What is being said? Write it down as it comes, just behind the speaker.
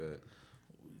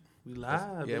We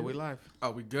live. Yeah, we live.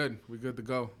 Oh, we good. We good to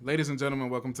go. Ladies and gentlemen,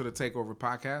 welcome to the Takeover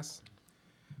Podcast.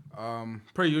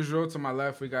 Per usual, to my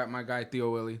left, we got my guy Theo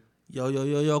Willie. Yo,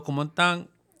 ¿cómo están?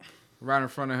 Right in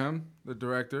front of him, the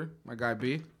director, my guy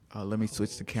B. Let me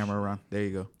switch the camera around. There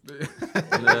you go.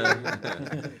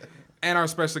 And our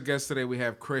special guest today, we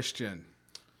have Christian,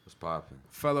 What's poppin'?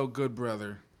 fellow good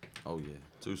brother. Oh yeah,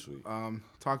 too sweet.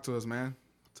 Talk to us, man.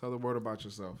 Tell the world about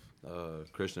yourself.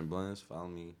 Christian Blends. Follow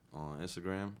me on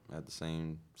Instagram at the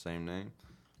same name.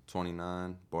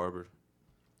 29, barber.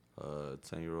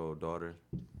 10-year-old daughter.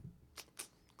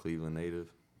 Cleveland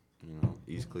native. You know,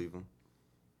 East Cleveland.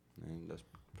 And that's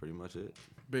pretty much it.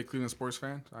 Big Cleveland sports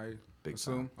fan, I Big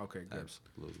assume. time. Okay, good.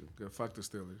 Absolutely. Good. Fuck the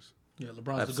Steelers. Yeah,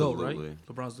 LeBron's the GOAT, Absolutely. right?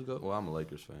 LeBron's the GOAT. Well, I'm a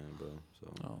Lakers fan, bro.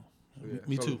 So. Oh, Yeah,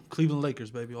 me so- too. Cleveland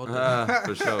Lakers, baby, all day.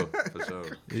 For sure.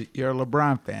 You're a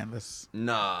LeBron fan. Let's.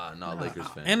 Nah, Lakers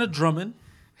fan. And a Drummond.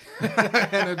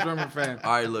 And a drummer fan.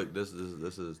 All right, look, this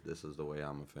is the way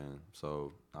I'm a fan.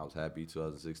 So I was happy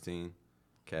 2016,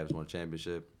 Cavs won a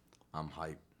championship. I'm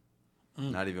hyped.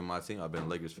 Not even my team. I've been a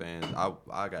Lakers fan.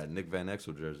 I got Nick Van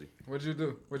Exel jersey. What'd you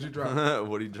do? What'd you drop?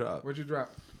 What'd he drop? What'd you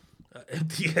drop?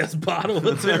 Empty ass bottle of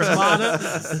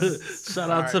Terramana. Shout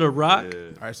out to the Rock. Yeah,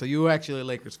 All right, so you actually a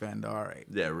Lakers fan, though. All right.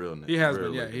 yeah, real Nick. He has Real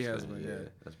been, yeah, Lakers he has fan, been, yeah.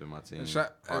 That's been my team. And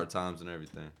Hard times and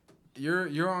everything.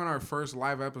 You're on our first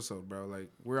live episode, bro. Like,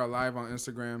 we're live on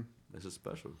Instagram. This is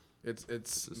special. It's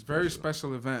This is a very special.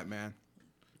 special event, man.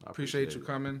 I Appreciate you it.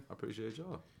 coming. I appreciate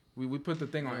y'all. We put the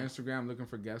thing on Instagram looking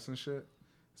for guests and shit.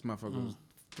 This motherfucker was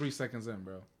 3 seconds in,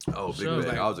 bro. Oh, big sure.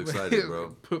 bang. I was excited,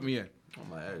 bro. Put me in. Oh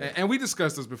my God. And we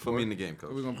discussed this before. Put me in the game,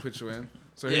 coach. We're gonna put you in.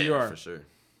 So yeah, here you are. for sure.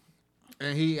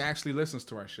 And he actually listens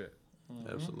to our shit.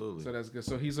 Absolutely. So that's good.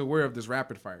 So he's aware of this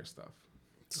rapid fire stuff.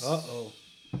 Uh-oh.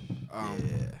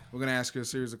 We're gonna ask you a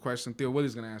series of questions. Theo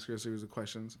Willie's gonna ask you a series of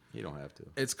questions. You don't have to.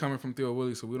 It's coming from Theo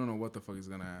Willie, so we don't know what the fuck he's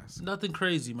gonna ask. Nothing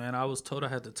crazy, man. I was told I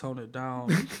had to tone it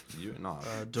down. You no.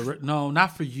 No,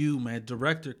 not for you, man.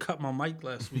 Director cut my mic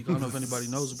last week. I don't know if anybody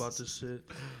knows about this shit.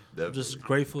 I'm just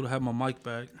grateful to have my mic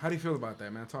back. How do you feel about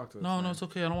that, man? Talk to us. No, man. it's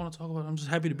okay. I don't want to talk about it. I'm just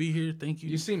happy to be here. Thank you.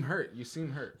 You seem hurt. You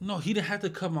seem hurt. No, he didn't have to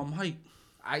cut my mic.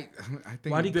 I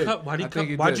think Why'd he he did. cut? I think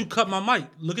he Why'd did. you cut my mic?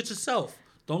 Look at yourself.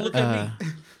 Don't look at me.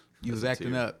 You was That's a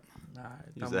acting tear. up. Nah,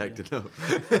 He's I'm acting up.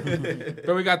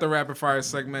 But we got the rapid fire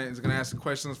segment. He's gonna ask the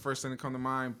questions. First thing that come to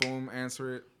mind, boom,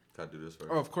 answer it. Can I do this first?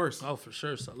 Oh, of course. Oh, for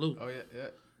sure. Salute. Oh yeah.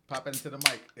 Pop into the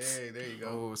mic. Hey, there you go.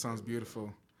 Oh, it sounds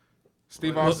beautiful.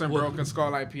 Steve Austin, what- Broken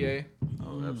Skull IPA.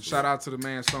 absolutely. Shout out to the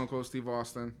man, Stone Cold Steve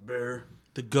Austin. Bear.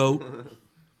 The GOAT.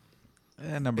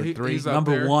 Number He- 3. he's up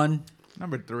Number there. one.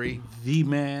 Number 3. The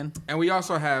man. And we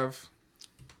also have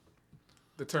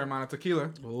the Terramana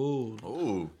Tequila. Oh,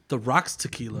 Oh, the Rock's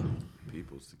tequila.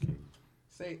 people's tequila.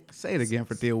 Say it again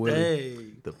for Theo Willie.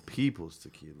 Hey. The people's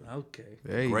tequila. Okay.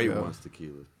 There you Great go. ones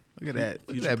tequila. Look at that. Look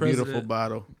at Future that beautiful president.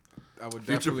 bottle. I would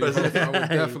Future definitely vote, president. I would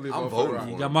definitely I'm vote voting for for Rock.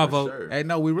 You it, got my for vote. sure. Hey,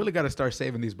 no, we really got to start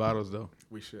saving these bottles though.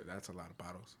 We should. That's a lot of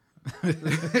bottles.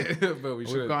 But we We've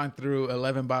should. gone through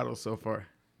 11 bottles so far.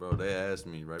 Bro, they asked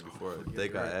me right before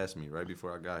asked me right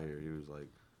before I got here. He was like,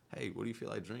 "Hey, what do you feel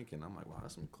like drinking?" I'm like, "Wow,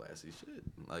 that's some classy shit."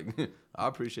 Like, I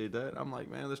appreciate that. I'm like,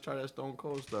 "Man, let's try that Stone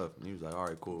Cold stuff." And he was like, "All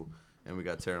right, cool." And we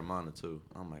got Terramana too.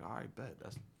 I'm like, "All right, bet.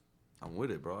 I'm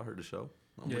with it, bro. I heard the show.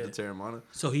 I'm Yeah. with the Terramana."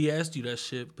 So he asked you that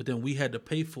shit, but then we had to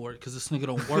pay for it because this nigga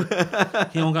don't work.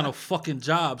 He don't got no fucking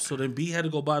job. So then B had to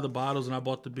go buy the bottles and I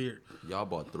bought the beer. Y'all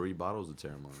bought 3 bottles of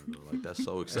Terramana, bro. Like, that's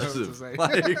so to excessive. say.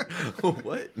 Like,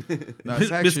 what? No, it's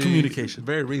Miscommunication.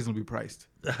 very reasonably priced.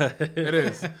 It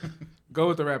is. Go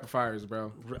with the rapid fires,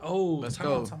 bro. Oh, Let's time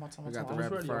go. out, time out, time out, We got time the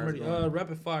out. rapid I'm fires ready. going.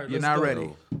 Rapid fire. You're Let's not go. ready.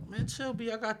 Man, chill,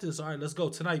 B. I got this. All right, let's go.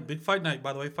 Tonight, big fight night,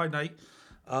 by the way. Fight night.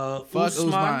 Fuck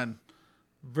Usman Usman.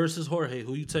 versus Jorge.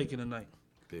 Who you taking tonight?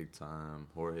 Big time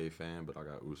Jorge fan, but I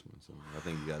got Usman. So I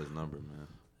think he got his number, man.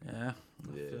 Yeah.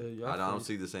 Yeah, I don't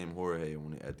see the same Jorge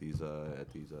at these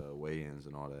weigh-ins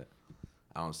and all that.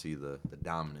 I don't see the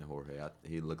dominant Jorge.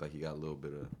 He looked like he got a little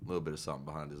bit of something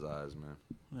behind his eyes, man.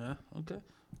 Yeah, okay.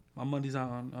 My money's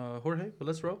on Jorge, but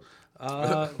let's roll.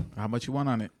 How much you want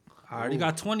on it? I already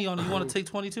got 20 on it. You want to take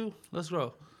 22? Let's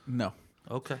roll. No.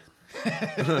 Okay.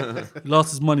 He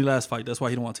lost his money last fight. That's why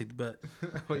he don't want to take the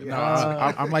bet. No,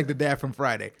 I'm like the dad from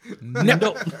Friday.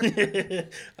 No.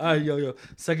 All right, yo.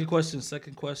 Second question.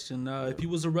 If you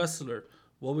was a wrestler,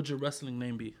 what would your wrestling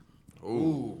name be?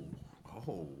 Ooh.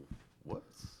 Oh. What?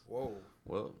 Whoa.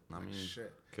 Well, I mean,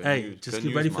 Shit. Hey, just couldn't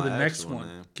get ready use for the my next actual one.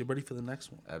 name. Get ready for the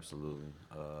next one. Absolutely.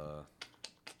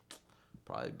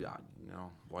 Probably be,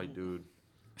 white dude.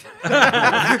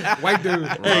 White dude.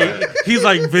 Hey, he's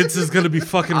like Vince is gonna be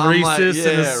fucking I'm racist like, and yeah,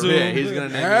 assume. yeah, he's gonna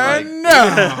name me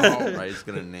No. right. He's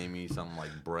gonna name me something like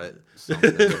Brett.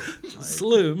 Something. Like,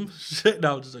 Slim. Shit.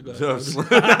 No, just go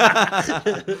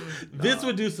ahead. Vince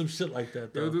would do some shit like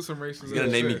that He'll though. do some racist. He's gonna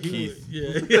name me shit. Keith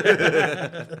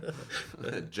Yeah.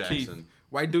 Jackson.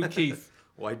 White dude Keith.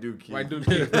 White dude Keith. White dude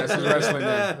Keith. That's his wrestling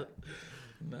name.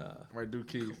 Nah. White dude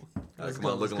Keith. Come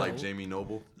on, looking like Jamie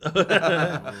Noble.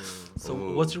 So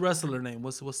Ooh. what's your wrestler name?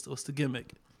 What's the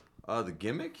gimmick? The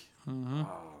gimmick? Mm-hmm.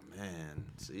 Oh man,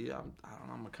 see, I don't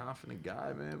know, I'm a confident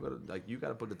guy, man, but like you got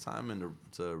to put the time in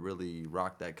to really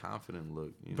rock that confident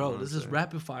look. You know Bro, what this I'm is saying?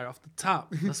 rapid fire off the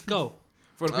top. Let's go.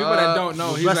 For the people that don't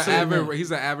know, he's an wrestling avid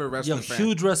man. Yo, Yo, fan.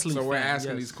 huge wrestling So we're fan,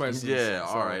 asking yes. these questions. Yeah,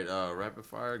 So- all right. Rapid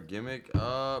fire gimmick.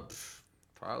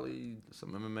 Probably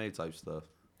some MMA type stuff.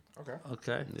 Okay.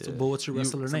 Okay. So, Yeah. but what's your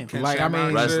wrestler name? Ken Like, I Shamrock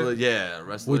mean- Wrestler, shit. yeah,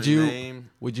 wrestler Would you name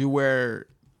would you wear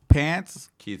pants,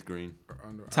 Keith Green.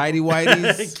 tighty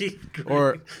whities, Keith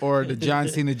or the John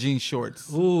Cena jean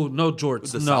shorts? Ooh, no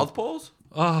jorts. The no. South Poles?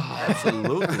 Oh,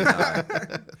 Absolutely not.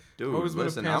 Dude, Always been a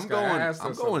listen, pants I'm guy. I going asked her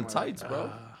I'm something going like tights, bro.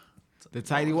 The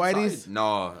tighty whities. Tights.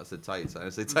 No, I said tights. I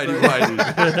didn't say tighty whities.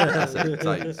 I said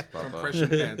tights, Papa. Compression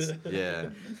pants. Yeah.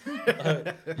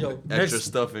 yo, Extra next,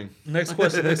 stuffing. next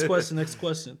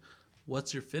question.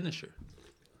 What's your finisher?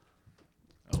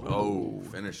 Oh,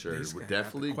 finisher. These We're guys got the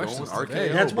definitely going questions RKO. today.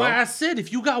 That's bro. why I said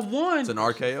if you got one, It's an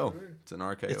RKO. It's an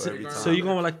RKO it's every time. so you're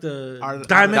going with like the Are-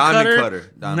 diamond Diamond cutter.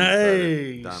 cutter. Diamond Nice.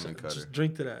 cutter. Diamond cutter. Just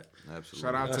drink to that. Absolutely.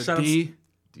 Shout out to shout out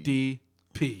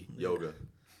DDP. Yoga.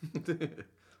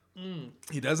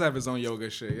 He does have his own yoga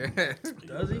shit. Yeah.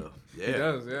 Does he? Yeah. He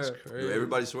does, yeah. Dude,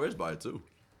 everybody swears by it too.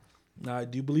 Nah,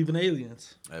 do you believe in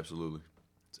aliens? Absolutely.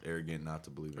 It's arrogant not to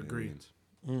believe in Agreed.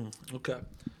 aliens. Okay.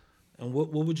 And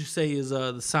what would you say is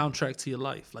the soundtrack to your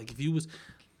life? Like if you was,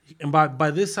 and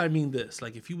by this I mean this.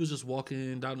 Like if you was just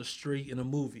walking down the street in a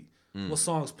movie, what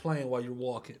song's playing while you're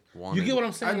walking? Wanted. You get what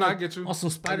I'm saying? I know, I Like, get you. On some I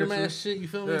get Spider-Man you. shit, you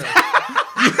feel me? Yeah.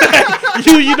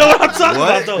 you know what I'm talking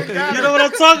What? about though. You know what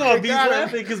I'm talking about. Be's got him.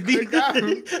 laughing because B.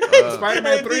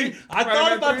 Spider-Man 3. I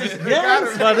thought about this.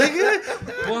 Yes, my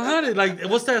nigga. 100. Like,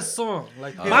 what's that song?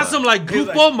 Like, mine's some like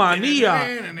Grupo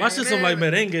Mania. Mine's just some like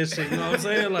merengue shit. You know what I'm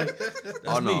saying? Like,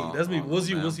 that's me. That's me. Oh, What's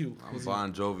you? man. What's you? I'm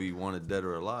Bon Jovi, Wanted Dead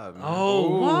or Alive, man. Oh,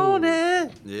 Ooh. want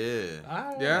it. Yeah.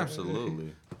 Alright. Yeah.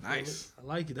 Absolutely. Nice. I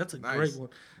like it. That's a Nice. great one.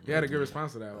 He had a good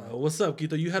response to that one. What's up,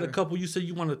 Keito? You had a couple. You said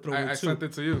you wanted to throw in I too. sent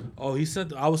it to you. Oh, he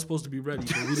sent. I was supposed to be ready,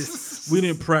 but we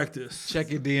didn't practice. Check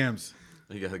your DMs.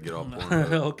 You gotta get off porn.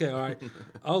 Okay, all right.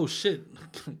 Oh shit.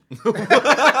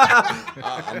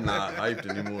 I'm not hyped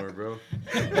anymore, bro.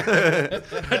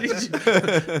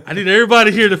 I need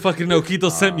everybody here to fucking know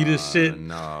Keito sent me this shit.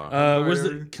 No. Where's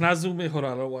the? Can I zoom in? Hold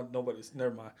on, I don't want nobody's.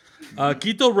 Never mind.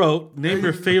 Keito wrote, "Name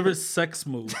your favorite sex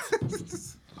move."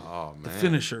 Oh man.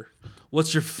 Finisher.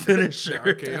 What's your finisher?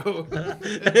 RKO.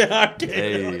 RKO.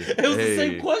 Hey, It was the hey.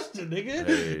 same question, nigga.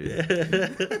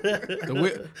 The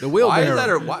Hey. the Why is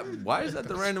wheelbarrow. that? Why is that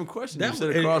the random question you That-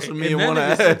 sit across from me and that want to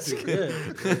nigga ask?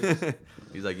 said- yeah.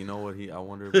 He's like, you know what? I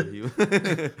wonder what he.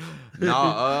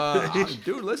 No,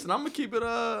 dude. Listen, I'm gonna keep it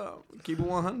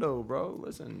 100, bro.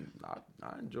 Listen, I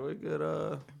enjoy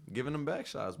good giving them back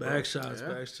shots, bro. Back shots, Yeah.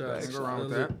 back shots. Can't go wrong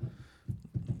with that.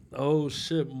 Oh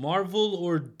shit! Marvel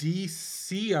or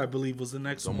DC? I believe was the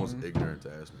next It's almost one. ignorant to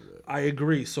ask me that. I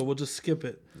agree. So we'll just skip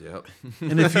it. Yep.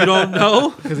 And if you don't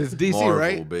know, Because it's DC, Marvel,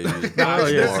 right? baby. oh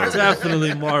yeah, Marvel. it's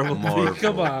definitely Marvel. Marvel.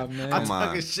 Come on, man. I'm Come on.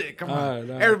 talking shit. Come All on. right,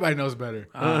 all right. Everybody knows better.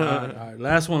 All right.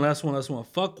 Last one.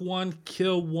 Fuck one,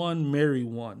 kill one, marry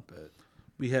one.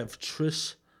 We have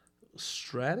Trish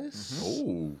Stratus.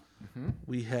 Oh,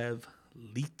 We have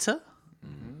Lita.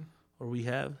 Or we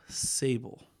have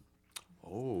Sable.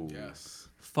 oh, Yes.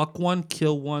 Fuck one,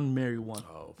 kill one, marry one.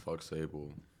 Oh, fuck Sable,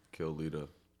 kill Lita,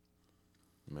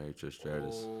 marry Trish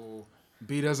Stratus. Oh,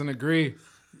 B doesn't agree.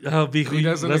 B,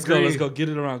 doesn't let's go. agree. Let's go. Get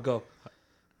it around. Go.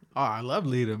 Oh, I love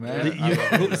Lita,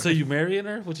 man. So you marrying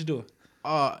her? What you doing?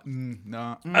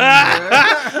 No.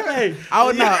 Hey, I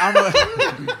would not.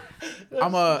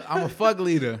 I'm a fuck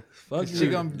Lita. fuck She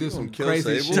you. gonna do some kill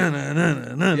crazy Sable? shit.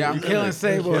 Yeah. Yeah, I'm killing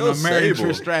Sable and kill I'm marrying Sable.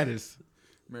 Trish Stratus.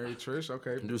 Mary Trish,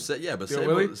 okay. Dude, but Yo, Sable,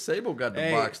 Willie? Sable got the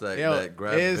Hey, box that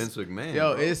grabbed Vince McMahon.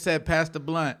 Yo, bro. it said pass the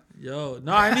blunt. Yo,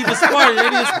 no, I need to spark. I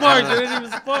need to spark. I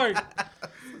need to spark.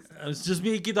 It's just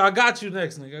me and Keith. I got you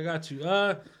next, nigga. I got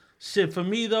you. Shit. For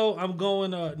me though, I'm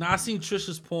going. Now I seen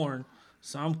Trisha's porn,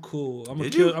 so I'm cool. I'm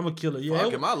Did you? I'm a killer. Yeah,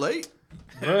 Fuck, am I late?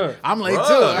 bruh. I'm late Bruh.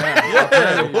 too.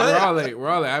 Yeah, We're what? all late.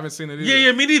 I haven't seen it either.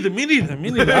 Yeah. Me neither. I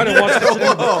didn't watch that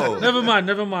shit. Whoa. Never mind.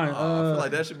 I feel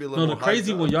like that should be a No, little the more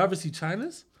crazy hyped one. up. Y'all ever see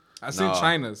China's? I seen No.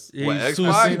 China's. Yeah, What, he X-Pac? sued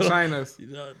I seen Cena. China's. You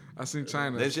know, I seen Did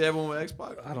China's. she have one with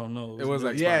X-Pac? I don't know. It was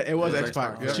good. X-Pac. Yeah, it was It was X-Pac.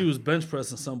 X-Pac, Yeah. She was bench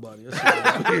pressing somebody.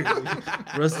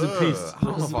 Rest in peace. I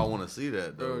don't know if I want to see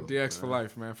that though. Bro, DX for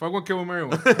life, man. Fuck one, kill marry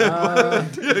one.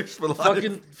 DX for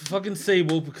life. Fucking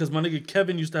Sable, because my nigga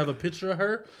Kevin used to have a picture of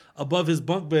her above his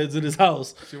bunk beds in his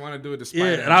house. She want to do it despite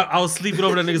Yeah, him. and I was sleeping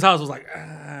over that nigga's house. I was like,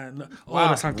 no. Oh, Wow.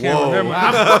 that's on camera. Whoa. Never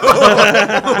mind.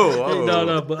 Whoa.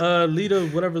 No, but Lita,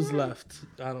 whatever's left.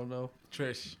 I don't know.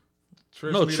 Trish.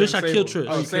 No, Lita, Trish, and I killed Sable.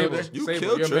 Trish. Oh, You Sable. killed her? You Sable.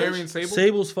 killed You're Trish? marrying Sable?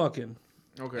 Sable's fucking.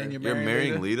 Okay. And You're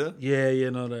marrying Lita? Yeah,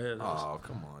 no, that. Oh,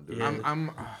 come on, dude. Yeah.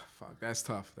 Fuck, that's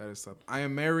tough. That is tough. I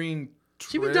am marrying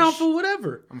Trish. She be down for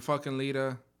whatever. I'm fucking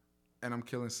Lita, and I'm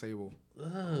killing Sable.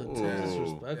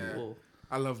 Disrespectful.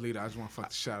 I love Lita. I just want to fuck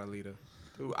the shit out of Lita.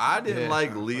 Dude, I didn't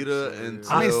like Lita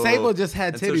until. I mean, Sable just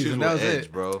had until titties, she was and that with was Edge,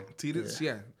 it. bro. Titties,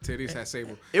 yeah. Titties had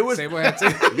Sable. It was- Sable had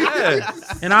titties. Yeah.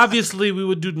 And obviously, we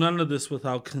would do none of this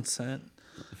without consent.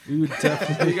 We would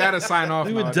definitely. You gotta sign off.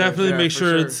 We would nowadays. definitely Yeah, make for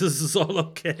sure this is all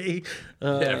okay.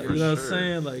 Yeah, for you know what I'm sure.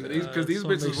 saying? Like, Because these just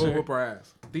wanna bitches make will sure. whoop our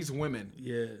ass. These women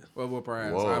Yeah. will whoop our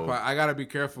ass. Whoa. I gotta be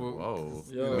careful. Whoa.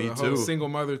 You know, Me the whole too. single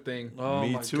mother thing. Oh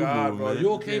Me my too, God, boo, bro. man.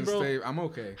 You okay, Can't bro? stay- I'm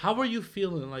okay. How are you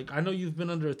feeling? Like, I know you've been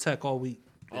under attack all week.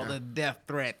 All the death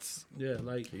threats. Yeah,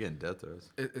 like, You getting death threats?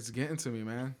 It's getting to me,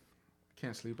 man.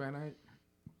 Can't sleep at night.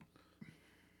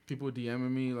 People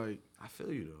DMing me I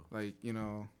feel you though. you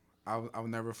know, I'll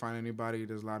never find anybody.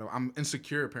 There's a lot of I'm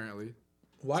insecure apparently.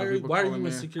 why Some are people you calling me-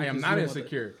 insecure? I am 'Cause not you know what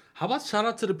insecure. How about shout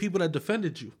out to the people that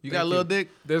defended you? You got a little dick?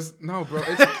 There's no, bro.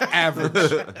 It's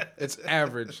average. It's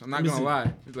average. I'm not Let me gonna see.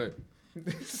 lie. It's like,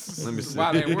 Let me see.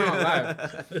 wow, man, we're on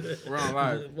live. We're on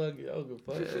live. Fuck it, I'll go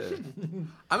fuck it.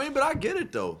 I mean, but I get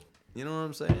it though. You know what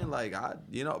I'm saying? Like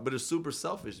but it's super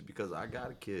selfish because I got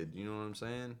a kid. You know what I'm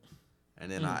saying?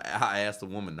 And then I asked the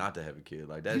woman not to have a kid.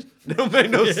 Like that don't make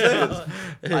no sense.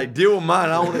 Like deal with mine.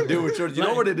 I don't want to deal with yours. You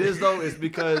know what it is though? It's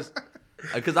because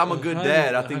I'm a good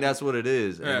dad. I think that's what it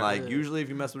is. And Yeah. like usually if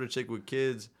you mess with a chick with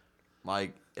kids,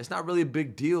 like it's not really a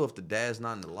big deal if the dad's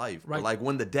not in the life. Right. But like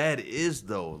when the dad is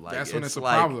though, like That's when it's a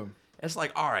like, problem. It's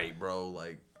like, all right, bro,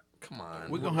 like come on.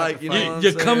 We're gonna like, have to you know fight. what I'm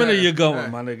You're saying? coming or Yeah. you're going, Yeah.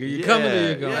 my nigga. You're Yeah, coming or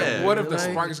you're going. yeah. What if the Like,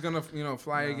 spark is gonna,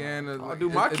 fly again? Oh,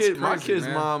 dude, my It's my crazy, kid's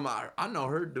man. mom, I know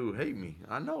her dude hate me.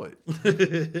 I know it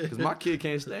because my kid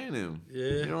can't stand him. Yeah,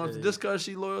 you know, yeah. just cause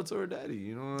she loyal to her daddy.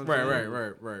 You know what I'm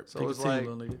Right. saying? So Take it's it to you, like,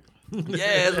 little nigga.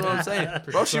 yeah, that's what I'm saying,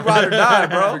 bro. She ride or die,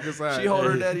 bro. Pick a side. She hold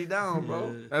her daddy down,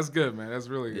 bro. That's good, man. That's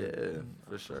really good. Yeah,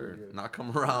 for sure. Not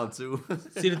come around too.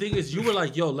 See, the thing is, you were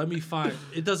like, yo, let me find,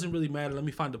 it doesn't really matter. Let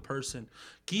me find the person.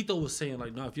 Guido was saying,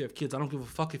 like, no, if you have kids, I don't give a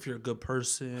fuck if you're a good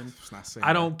person. I was not saying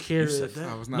I don't care said if. that?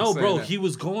 I was not No, saying bro, that. he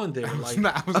was going there. Like,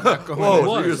 I was not going Whoa, there.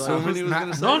 was, you like, assuming he was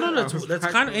gonna say no, that? that's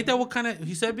kind of, ain't that what kind of,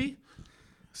 he said, B?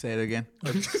 Say it again.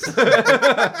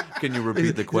 Can you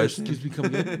repeat the question? Excuse me, come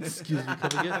again. Excuse me,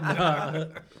 come again.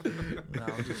 Nah,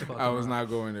 I'm just fucking I was around. not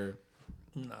going there.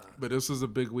 Nah. But this was a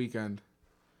big weekend.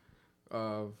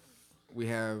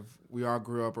 We all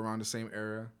grew up around the same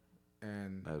era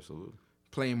and Absolutely.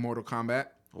 playing Mortal Kombat.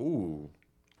 Ooh.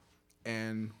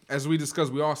 And as we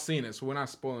discussed, we all seen it, so we're not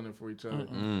spoiling it for each other.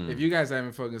 If you guys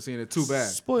haven't fucking seen it, too bad.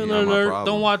 Spoiler Not my alert. problem.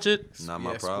 Don't watch it. Not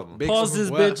my Yes, problem. big- Pause this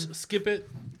Well- bitch. Skip it.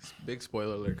 Big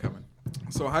spoiler alert coming.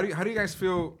 So how do you guys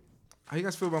feel? How you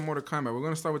guys feel about Mortal Kombat? We're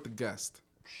gonna start with the guest.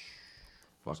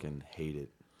 Fucking hate it.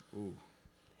 Ooh.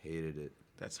 Hated it.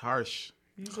 That's harsh.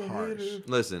 Harsh.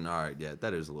 Listen, all right, yeah,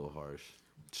 that is a little harsh.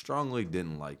 Strongly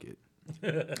didn't like it.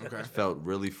 Okay. Felt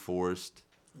really forced.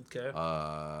 Okay.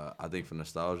 I think for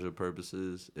nostalgia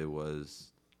purposes, we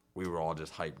were all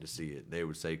just hyped to see it. They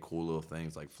would say cool little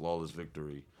things like flawless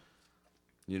victory.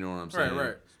 You know what I'm saying?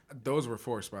 Right. Those were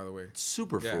forced, by the way.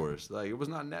 Super Yeah. forced. Like it was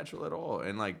not natural at all.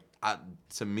 And like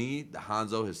to me, the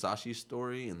Hanzo Hisashi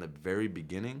story in the very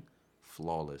beginning,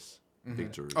 flawless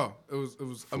victory. Oh, it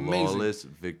was amazing. Flawless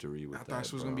victory with I that. thought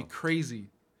she was bro. gonna be crazy.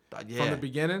 Yeah. the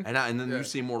beginning? And then Yeah. you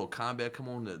see Mortal Kombat come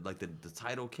on, the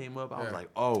title came up. I was Yeah. like,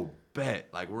 oh, bet.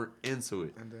 Like, we're into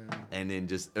it. And then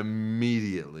just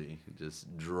immediately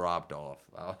just dropped off.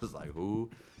 I was like, who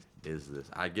is this?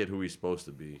 I get who he's supposed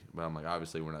to be. But I'm like,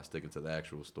 obviously, we're not sticking to the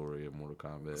actual story of Mortal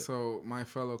Kombat. So my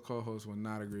fellow co-host would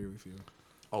not agree with you.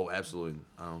 Oh, absolutely.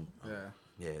 Yeah.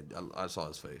 Yeah, I saw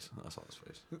his face.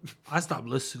 I stopped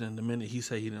listening the minute he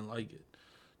said he didn't like it.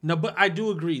 No, but I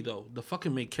do agree though. The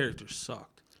fucking main character sucked.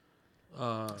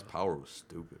 His power was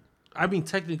stupid. I mean,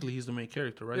 technically, he's the main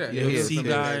character, right? Yeah, the he is UFC the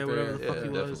main guy, character, or whatever the yeah. fuck Yeah, he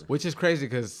was. definitely. Which is crazy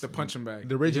because The punching bag.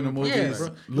 the original Give him a Yeah, movies,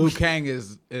 bro. Liu Kang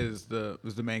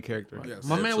was the main character. Yes.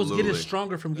 My man was getting Absolutely.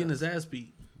 stronger from getting his ass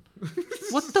beat.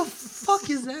 What the fuck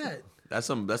is that? That's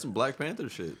some Black Panther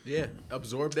shit. Yeah,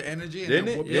 absorb the energy. And Didn't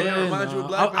then it? whoop Yeah. your ass. Remind you of nah,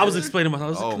 Black I was Panther? explaining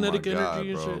myself. It's Oh my kinetic God,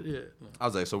 energy and bro. shit. Yeah. I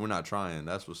was like, so we're not trying.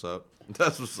 That's what's up.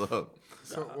 That's what's up.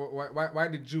 So why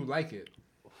did you like it?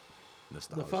 The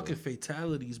Nostalgia. fucking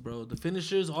fatalities, bro. The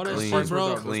finishers, all that Clean, shit, bro.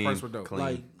 Those clean, parts were dope. clean,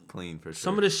 Like, clean for sure.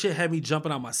 Some of this shit had me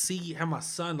jumping out my seat. Had my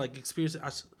son like experience.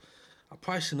 I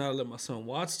probably should not let my son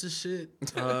watch this shit.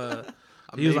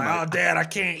 He was made like, my- "Oh, Dad, I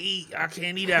can't eat. I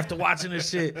can't eat after watching this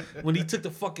shit." When he took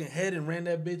the fucking head and ran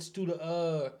that bitch through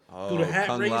the hat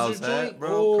Kung razor Lao's joint, hat, bro.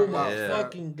 oh Kung my Lao.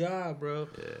 fucking god, bro!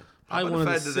 Yeah. I How about one the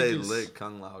of fact the that they sickest- let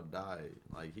Kung Lao die?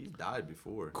 Like he died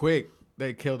before. Quick.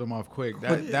 They killed him off quick.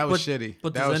 That was shitty.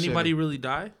 But That does was anybody shitty. really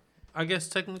die? I guess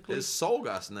technically. His soul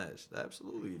got snatched.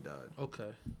 Absolutely, he died. Okay.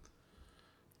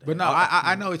 But no,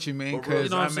 I know what you mean But, bro, because you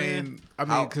know what I I'm saying? mean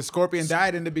How- because Scorpion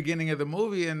died in the beginning of the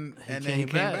movie and then he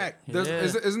came back. Yeah.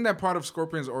 Isn't that part of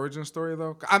Scorpion's origin story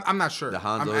though? I'm not sure. The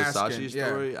I'm Hanzo asking. Hisashi Yeah.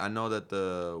 story. I know that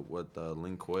the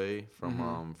Lin Kuei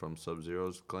from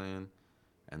Sub-Zero's clan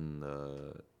and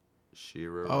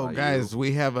Shira. Oh, Ryu. guys,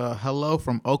 we have a hello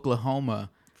from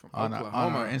Oklahoma on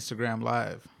Oklahoma. our Instagram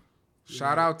live.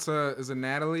 Shout out to is it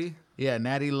Natalie? Yeah,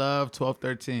 Natty Love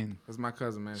 1213. That's my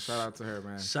cousin, man. Shout out to her,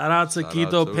 man. Shout out to Shout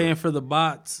Quito out to paying her. for the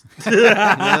bots.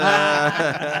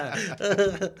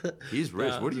 He's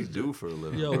rich. What do you do for a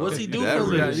living? Yo, bro? what's he You do that for a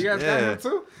living? rich. You guys Yeah. got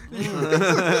him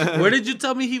too? Where did you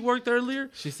tell me he worked earlier?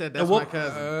 She said And that's my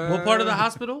cousin. What part of the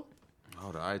hospital?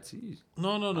 Oh, the IT.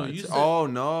 No. You said Oh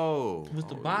no. with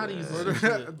the Oh, bodies. yeah. and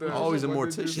shit. Oh, he's a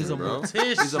What did you mortician. He's a bro.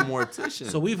 mortician. He's a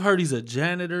mortician. So we've heard he's a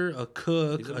janitor, a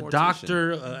cook, He's a a mortician.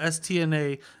 doctor, a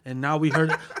STNA, and now we heard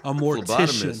a mortician.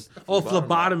 Phlebotomist. Oh,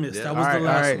 phlebotomist. Yeah. That was All the right,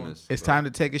 last all right. one. It's time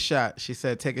to take a shot. She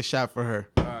said take a shot for her.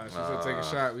 She said take a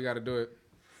shot. We got to do it.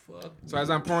 Fuck. So as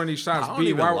I'm pouring these shots, I don't B,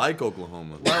 even why? like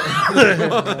Oklahoma.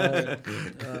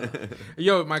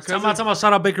 Yo, my cousin. Talking about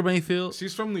shout out Baker Mayfield.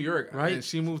 She's from New York, Right? And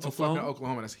she moved to Oklahoma? fucking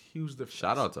Oklahoma. That's a huge difference.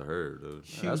 Shout out to her, dude.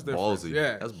 Huge That's difference. ballsy.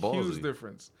 Yeah, That's ballsy. Huge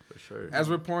difference. For sure. As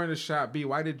we're pouring the shot, B,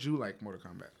 why did you like Mortal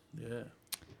Kombat? Yeah.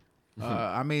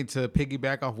 I mean, to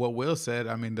piggyback off what Will said,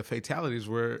 I mean, the fatalities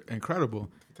were incredible.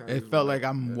 Fatalities It felt were like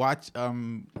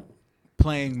I'm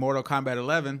playing Mortal Kombat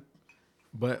 11,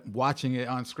 but watching it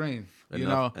on screen. You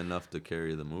know? Enough to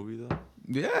carry the movie though.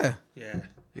 Yeah. Yeah.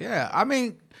 Yeah. I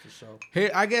mean, For sure.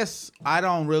 here, I guess I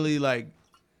don't really like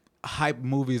hype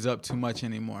movies up too much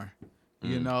anymore.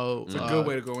 You know, It's a good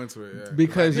way to go into it. Yeah.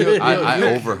 because you're, I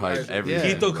you're- overhype everything.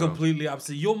 Yeah. Quito bro. completely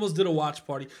opposite. You almost did a watch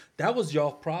party. That was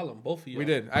y'all problem, both of you. We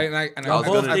did. I Y'all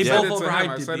both- they said both it to him. I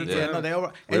overhyped said it, it to Yeah, him. no, they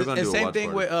over. We were And, gonna and do a same watch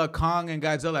thing party. with Kong and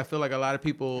Godzilla. I feel like a lot of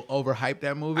people overhyped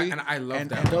that movie, And I love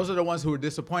that And one. those are the ones who were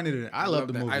disappointed in it. I love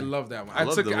the that. movie. I love that one. I I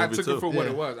love took the it. I movie took too. it for what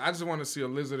Yeah. it was. I just want to see a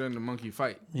lizard and a monkey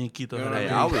fight. Me and Quito You know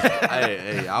had what a I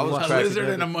Hey, mean? I was a cracking lizard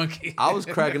up. and a monkey. I was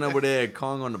cracking up with that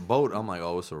Kong on the boat. I'm like,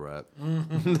 oh, it's a wrap.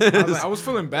 I was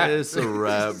feeling bad. It's a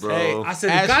wrap, bro. Hey, I said,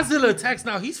 Ash- if Godzilla attacks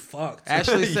now, he's fucked.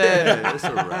 Ashley said. Yeah, it's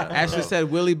a wrap. Ashley bro.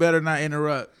 said, "Willie better not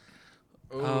interrupt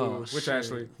Ooh, Oh, which shit.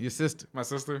 Ashley? your sister." My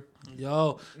sister.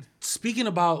 Yo, speaking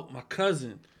about my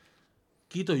cousin,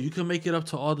 Quito, you can make it up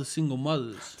to all the single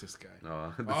mothers This guy.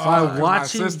 No, By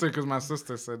watching- because my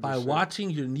sister said by this shit. watching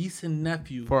your niece and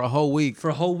nephew For a whole week. for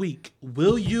a whole week.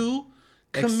 Will you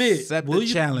commit? Accept the will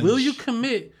you challenge. Will you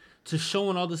commit to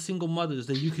showing all the single mothers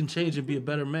that you can change and be a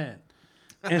better man,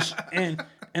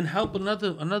 and help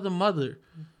another mother?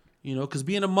 You know, because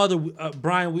being a mother,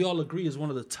 Brian, we all agree is one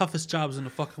of the toughest jobs in the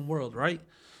fucking world, right?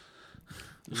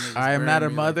 I am not a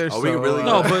mother, Oh, so we can really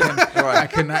No, but I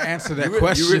cannot answer that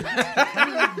question.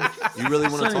 You really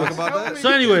want to talk about that? so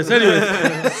anyways,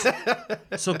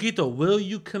 so Quito, will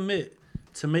you commit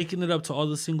to making it up to all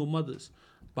the single mothers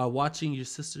by watching your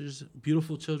sister's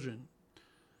beautiful children,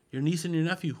 your niece and your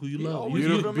nephew who you love? always You-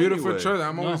 with you- them Beautiful anyway. children.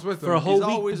 I'm no, always with for them. a whole He's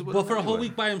week, always with but them for a whole anyway.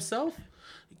 week by himself.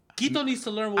 Quito needs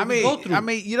to learn what I we go mean,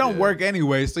 through. you don't work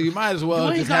anyway, so you might as well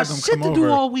you ain't just got have them shit come to do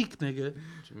over. all week, nigga.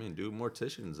 What you mean, dude?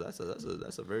 Morticians.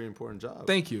 That's a very important job.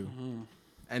 Thank you.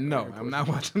 And no, I'm not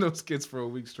watching those kids for a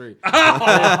week straight.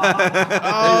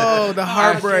 Oh, the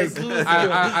heartbreak.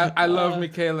 I love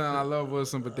Michaela and I love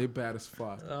Wilson, but they bad as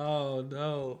fuck. Oh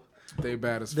no, They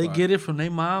bad as they fuck. get it from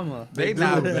their mama. They do.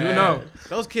 not You bad. know.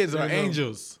 Those kids are They know.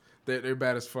 angels. They're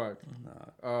bad as fuck.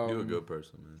 You're a good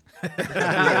person, man.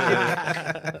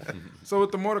 So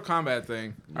with the Mortal Kombat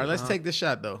thing, All right, let's take this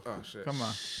shot though. oh shit. Come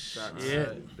on. Shots.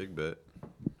 Yeah. Big bet.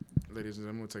 Ladies and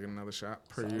gentlemen, we're taking another shot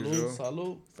per usual.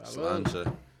 Salud.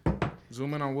 Sancha.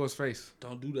 Zoom in on Will's face.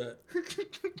 Don't do that.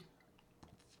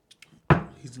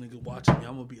 He's a nigga watching me.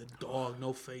 I'm gonna be a dog,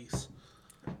 no face.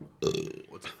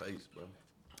 What's the face, bro?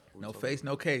 No face,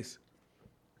 no case.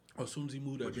 As soon as he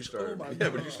moved that But you bitch, start. oh my Yeah,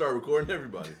 God. but you start recording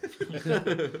everybody.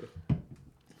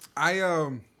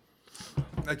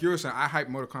 Like you were saying, I hyped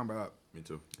Mortal Kombat up. Me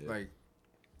too. Yeah. Like,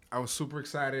 I was super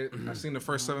excited. I seen the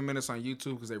first 7 minutes on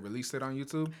YouTube because they released it on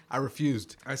YouTube. I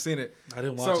refused. I seen it. I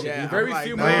didn't watch So it. Yeah, very I'm like,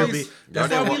 few no. movies.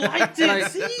 That's why we liked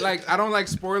it. Like I don't like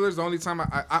spoilers. The only time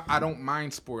I don't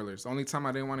mind spoilers. The only time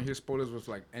I didn't want to hear spoilers was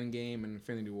like Endgame and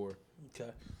Infinity War.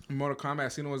 Okay. Mortal Kombat, I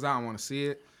seen it was out. I want to see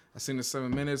it. I seen the 7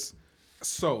 minutes.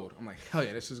 Sold. I'm like, hell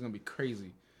yeah, this is gonna be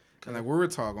crazy. And like we were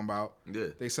talking about, Yeah.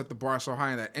 they set the bar so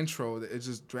high in that intro that it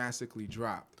just drastically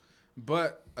dropped.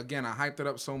 But again, I hyped it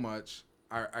up so much.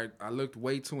 I looked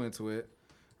way too into it.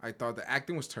 I thought the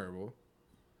acting was terrible.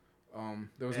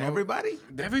 There was Everybody?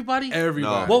 Everybody?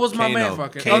 everybody. What was my Kano. man?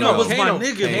 Fucking Kano was my Kano.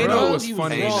 nigga, Kano bro. was He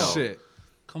funny Kano. as shit.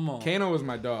 Come on. Kano was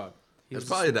my dog. It's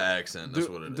probably the accent. That's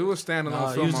what it is. Do a standalone Nah,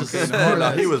 he film was on just Kano. smart Nah,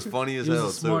 ass. he was funny as He hell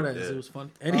was a smart too. ass. Yeah. It was funny.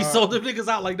 And he sold them niggas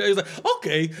out like that. He was like,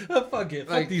 okay, fuck it. Fuck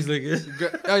Like- these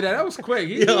niggas. Oh, yeah, that was quick.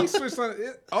 He switched on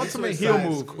ultimate heel sides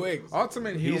move. quick.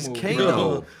 Ultimate heel He's move.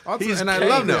 Kano. He's And I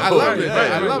loved it. I Kano. loved it. Yeah,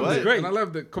 I loved what? it. Great. And I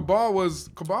loved it. Cabal was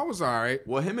all right.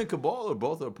 Well, him and Cabal are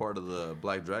both a part of the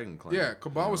Black Dragon clan. Yeah,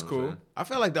 Cabal was what I'm cool. saying? I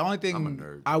feel like the only I'm a thing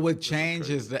nerd. I would This is change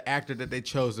crazy. is the actor that they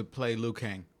chose to play Liu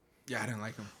Kang. Yeah, I didn't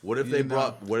like him. What if You they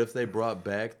know. brought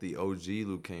back the OG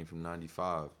Liu Kang from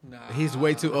 '95? Nah. He's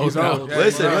way too old He's now. old. Yeah,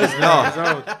 Listen, he's old. listen,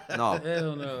 He's no, old. no.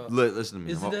 Hell no. Listen to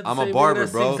me. Isn't that the I'm same a nigga barber,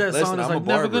 that bro. sings that Listen, song? It's I'm a like,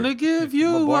 never barber. gonna give I'm a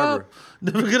you barber. up.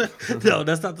 Never gonna. No,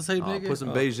 that's not the same Oh, nigga. put some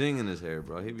Oh. Beijing in his hair,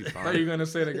 bro. He'd be I thought fine. you were gonna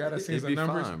say the guy that sings He'd the be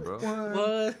numbers. fine, bro. 1,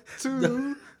 What?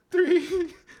 2,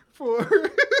 3,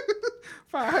 4,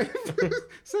 5,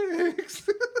 6.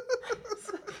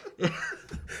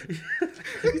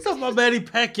 You talking about Manny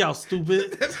Pacquiao,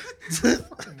 stupid.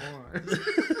 Come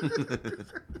on.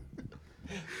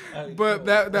 But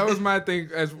that was my thing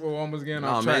as one was getting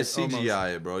Nah, off man, track.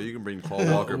 CGI it, bro. You can bring Paul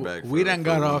Walker back. We done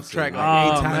got one off track scene. like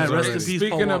 8 Oh, times man, rest already. in peace,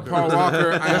 Speaking Paul of Paul Walker. Walker,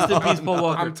 Rest in peace, Paul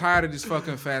Walker. I'm tired of these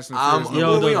fucking Fast and I'm- Furious.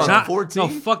 Yo, What we the on, John, 14? no,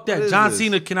 fuck that. What is John this?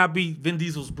 Cena cannot be Vin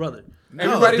Diesel's brother.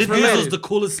 Everybody's Vin Diesel's related. the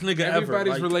coolest nigga ever.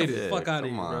 Everybody's Like, related. Get the fuck Yeah, out of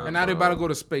come here, on. bro. And now they about to go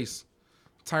to space.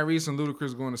 Tyrese and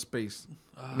Ludacris going to space.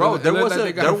 Bro, It there looked like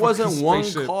they got a wasn't fucking one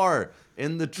spaceship. car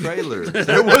in the trailer.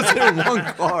 There wasn't one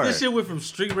car. This shit went from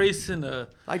street racing to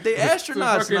Like they To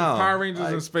astronauts fucking now. Power Rangers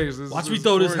Like, in space. watch me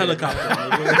throw this helicopter.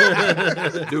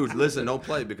 nigga. dude, listen, don't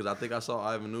play because I think I saw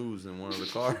Ivan Ooze in one of the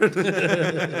cars.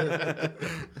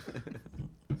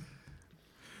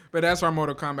 But that's our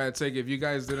Mortal Kombat take. If you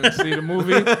guys didn't see the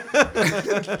movie,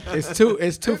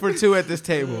 It's two for two at this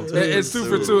table. it's 2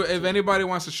 for 2. If anybody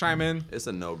wants to chime in, It's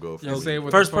a no go for Yo, me. say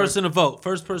what First the fuck. person to vote.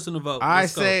 First person to vote. I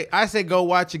Let's go. say go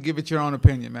watch it, give it your own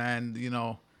opinion, man. You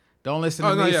know, don't listen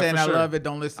to Oh, no, me yeah, saying for I sure. love it.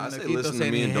 Don't listen I to say Keith listen to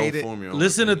saying me he and hate don't it. form your own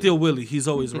Listen to opinion. Theo Willie. He's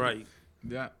always right.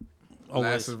 Yeah. last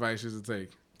Always. advice you should take.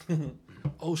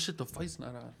 Oh shit, the fight's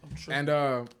not on. I'm sure.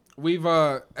 And we've,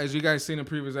 as you guys seen in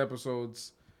previous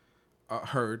episodes,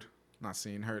 heard, not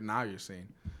seen, heard. Now you're seeing.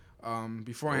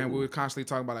 Beforehand, we would constantly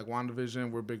talk about like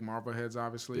WandaVision. We're big Marvel heads,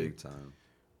 obviously. Big time.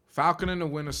 Falcon and the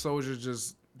Winter Soldier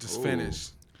just Ooh.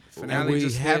 finished. And Finale we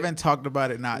just hit. haven't talked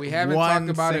about it. Not We haven't one talked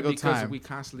about it single because time. we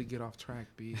constantly get off track,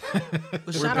 B. But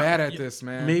We're shout bad out- at this,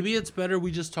 man. Maybe it's better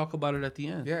we just talk about it at the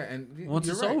end. Yeah, and Once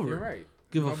you're it's right, over. you're right.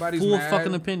 Give Nobody's a full mad,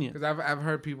 fucking opinion. Because I've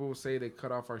heard people say they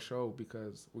cut off our show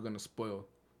because we're gonna spoil.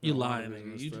 You know, lying, WandaVision nigga.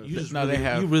 and You stuff. just No, really, they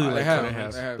have. you really They They like have, They Tony.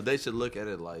 have. they have. But they should look at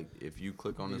it like if you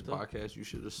click on this You think? podcast, you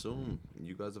should assume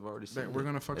you guys have already seen. We're it.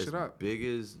 gonna fuck as shit up. Big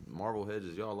as Marvel heads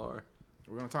as y'all are,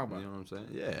 We're gonna talk you about know it. what I'm saying?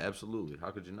 Yeah, absolutely.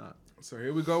 How could you not? So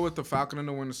here we go with the Falcon and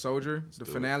the Winter Soldier. The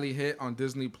do it. finale hit on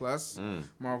Disney Plus, Mm.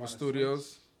 Marvel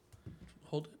Studios.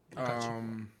 Hold it. I got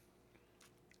you.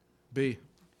 B,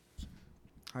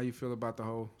 how you feel about the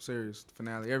whole series, the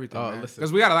finale, everything, Oh, man? listen.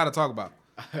 Because we got a lot to talk about.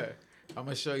 I'm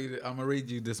gonna show you. I'm gonna read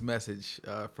you this message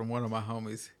from one of my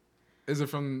homies. Is it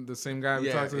from the same guy we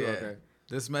Yeah, talked to? yeah. Okay.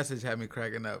 This message had me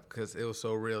cracking up because it was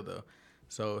so real though.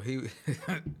 So he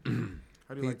How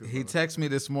do you like this? he brother? texted me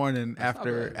this morning not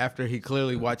bad. after he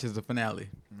clearly watches the finale.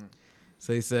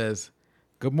 So he says,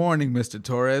 "Good morning, Mr.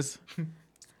 Torres.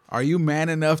 Are you man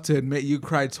enough to admit you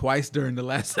cried twice during the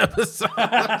last episode?"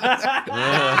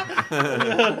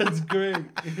 That's great.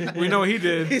 We know he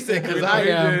did. He said, "'Cause We know I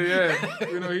he am." did, yeah.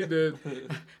 We know he did.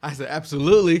 I said,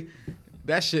 "Absolutely."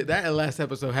 That last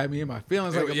episode had me in my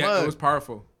feelings like a Yeah, mug. it was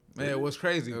powerful. Man, it was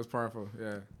crazy. It was powerful.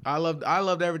 Yeah. I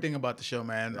loved everything about the show,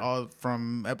 man. All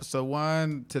from episode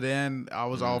 1 to the end, I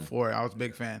was all for it. I was a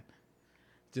big fan.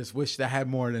 Just wish that had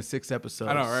more than 6 episodes.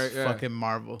 I know, right? Yeah. Fucking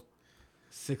Marvel.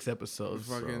 6 episodes.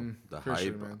 Fuck. Fucking the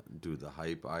Christian, hype, man. dude. The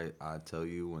hype. I tell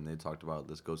you when they talked about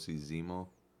let's go see Zemo.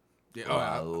 Yeah. Bro, Oh,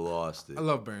 I lost it. I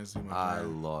love Baron Zemo. I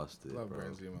man. lost it. love bro.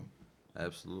 Baron Zemo.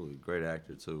 Absolutely, great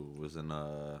actor too. Was in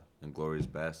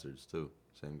Inglourious Bastards too.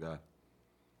 Same guy.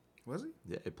 Was he?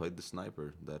 Yeah, he played the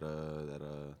sniper that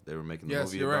they were making the Yes,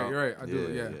 movie you're about. right. I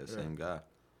do. Yeah, same guy.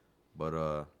 But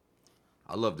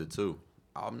I loved it too.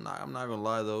 I'm not gonna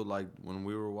lie though. Like when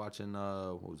we were watching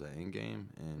what was that, Endgame,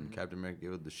 and Captain America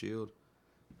gave up the shield,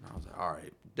 I was like, all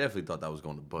right, definitely thought that was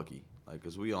going to Bucky. Like,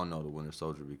 cause we all know the Winter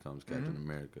Soldier becomes Captain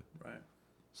America. Right.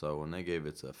 So when they gave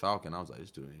it to Falcon, I was like, this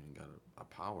dude ain't even got a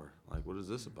power. Like, what is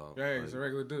this about? Yeah, like, he's a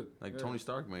regular dude. like Yeah. Tony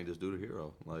Stark made this dude a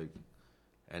hero. Like,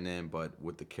 and then but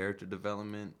with the character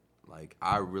development, like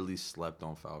I really slept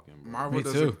on Falcon. Bro. Marvel Me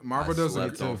does. too. Marvel I does.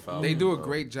 slept on Falcon, They do a bro.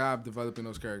 great job developing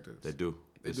those characters. They do.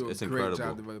 They do a It's great incredible.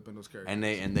 job developing those characters.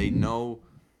 And they know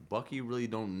Bucky really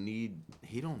don't need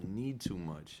too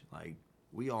much. Like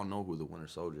we all know who the Winter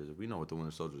Soldier is. We know what the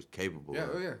Winter Soldier is capable yeah, of.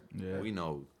 oh yeah. Yeah. We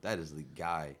know that is the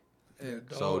guy. And,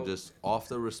 So Dog. just off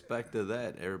the respect of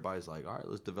that, everybody's like, all right,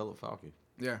 let's develop Falcon.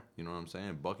 yeah. You know what I'm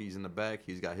saying? Bucky's in the back.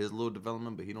 He's got his little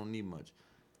development, but he don't need much.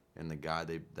 And the guy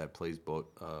that plays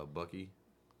Bucky,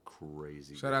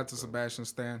 crazy. Shout good, out to bro. Sebastian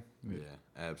Stan. Yeah,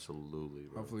 absolutely,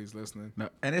 bro. Hopefully he's listening. No,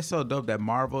 and it's so dope that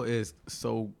Marvel is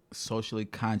so socially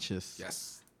conscious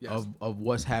Yes. Yes. of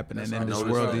what's happening That's in what this I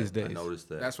noticed world that. these I days. noticed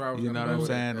that. That's where I was. You gonna know what go I'm with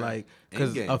it, saying? yeah. Like,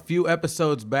 because Endgame. a few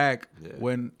episodes back, Yeah.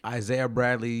 when Isaiah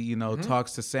Bradley,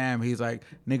 talks to Sam, he's like,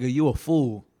 "Nigga, you a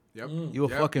fool. Yep. You a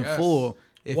Yep, fucking yes. fool.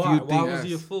 If Why? you Why think was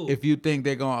he a fool? if you think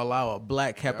they're gonna allow a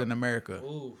black Captain America,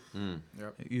 Ooh.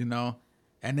 Yep.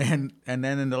 and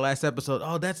then in the last episode,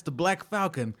 oh, that's the Black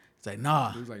Falcon. It's like,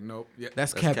 nah, He was like, nope. Yeah.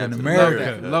 that's That's Captain Captain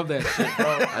America. Love that shit,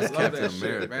 bro. That's Love Captain that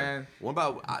America, shit, man. What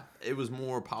about? It was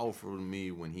more powerful to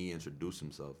me when he introduced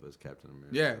himself as Captain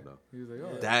America. Yeah. though. He was like,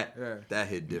 oh. That Yeah.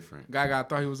 hit different. Guy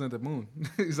thought he was in the moon.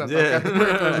 He's like, Yeah. Captain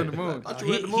America was in the moon. Thought you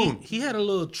were in the moon. He had a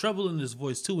little trouble in his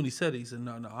voice too when he said it. He said,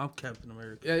 "No, I'm Captain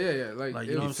America." Yeah. Like it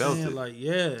you know what I'm was- felt saying? it. Like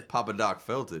yeah, Papa Doc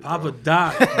felt it. Papa bro.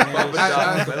 Doc. Man. Papa Shout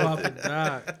out Doc. to Papa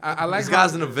Doc. I like This how-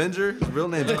 guy's an Avenger. His real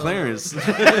name's Clarence.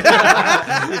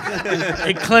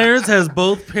 And Clarence has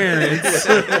both parents.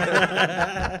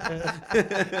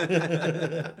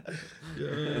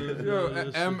 Yo,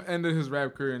 M ended his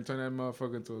rap career and turned that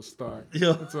motherfucker into a star.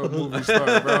 Yo. Into a movie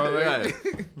star, bro. Like, Right.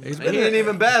 He didn't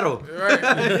even battle.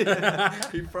 right.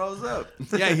 He froze up.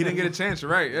 Yeah, he didn't get a chance.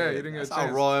 You're right. Yeah, he didn't get a That's how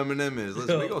chance. raw Eminem is.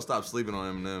 Listen, we gonna stop sleeping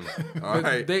on Eminem. All But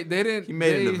right. They didn't. He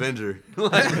made they, an Avenger.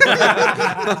 Like,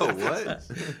 what?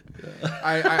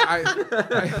 I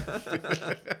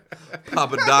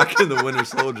Papa Doc and the Winter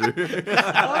Soldier.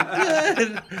 I'm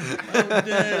dead. I'm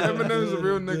dead. Eminem's a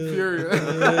real Nick Fury.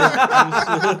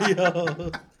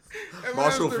 Yo.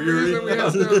 Marshall Eminem's the Fury. reason we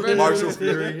have the Avengers. Marshall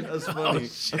Fury. That's funny.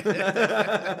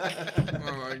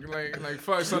 Like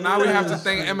fuck. So now we have to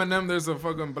thank Eminem. There's a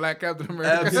fucking black Captain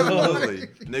America. Absolutely.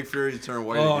 Nick Fury turned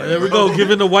white Oh, again. there we go.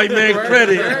 Giving the white man Right,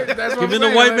 credit. right, that's what I'm Giving the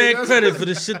saying, white like, man that's- credit for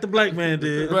the shit the black man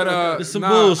did. But it's some nah,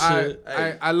 bullshit.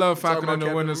 I love Falcon about and the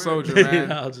Captain Winter America. Soldier, man.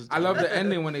 Yeah, I was just- I love the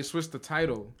ending when they switched the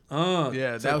title.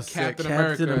 Yeah, that was Captain sick. America,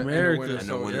 Captain and the America. Winter And the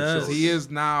Soldier. Winter Yes. Soldier. He is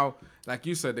now, like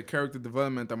you said, the character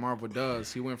development that Marvel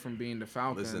does. He went from being the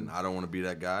Falcon. Listen, I don't want to be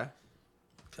that guy.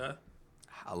 Okay.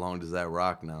 How long does that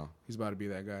rock now? He's about to be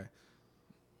that guy.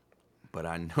 But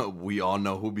I know we all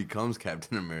know who becomes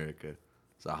Captain America.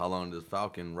 So how long does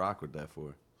Falcon rock with that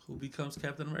for? Who becomes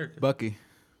Captain America? Bucky.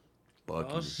 Bucky.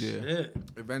 Oh shit.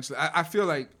 Eventually, I feel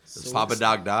like Does Papa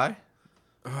Doc die?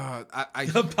 I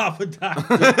Papa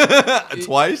Doc.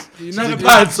 Twice? you Cheddar know,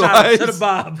 Bob twice. shot him. Cheddar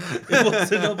Bob. It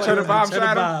wasn't nobody Cheddar else. Bob Cheddar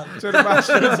shot Bob. him. Cheddar Bob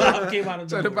shoots him. Bob came out of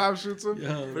Cheddar nowhere. Bob shoots him.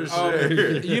 Yo, For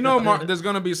sure. You know, there's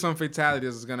gonna be some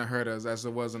fatalities that's gonna hurt us, as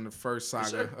it was in the first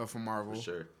saga of Marvel. For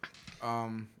sure.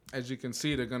 As you can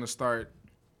see, they're gonna start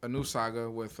a new saga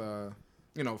with,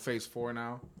 Phase 4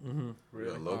 now. We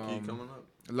got Loki coming up.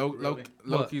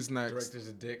 Loki's next. Director's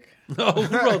a dick. No,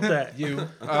 who wrote that? You.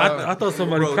 I thought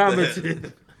somebody wrote that?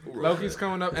 commented. Loki's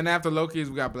coming up, and after Loki's,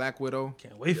 we got Black Widow.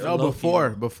 Can't wait for Oh,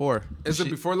 Loki. before. Is it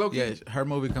before Loki? Yeah, her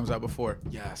movie comes out before.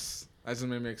 Yes. That just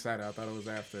made me excited. I thought it was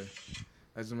after.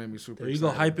 That just made me super There you go,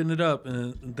 excited. hyping it up,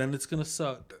 and then it's gonna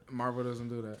suck. Marvel doesn't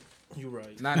do that. You're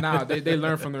right. Not now. They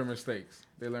learn from their mistakes.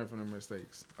 They learn from their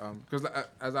mistakes. Because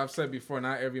as I've said before,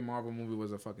 not every Marvel movie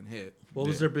was a fucking hit. What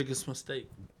was their biggest mistake?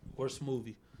 Worst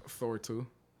movie? Thor 2.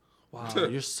 Wow,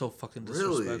 you're so fucking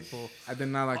Really? disrespectful. I did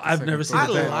not like. The I've second never seen Thor.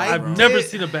 a bad. liked I've it. never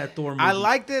seen a bad Thor movie. I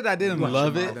liked it. I didn't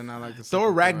love I it. did not like the Thor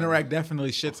second Ragnarok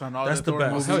definitely shits on all That's the the Thor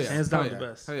best. movies. Hell yeah. Hands down Hell the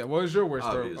yeah. best. Hell yeah. What was your worst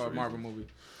Obvious Marvel reason. movie?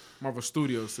 Marvel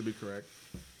Studios, to be correct.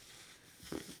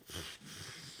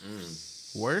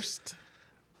 Worst?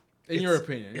 In your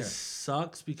opinion, It yeah.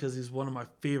 sucks because he's one of my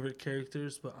favorite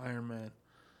characters, but Iron Man.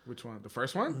 Which one? The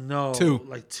first one? No, Two.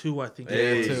 like two, I think.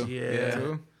 Hey. it was. Two. Yeah. Yeah.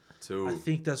 Two? Two. I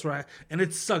think that's right. And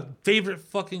it sucked. Favorite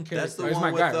fucking character. That's the It's one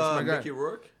my with guy, it's my guy. Mickey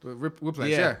Rourke. Whiplash.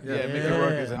 Yeah, Yeah. yeah. Mickey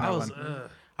Rourke is in I that was, one.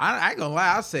 I ain't gonna lie.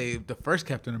 I'll say the first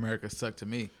Captain America sucked to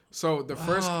me. So the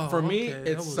first Oh, for me, okay, that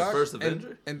it was- sucked. First and-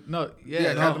 Avenger? And, No, yeah,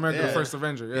 yeah, Captain America, yeah. the first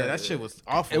Avenger. Yeah, that shit was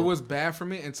awful. It was bad for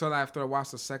me until after I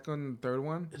watched the second and third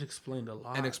one it explained a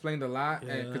lot. and explained a lot.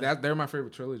 And Yeah. 'cause they're my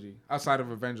favorite trilogy outside of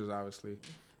Avengers, obviously.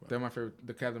 They're my favorite.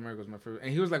 The Captain America was my favorite,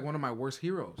 and he was like one of my worst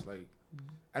heroes. Like,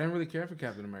 I didn't really care for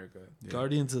Captain America.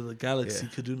 Guardians of the Galaxy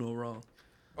Yeah. could do no wrong.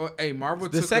 Oh, hey, Marvel.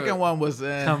 The took second a, one was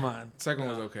Come on. Second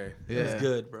one was okay, It Yeah. was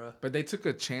good, bro. but they took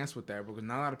a chance with that because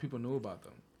not a lot of people knew about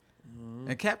them.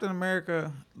 And Captain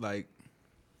America, like,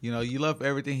 you know, you love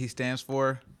everything he stands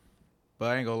for, but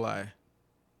I ain't gonna lie,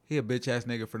 he a bitch ass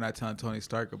nigga for not telling Tony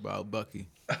Stark about Bucky.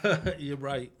 You're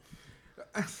right.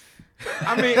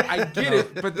 I mean, I get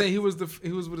it, but then he was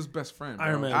with his best friend. Bro.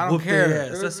 Iron Man I don't whooped care.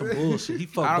 their ass. That's some bullshit. He I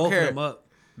fucked don't both care. of them up.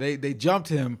 They jumped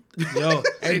him, Yo,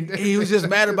 and he was just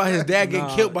mad about his dad getting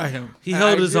Nah. killed by him. he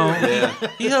held his own. Yeah.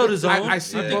 He held his own. I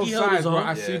see think both he held sides, his bro. own.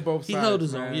 I see Yeah. both sides. He held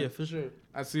his own. man. Yeah, for sure.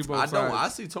 I see both I sides. don't. I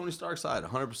see Tony Stark's side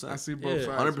 100%. I see both Yeah.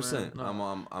 sides. 100%.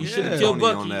 man. I'm He yeah. should have Yeah. killed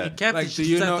Tony Bucky. on The that. captain Like, should do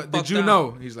you sat know? the fuck Did you down.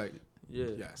 know? He's like, Yeah.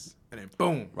 yes, and then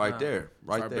boom, Right there.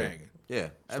 Right Start there. banging. Yeah,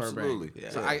 Start absolutely. banging. Yeah.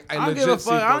 So I I don't legit give a see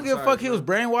fuck. I don't both give a fuck. sides, He was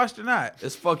bro. brainwashed or not.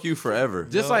 It's fuck you forever.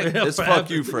 Just like it's forever. fuck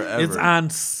you forever. It's on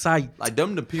sight. Like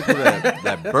them the people that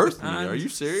birthed me. On Are you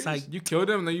serious? sight. You killed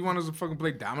him, and then you want us to fucking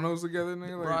play dominoes together,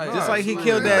 nigga? Like, Right. nah, Just like he it's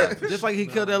killed not- that. Just like he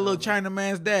killed that little China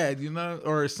man's dad, you know,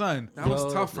 or his son. That was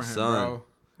Yo, tough for the him, son. bro.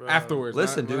 Afterwards,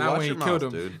 Listen, not, dude, not watch when your he mouth, killed him.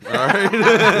 dude. All right. Yo,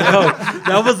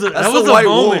 that was a, That's that was the a white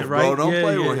moment, wolf, right? bro. Don't Yeah,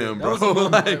 play yeah. with him, That bro. was a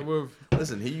moment. Like, With-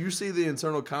 listen, you see the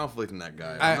internal conflict in that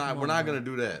guy. We're not gonna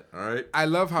do that. All right. I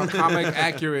love how comic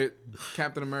accurate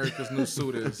Captain America's new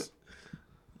suit is.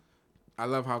 I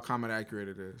love how comic accurate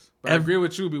it is. But I agree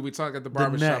with you, B. We talk at the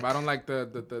barbershop. neck. I don't like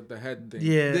the head thing.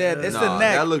 Yeah, Yeah, it's Nah, the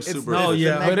neck. that looks It's- super No, it's the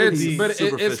yeah. neck But that it's he- but it, it's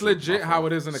Superficial. legit My how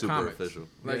fault. it is in the comics. Superficial.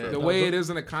 Like Yeah. the way it is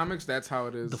in the comics, that's how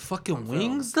it is. the fucking on film.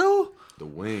 wings though. The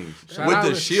wings Shout with out the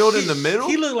to- shield in the middle.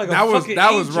 He looked like That a was fucking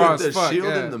that was angel. raw With the as fuck. shield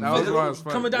Yeah, in the that was middle? raw as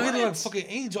fuck. Coming down, he looked like a What? fucking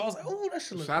angel. I was like, oh, that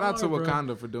shit look Shout out to hard, bro.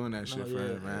 Wakanda for doing that shit No, for yeah.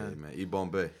 him, Hey, man. man, eat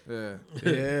Bombay. Yeah.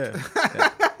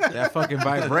 Yeah, that fucking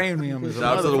vibranium is.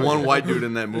 Shout out to the one white dude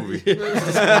in that movie.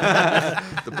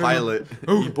 The pilot.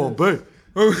 Eat Bombay.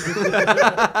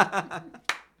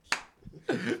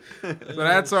 So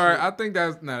that's all right. I think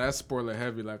that's spoiler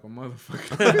heavy like a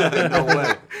motherfucker. No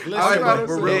way. All right, about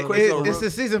but to real say, quick, though, It's the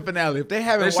season finale. If they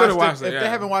haven't They should've watched watched it, it, if yeah. they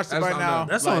haven't watched it That's by on now, them.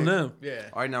 That's on them. Yeah.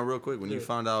 all right, now real quick, when you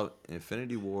found out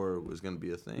Infinity War was gonna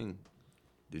be a thing,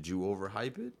 did you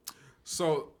overhype it?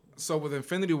 So with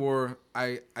Infinity War,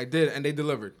 I did, and they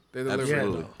delivered. They delivered.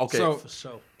 Absolutely. Okay. So For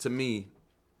sure. To me,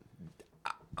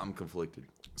 I'm conflicted.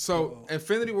 so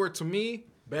Infinity War to me,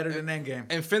 Better than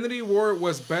Endgame. Infinity War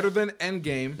was better than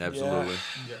Endgame, Absolutely.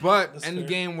 but That's fair.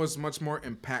 Endgame was much more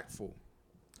impactful.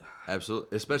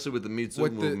 Absolutely, especially with the Me Too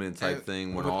With the- movement type and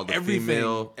thing, when with all the everything,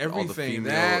 female everything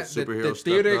that, that superhero the stuff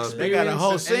theater up. experience, They got a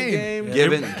whole in scene.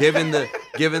 Endgame.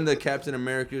 Given the Captain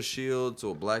America shield to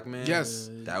a black man. Yes.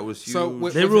 that was huge. So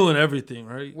with- They ruin everything,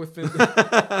 right? Within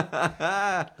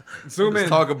zoom Let's in,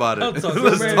 talk about it. I'll talk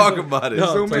Let's about talk it. about it.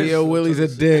 No, Zoom in. Theo Willie's a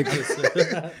dick.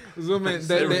 zoom in.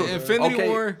 The Infinity okay.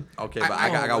 War, Okay, but I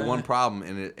got man. one problem,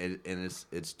 and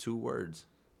it's two words.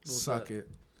 suck it.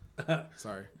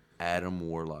 Sorry. Adam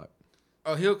Warlock.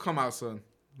 Oh, he'll come out soon.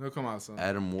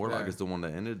 Adam Warlock Yeah. is the one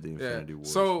that ended the Yeah. Infinity War.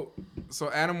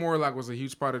 So Adam Warlock was a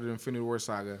huge part of the Infinity War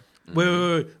saga.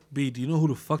 Wait. B, do you know who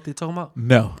the fuck they talking about?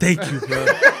 No. Thank you, bro.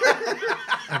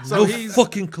 So No he's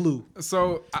fucking clue.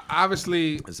 so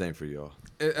obviously this ain't for y'all.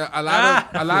 a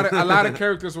lot of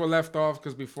characters were left off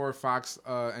because before Fox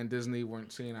and Disney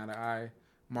weren't seeing eye to eye.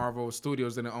 Marvel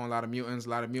Studios didn't own a lot of mutants. A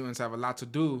lot of mutants have a lot to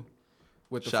do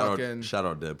with the fucking Shout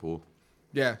out Deadpool.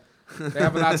 yeah. They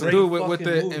have a lot to Great do with the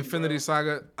fucking movie, Infinity bro.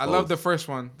 Saga. I Both. love the first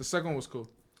one. The second one was cool.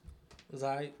 Was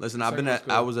I? Listen, Second was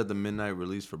good. I was at the midnight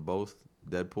release for both.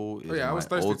 Deadpool is Oh, yeah, I was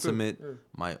thirsty too.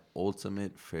 my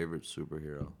ultimate favorite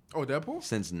superhero Oh, Deadpool.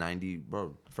 since 90,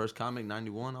 bro. First comic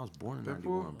 91. I was born in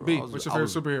 91, bro. B, I was- what's your I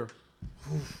favorite was- superhero?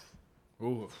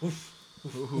 Ooh.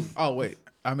 Oh wait,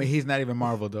 I mean he's not even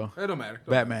Marvel though. It don't matter.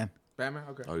 Batman. Batman.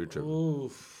 Okay. Oh, you're tripping.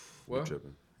 Oof. Well, You're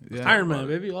tripping. Yeah. Iron Man,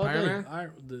 baby, all Iron day.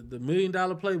 Man? The $1 million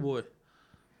Playboy.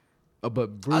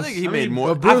 But Bruce. I think he made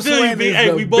more. but Bruce I feel you, Wayne B. is Hey,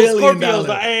 the we both billion Scorpios, dollar.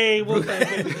 but hey, we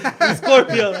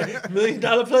Scorpio, like, $1 million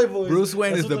Playboy. Bruce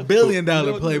Wayne That's is what the billion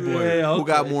dollar Playboy. Yeah, Who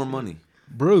got okay. more money?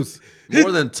 Bruce.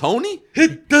 More than Tony?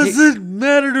 It doesn't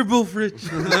matter. They're both rich.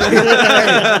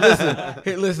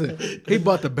 Hey, listen. He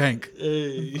bought the bank. Hey,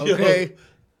 yo. Okay.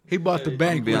 He bought the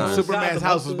bank be when honest. Superman's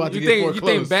house was about to You get think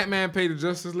foreclosed. Batman paid the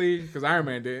Justice League? Because Iron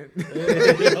Man did.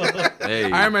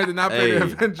 Hey, Iron Man did not pay the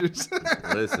hey, Avengers.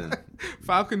 listen,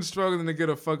 Falcon's struggling to get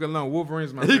a fucking loan.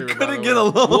 Wolverine's my he favorite. by couldn't the get a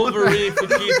way. loan Wolverine for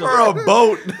for Keto. a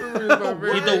boat.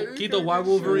 Wolverine's my favorite. Keto, why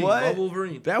Wolverine? What? Why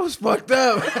Wolverine? That was fucked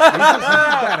up. He's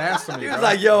badass to me. He was bro.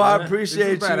 like, "Yo, I He's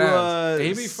appreciate you badass.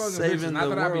 He be fucking bitches. saving Not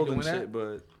the that I be world doing and that. shit."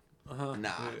 But nah,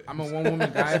 I'm a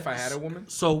one-woman guy if I had a woman.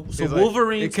 So He's like,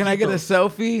 Wolverine. Can I get a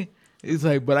selfie? He's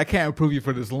like, but I can't approve you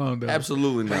for this loan, though.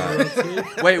 absolutely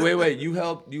not. Wait. You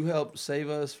helped save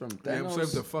us from Damn, Thanos.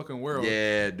 save the fucking world.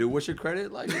 Yeah, dude. What's your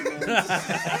credit like?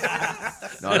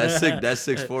 No, that's sick. That's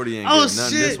 640 ain't Oh, getting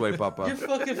nothing this shit. way, Papa. You're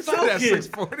fucking That's Falcon.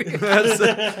 640.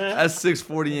 That's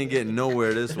 640 ain't getting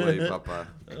nowhere this way, Papa.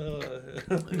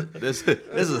 This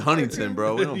is Huntington,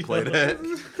 bro. We don't play that.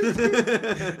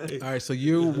 All right, so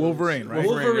you Wolverine, right?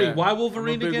 Wolverine. yeah. Why I'm a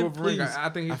Wolverine big again? Wolverine Please. guy. I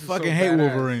think he's I just fucking so hate badass.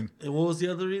 Wolverine. And what was the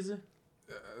other reason?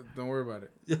 Don't worry about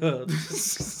it.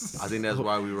 I think that's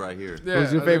why we right here. Yeah,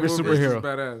 Who's your I think favorite Wolverine's just superhero?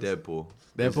 badass. Deadpool.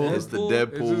 Deadpool? It's the Deadpool?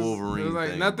 It's Deadpool just- Wolverine it's like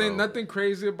thing, nothing, bro. nothing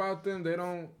crazy about them. They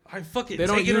don't I fucking. They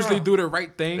don't take it usually off. do the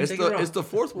right thing. It's Take it off. the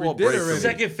fourth wall did break. already. for me.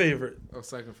 Second favorite. Oh,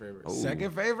 second favorite. Oh.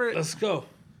 Second favorite? Let's go.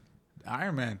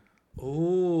 Iron Man.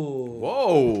 Ooh.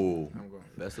 Whoa. I'm going.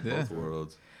 Best of Yeah. both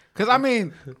worlds. Because, I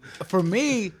mean, for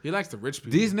me, He likes the rich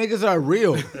people. these niggas are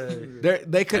real.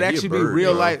 They could Hey, be a actually be bird,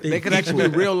 real bro. life. They could actually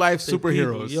be real life They people,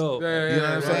 superheroes. Yo, Yeah, yeah, You know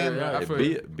what I'm yeah, saying? yeah, I Hey, feel be,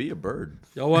 you. be a bird.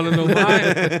 y'all want to know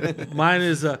mine? Mine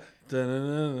is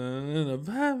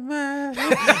Batman.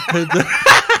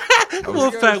 One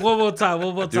more time.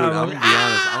 Dude, I'm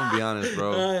gonna be honest,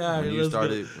 bro. All right, when you let's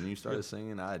go. started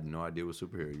singing, I had no idea what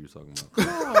superhero you was talking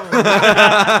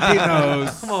about. He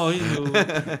knows. Come on, you knew.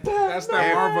 That's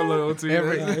that Marvel loyalty.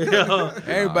 Yo.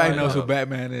 Everybody knows yo. who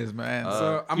Batman is, man.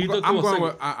 So I'm, Either I'm cool, going second.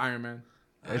 with Iron Man.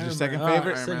 That's your second All right,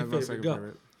 favorite? Iron second Man's my favorite, second go.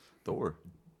 favorite. Thor.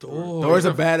 Thor's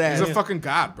a badass. He's a fucking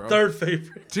god, bro. Third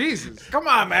favorite. Jesus. Come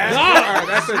on, man. All right,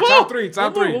 that's it. Top three.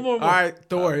 Top One three. more. All right,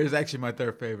 Thor is actually my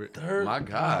third favorite. Third. My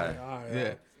God. All right.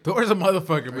 Yeah. Thor's a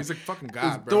motherfucker, man. He's a fucking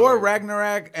god, bro. Thor, Like,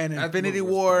 Ragnarok, and That Infinity movie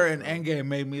was War dope, and bro. Endgame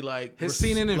made me like His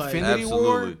scene in like- Infinity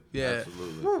War. Absolutely. Yeah.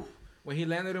 Absolutely. When he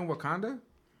landed in Wakanda,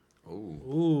 Ooh.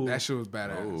 Ooh. that shit was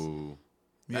badass. Ooh.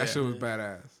 That shit was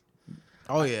badass.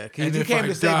 Oh yeah, And because he if came I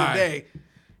to save die- the day,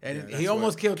 and Yeah, he that's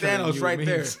almost what killed killing Thanos you right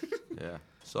there. means. Yeah.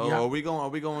 So Yeah. are we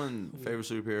going favorite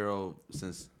superhero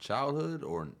since childhood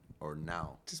or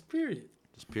now? Just period.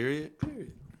 Just period?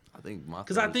 Period. I think my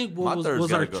Because I third- think my what was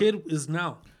third's our gotta go. kid is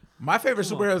now. My favorite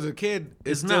Come on. superhero as a kid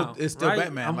It's is now, still right?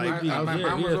 Batman. I'm Like, with you. I was- Mine was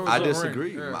yeah. always I Wolverine.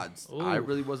 disagree. Yeah. I Ooh.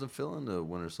 really wasn't feeling the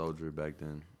Winter Soldier back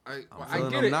then. I feeling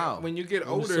get them it. now. When you get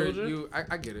Winter older, Soldier?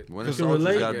 I get it. Winter You can Soldier's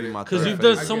relate? gotta be my Because third you've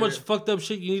favorite. done so I get much it. fucked up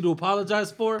shit you need to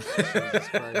apologize for. Jesus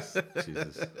Christ.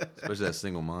 Jesus. Especially that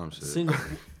single mom shit. Single.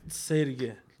 Say it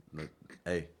again. Like,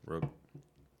 hey, bro.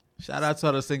 Shout out to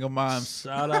all the single moms.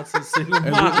 Shout out to single And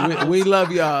mom. we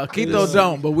love y'all. Keto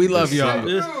don't, but we love y'all.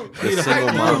 The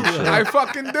single mom shit. I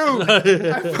fucking do.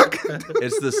 I fucking do.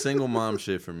 It's the single mom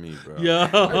shit for me, bro. Yo.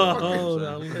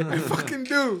 I fucking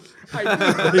do. I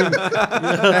do.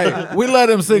 Hey, we love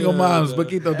them single moms, but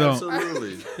Keto don't.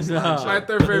 Absolutely. My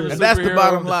third favorite And that's the superhero,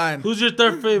 bottom line. Who's your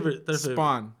third favorite? Third favorite.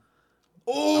 Spawn.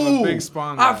 I'm Ooh, a big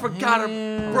Spawn guy. I forgot,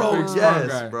 bro. big Spawn yes,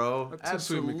 guy. bro. Too sweet because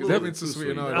Absolutely. they've been too sweet.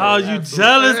 and all that. Oh, you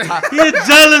Absolutely. jealous? He a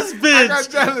jealous bitch. got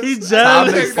jealous. He Todd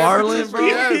jealous. McFarlane, bro.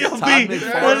 Yes. Yo, Todd B,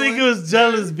 that McFarlane. nigga was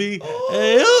jealous, B.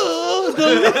 Hey, oh,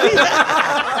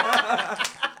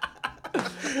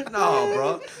 No,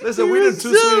 bro. Listen, we done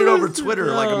too sweeted over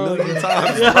Twitter like a million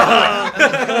times.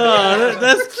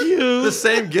 that's cute. The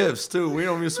same gifts too. We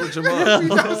don't even switch them up.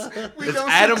 We It's don't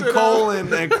Adam switch it Cole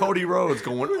up. and Cody Rhodes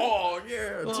going. Oh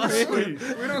yeah, too sweet.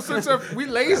 We don't switch up. We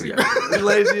lazy. We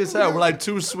lazy as hell. We're like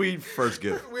too sweet. First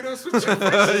gift. We don't switch up.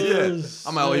 Yeah.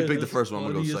 I'm like, oh, you picked the first one.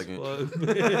 I'm gonna go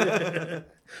second.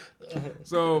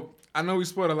 So I know we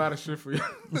spoiled a lot of shit for you.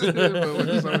 But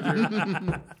Winter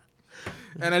Soldier.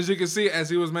 And as you can see, as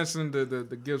he was mentioning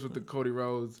the gifts with the Cody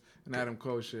Rhodes and Adam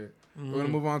Cole shit, we're gonna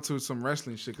move on to some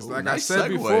wrestling shit. Cause like Nice I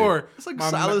said segue. before, It's like my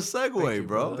a solid ma- segue, Thank you,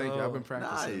 bro. Thank you. I've been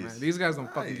practicing, Nice. man. These guys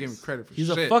don't fucking give me credit for He's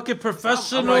shit. a fucking I'm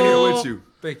professional. right here with you.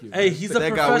 Thank you. Hey, he's a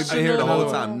That guy, we've been here the whole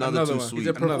professional. time. Another Another too one. sweet. He's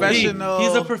a He's a Another. professional.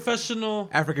 He's a professional.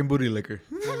 African booty liquor.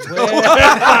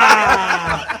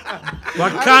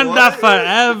 Wakanda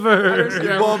forever.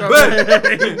 Yeah,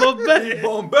 Bombay. Bombay.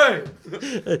 Bombay.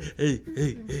 Hey.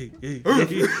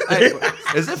 Hey,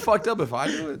 is it fucked up if I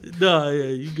do it? No, yeah,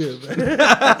 you good, man.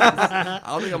 I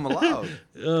don't think I'm allowed.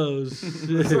 Oh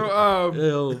shit. So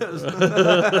Yo.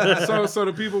 so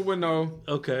the people would know.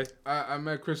 Okay. I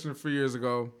met Christian a few years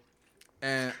ago.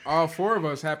 And all 4 of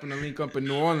us happened to link up in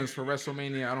New Orleans for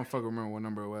WrestleMania. I don't fucking remember what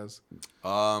number it was.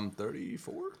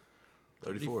 34.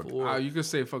 34. You could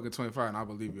say fucking 25, and I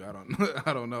believe you. I don't know.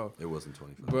 I don't know. It wasn't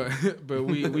 25. But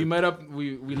we met up.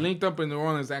 We linked up in New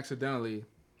Orleans accidentally.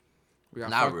 We got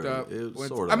Not fucked really. up. It was Went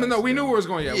sort to- of I mean, no, we knew where it was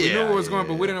going. Yeah, we knew where it was going,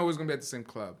 but we yeah. didn't know it was going to be at the same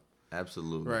club.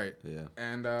 Absolutely. Right. Yeah.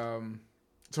 And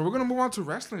so we're gonna move on to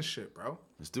wrestling shit, bro.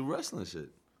 Let's do wrestling shit.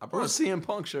 I brought a CM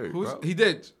Punk shirt, bro. He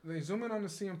did. They zoom in on the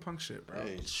CM Punk shit, bro.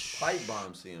 Hey, pipe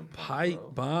bomb CM Punk, Pipe bro.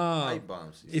 bomb. Pipe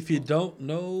bomb CM If you Punk. don't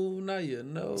know, now you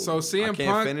know. So I CM can't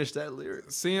Punk. finish that lyric.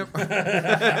 CM.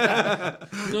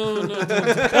 no,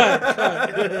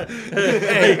 cut.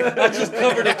 Hey, I just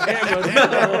covered the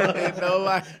camera. No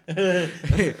lie.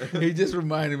 He just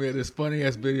reminded me of this funny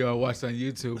ass video I watched on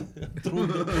YouTube.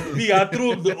 I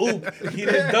threw him the oop. He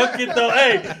didn't dunk it though.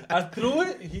 Hey, I threw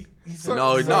it. He said,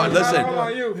 No, it's no, not listen. all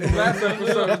on you. From last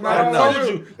episode, it's not I all on told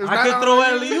you. you. It's I not could all throw on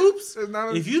you. alley oops. It's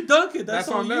not- If you dunk it, that's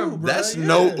on them. you, bro. That's Yeah.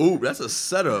 no oop. That's a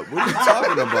setup. What are you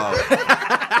talking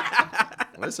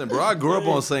about? Listen, bro, I grew up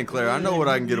on St. Clair. I know what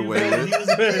I can get away with.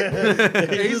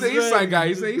 He's an East Side guy.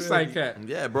 He's an East Side cat.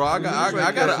 Yeah, bro, I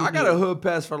got a hood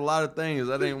pass for a lot of things.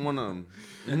 That ain't one of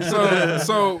them.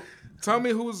 So tell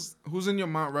me who's in your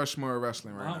Mount Rushmore of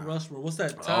wrestling right Mount now? Rushmore. What's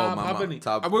that? Tom? How many?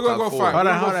 top. We're gonna go top 5. four. Hold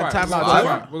on, We're gonna go hold on. five. Time out, We're gonna go time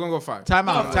out. five. We're gonna go 5. Time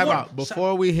out, time Four. out.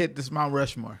 Before we hit this Mount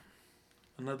Rushmore.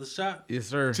 Another shot. Yes,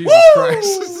 sir. Jesus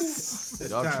Christ.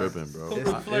 Y'all tripping, bro. Put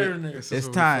the flare in there. This It's is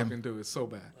what time. we fucking do. It's so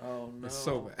bad. Oh no. It's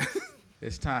so bad.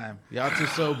 It's time. Y'all too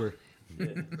sober.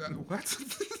 What?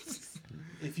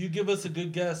 If you give us a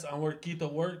good guess on where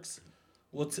Keto works,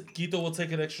 Keto will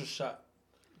take an extra shot.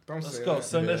 Don't Let's say go. that.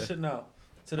 Send that shit now.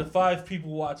 To the 5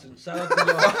 people watching. Shout out to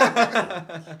y'all.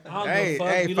 I don't Hey, give a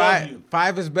fuck. hey, We love you.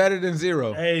 five is better than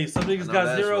 0. Hey, some niggas know got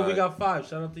that's 0. We right. got 5.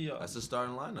 Shout out to y'all. That's the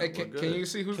starting lineup. Hey, We're good. can you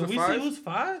see who's Can the we 5? see who's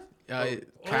 5? Kind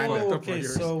Oh, of. okay.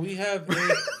 So we have.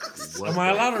 What Am I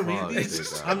the allowed to fuck read these?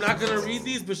 is that? I'm not gonna read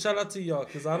these, but shout out to y'all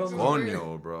because I don't know.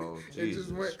 Coño, bro. It Jesus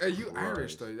just went, hey, you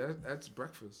Irish Christ. though. That's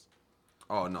breakfast.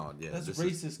 Oh no, yeah. That's this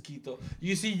is- racist, Keto.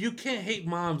 You see, you can't hate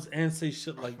moms and say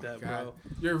shit like that, God, bro.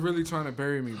 you're really trying to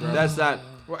bury me, bro. That's not.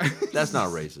 What? That's not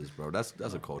racist, bro. That's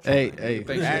a culture. Hey, thing. hey.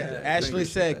 Thank you. Ashley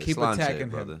said keep Slanche, attacking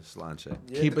brother. him. Slanche.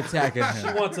 Yeah. Keep attacking She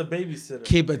him. wants a babysitter.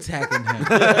 Keep attacking him.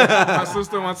 My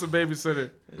sister wants a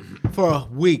babysitter For a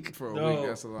week. for a No. week.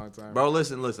 That's a long time. Bro,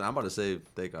 listen. I'm about to save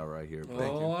Take Out right here. Thank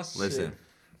Oh, you. shit. Listen,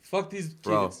 Fuck these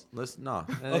bro. kids. Listen, no.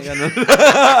 Okay.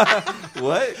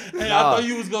 What? Hey, No. I thought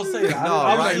you was gonna say that. No,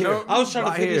 I was, right here. I was trying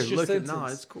Right to finish here. your Look, sentence. no,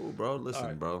 it's cool, bro. Listen,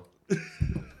 Alright. bro.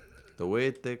 The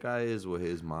way Thick Eye is with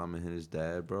his mom and his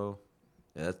dad, bro.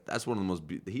 Yeah, that's one of the most.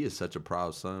 He is such a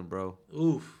proud son, bro.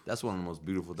 Oof. That's one of the most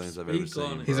beautiful things I've ever Speak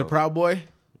on seen. it. He's a bro. proud boy.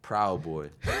 proud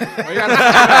boy. Why you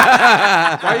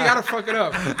gotta fuck it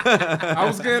up? I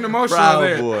was getting emotional Proud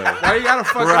there. boy. Why you gotta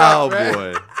fuck Proud it up, man?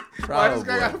 boy. Why Proud this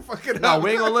guy boy. gotta fuck it No, up? we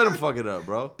ain't gonna let him fuck it up,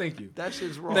 bro. Thank you. That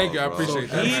shit's wrong. Thank you, I bro. appreciate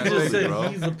that. He man. just Thank said you, bro.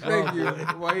 he's a Thank proud you.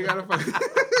 boy. Why you gotta fuck it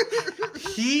up?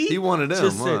 He one of them,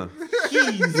 just huh?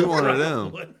 said he's He a one of proud them.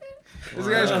 boy. This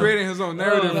guy's creating his own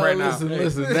narrative no, right now.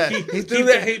 Listen, that he Keep threw the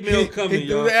that hate mail coming, He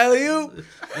threw y'all. the alley-oop.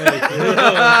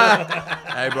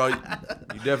 Hey, bro, you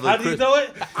definitely How do you Chris, know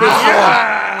it?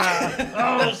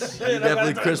 Oh shit! you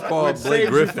definitely Chris Paul, Saved Blake you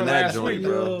Griffin for that last joint, week,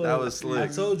 bro. yo. That was I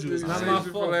slick. told you it's not Saved my you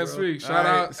for fault, last bro. week. Shout All right,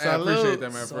 out. I salute. appreciate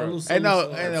that, man, bro. Salute, Hey, no,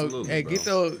 salute, hey, no. Absolutely, Hey, bro.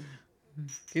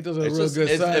 Quito's a It's real just,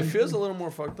 good son. it feels a little more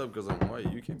fucked up because I'm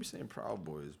white. You can't be saying proud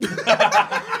boys. Bro.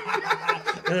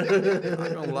 I'm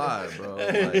not gonna lie, bro. Like,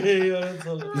 Hey, yo, that's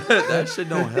hilarious. that shit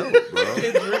don't help, bro.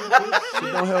 Shit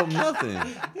don't help nothing.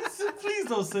 He said, please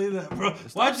don't say that, bro.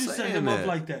 Why'd you set saying him up that.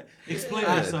 like that? Explain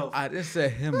I, yourself. I didn't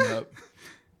set him up.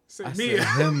 Say I me. said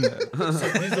him up.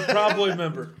 He's a Proud Boy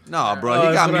member. Nah, bro, Oh, he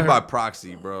that's got what me I by heard.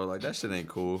 proxy, bro. Like that shit ain't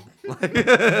cool. Like,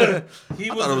 He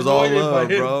I was, thought it was all anointed by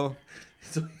love, him. bro.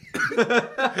 So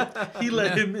he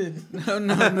let him in.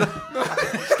 No.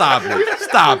 Stop it.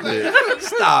 Stop it.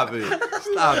 Stop it.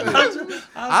 Stop it.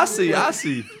 I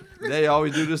see. They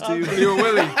always do this to you. Still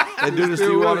Willie. They do this to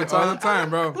Still you all Willie. the All the time. time,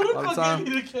 bro. All the time.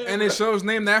 And it shows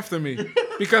named after me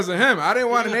because of him. I didn't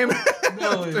want to name it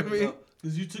after me.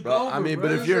 Because you took Bro, over, I mean, bro.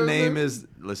 but if your name is,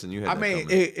 listen, you had. I that mean,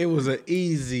 coming. it was an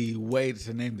easy way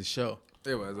to name the show.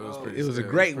 It was pretty. It was a yeah,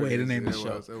 great pretty way to easy. name the It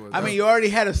show. was, it was. I mean, you already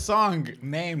had a song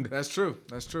named, That's true.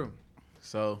 That's true.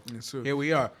 so That's true. here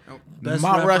we are. Best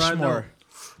Mount rapper I Rushmore.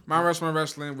 Mount Rushmore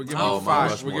Wrestling. We're giving Oh, you Mount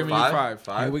 5. Rushmore. We're giving you 5.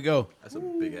 Here we go. That's a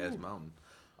big ass mountain.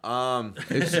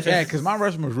 It's, because Mount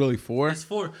Rushmore is really 4. It's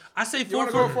 4. I say 4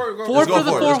 wanna for, go for it? Go four for it. for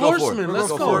the Let's 4 go for it. horsemen. Let's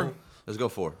Let's go go. for it. Let's go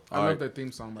 4. I All love right. their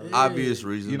theme song. By the way. Obvious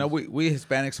reasons. You know, we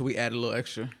Hispanic, so we add a little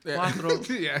extra. Yeah.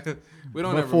 Yeah. We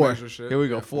don't But ever 4. measure shit. Here we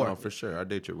go. Yeah. 4. No, for sure. I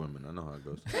date your women. I know how it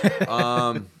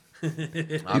goes.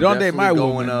 You don't date my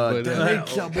woman, but, the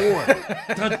nature boy.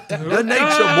 The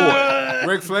nature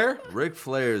Ric Flair? boy. Ric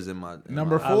Flair's in my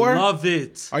Number I 4. love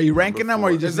it. Are you ranking them or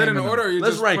are you just Is it in naming order? Or them? you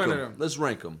Let's just rank putting them. Let's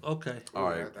rank them. Okay. All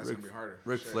right. That's gonna be harder.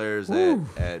 Ric Shit. Flair's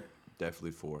at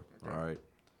definitely 4. All right.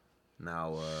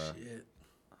 Now Shit.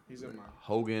 He's in mine.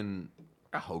 Hogan.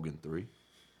 I got Hogan 3.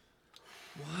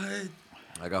 What?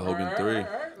 I got Hogan 3. All right.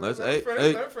 Let's finish.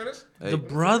 hey. Let it finish. Hey. The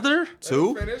brother?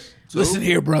 2. Finish. Listen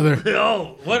here, brother.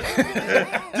 Yo, what?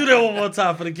 Do that one more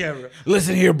time for the camera.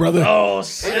 Listen here, brother. Oh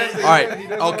shit. All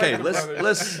right. Okay.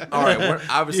 Let's. All right. We're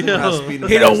obviously we're not Yo. speeding.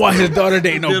 He don't past want it. his daughter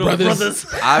dating no Little brothers.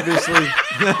 Obviously.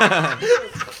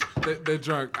 They're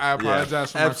drunk. I Yeah.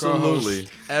 apologize for my Absolutely.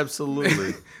 co-host.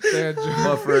 Absolutely. They're drunk.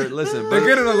 But for listen, They're but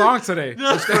getting along today.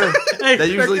 Hey, they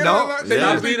usually They're don't. getting along. They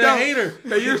Yeah. usually being a don't. hater.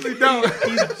 They usually don't.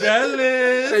 He's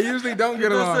jealous. They usually don't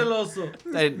get He's along. celoso.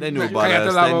 They knew about Cállate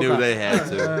us. la They knew boca. they had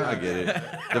to. I get it.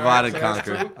 Divide and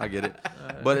conquer. I get it.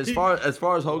 But as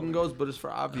far as Hogan goes, but it's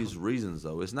for obvious reasons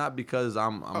though. It's not because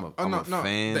I'm a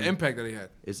fan. The impact that he had.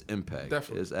 It's impact.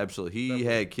 Definitely. It's absolutely. He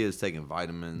had kids taking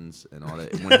vitamins and all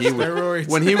that. When he was Steroids.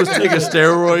 when he was taking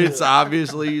steroids,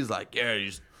 obviously he's like, yeah,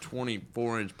 these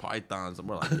 24-inch pythons. And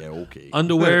we're like, yeah, okay,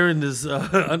 Underwear in his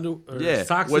Yeah,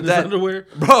 socks with in his that- underwear.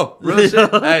 bro. Real shit.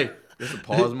 Hey, it's a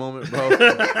pause moment, bro.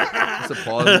 It's a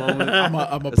pause moment. I'm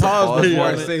a It's a pause pause before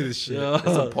I moment. say this shit. Yeah. It's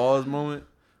a pause moment.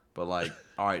 But like,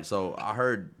 all right, so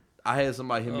I had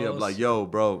somebody hit me up like, yo,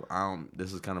 bro,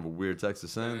 this is kind of a weird text to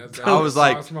send. That's I was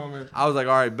like, sauce moment. all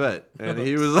right, bet. And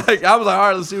he was like, all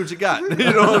right, let's see what you got.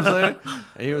 You know what I'm saying?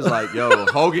 And he was like, yo,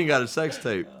 Hogan got a sex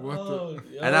tape. What the?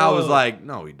 And I was like,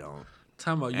 no, he don't.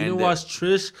 Time out. You And didn't that- watch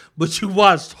Trish, but you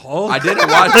watched Hulk. I didn't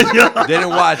watch it. Didn't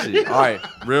watch it. All right,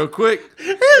 real quick.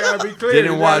 You gotta be clear.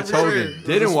 Didn't You watch gotta be Hogan. clear. It was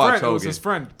Didn't his watch friend. It was Hogan. his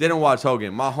friend. Didn't watch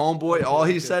Hogan. My homeboy, all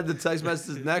he said the text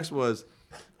message next was,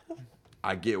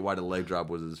 I get why the leg drop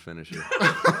was his finisher.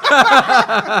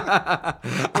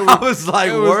 I was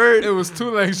like, word? It was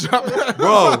 2 legs dropped.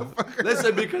 Bro,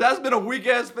 listen, because that's been a weak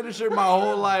ass finisher my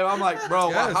whole life. I'm like, bro,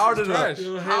 Yes, how it's did trash.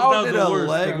 Hands how down did the a worst,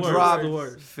 leg the worst, drop the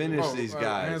worst. finish Oh, these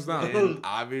hands guys? down. And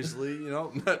obviously, you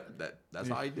know, that's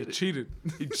how he did it. Cheated.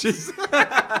 He cheated.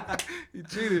 He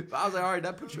cheated. I was like, all right,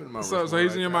 that puts you in my So- Rushmore.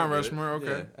 he's in your right Mount there. Rushmore,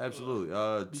 okay. Yeah,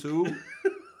 absolutely. 2.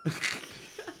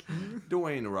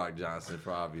 Dwayne The Rock Johnson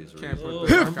for obvious Can't reasons. put Oh,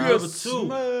 the number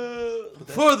knockouts. 2.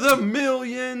 For the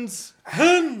millions.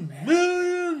 10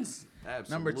 millions.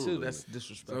 Absolutely. Number 2, that's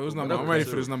disrespectful. So who's number? I'm ready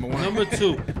for this number 1. Number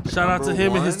 2. Shout out to Number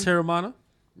him and his one. Terramana.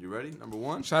 You ready? Number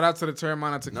 1. Shout out to the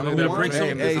Terramana Tequila. Number They're one. Break some,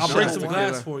 making Hey, this I'll shout break out some to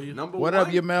glass for you. Number What 1.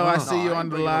 up, Yamel? I see you I on ain't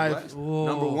the bringing no live. glass. Whoa.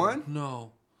 Number 1.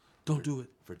 No. Don't do it.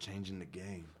 For changing the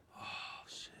game. Oh,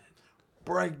 shit.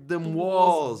 Break them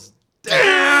walls.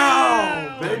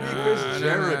 Damn! Baby Chris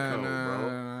Jericho,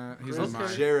 bro. He's Chris in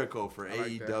mine. Jericho for like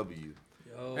that. AEW.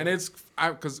 Yo. And it's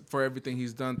because for everything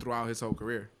he's done throughout his whole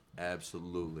career.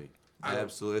 Absolutely.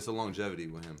 Absolutely. It's a longevity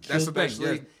with him. That's the thing,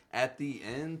 Especially yes. at the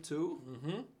end, too.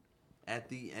 Mm-hmm. At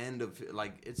the end of,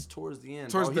 like, it's towards the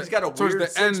end. Towards He's the- got a towards weird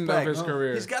the end of six-pack. his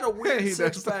career. He's got a weird He does.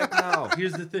 six-pack now.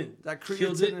 Here's the thing. That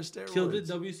Killed creatine it. and steroids. Killed it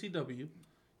WCW.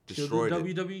 Destroyed killed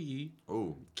it. it WWE.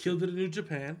 Oh, Killed it in New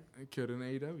Japan. He killed in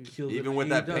AEW. Killed even it with in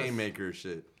that AEW. Painmaker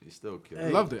shit, he still killed I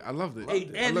it. loved it. I loved it. Hey,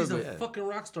 I and he's loved a it. fucking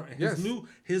rock star. And Yes.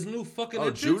 his new fucking Oh,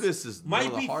 entrance Judas is one might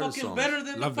of the be hardest fucking songs. better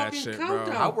than Love the that fucking shit, bro.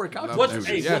 countdown. I work out to Love What's, that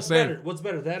hey, shit. Yeah, what's same. better? What's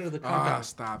better, that or the Ah, countdown?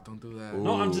 stop! Don't do that.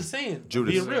 No, I'm Ooh. just saying.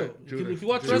 Judas. Being real. Judas. If you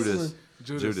watch Judas. wrestling,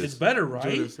 Judas. it's better, right?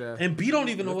 Judas, yeah. And B don't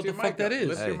even know what Lift the your fuck mic that up. is.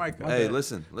 Lift Hey, your mic up. hey,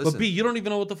 listen. But B, you don't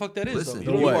even know what the fuck that is. Listen, though.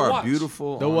 The don't you what? even are watch.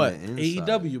 beautiful. The on what? The inside.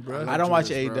 AEW, bro. I don't watch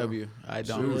Judas, bro. AEW. I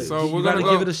don't. Judas. So you we're gotta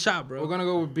gonna give go- it a shot, bro. We're gonna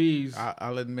go with B's.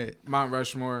 I'll admit. Mount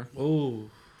Rushmore. Oh,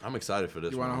 I'm excited for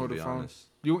this You one. want to hold to the be phone? honest.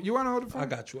 You want to hold the phone? I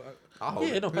got you. I'll hold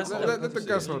Yeah, it. no, pass it Let, down. let the Pass it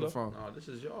guest down. hold the phone. No, this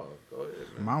is y'all. Go ahead,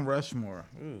 man. Mount Rushmore.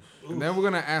 And then we're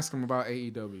gonna ask him about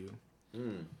AEW.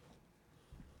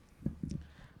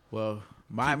 Well,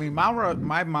 my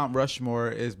Mount Rushmore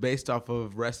is based off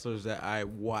of wrestlers that I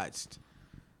watched,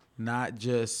 not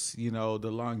just the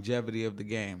longevity of the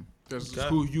game. This is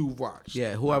who you watched.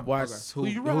 Yeah, who I've watched,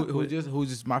 Okay. who's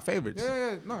just my favorites.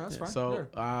 Yeah. No, that's fine. So,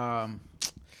 Yeah.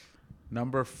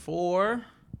 number 4,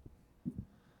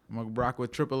 I'm gonna rock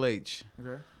with Triple H.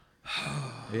 Okay.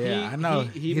 Yeah, I know.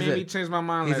 He made me change my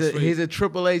mind last week. He's a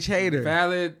Triple H hater.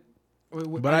 Valid.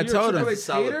 But I told him.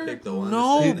 Solid pick though.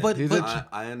 No, but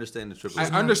I understand the triple. I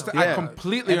H. understand. Yeah. I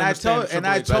completely and I understand. told Triple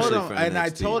H. him Especially for and I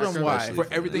NXT. told him why. for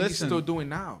everything he's Listen, still doing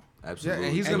now. Absolutely. Yeah,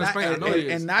 and he's And gonna not, explain. I know he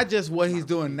is. and not just what he's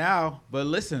doing now, but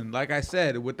listen, like I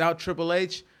said, without Triple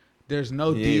H, there's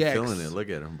no He DX. ain't feeling it. Look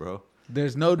at him, bro.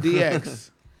 There's no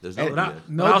DX. There's no And DX.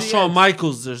 no Without DX. Shawn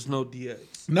Michaels, there's no DX.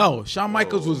 No, Shawn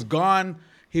Michaels was gone.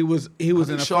 He was in think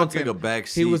a Shawn fucking. took a back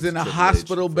he was seat in to a Triple H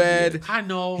hospital for bed. DX. I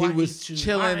know. He I was hate you.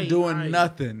 chilling, doing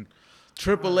nothing.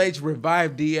 Triple H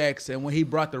revived DX, and when he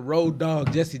brought the Road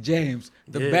Dogg Jesse James,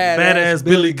 the badass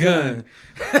Billy Gunn,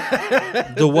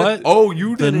 The what? Oh,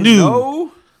 you The didn't new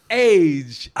know?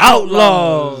 Age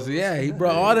Outlaws. Yeah, he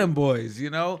brought all them boys,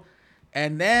 you know.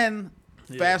 And then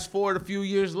fast forward a few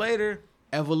years later,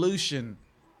 Evolution.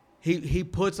 He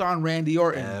puts on Randy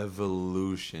Orton.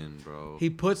 Evolution, bro. He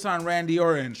puts on Randy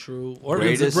Orton. True.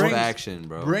 Greatest brings- faction,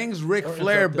 bro. Brings Ric Orton's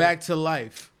Flair up there. back to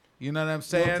life. You know what I'm Take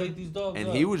saying? these dogs And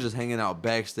out. he was just hanging out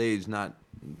backstage, not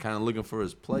kind of looking for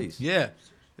his place. Yeah.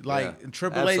 Like Yeah.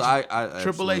 Triple H, I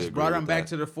Triple absolutely H brought agree him with back that.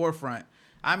 to the forefront.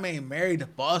 I mean, married the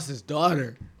boss's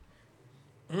daughter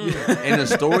in a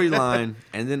storyline,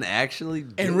 and then actually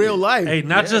in did real it. life. Hey,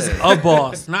 not just Yeah. a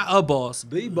boss, not a boss,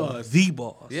 The boss. the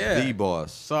boss. Yeah. The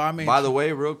boss. So, I mean, by the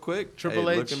way, real quick, Triple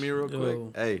hey, H. look at me real quick.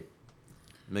 Yo. Hey,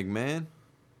 McMahon.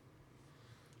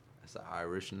 That's an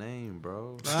Irish name,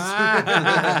 bro.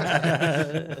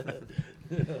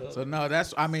 So no,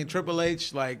 that's I mean Triple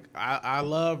H. Like I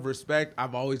love, respect.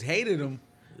 I've always hated him,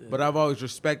 but I've always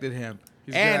respected him.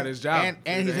 He's good at his job.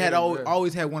 And He's he's a had hater, yeah.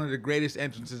 always had one of the greatest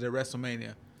entrances at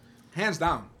WrestleMania. Hands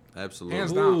down. Absolutely.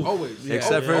 Hands Ooh. down. Always.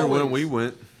 Except for Always. when we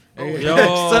went. Yo,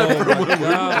 Except for oh my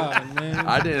God, man.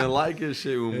 I didn't like his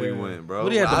shit when we went, bro.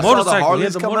 What, he had the I saw motorcycle. He had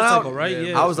Harleys the coming motorcycle, out. right?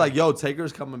 Yeah. I was like, yo,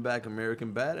 Taker's coming back,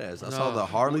 American Badass. I saw No. the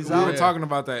Harleys We out. were talking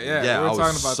about that. Yeah. Yeah, we were I was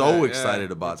talking about so that. excited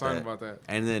yeah. about we were that. talking about that.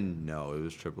 And then, no, it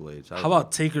was Triple H. How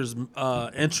about Taker's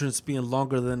entrance being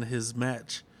longer than his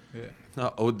match?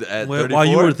 at While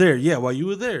you 34? were there, yeah, while you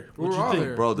were there. We What'd were you all think?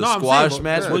 there. Bro, the No, I'm squash saying,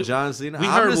 match yeah. with John Cena. We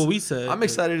I'm heard just- what we said. I'm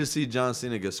excited to see John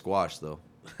Cena get squashed, though.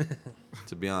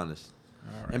 To be honest.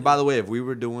 And by the way, if we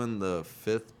were doing the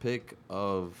 5th pick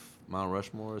of Mount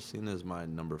Rushmore, Cena is my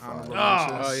number 5. Oh,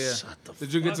 Oh yeah. Shut the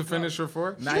Did you get to fuck finish your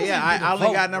 4? Nah, yeah. I only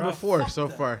vote, got number bro. 4 Fuck so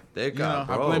that. far. They got,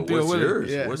 know, I bro. blame Theo What's Willie. yours?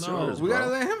 Yeah. What's No, yours, We bro?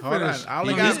 gotta let him Hold finish. on. I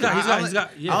only He's got.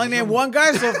 got. Yeah, I only he's named got- one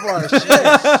guy so far. Shit.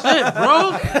 Shit,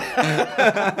 bro.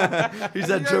 He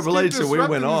said guys Triple keep H and we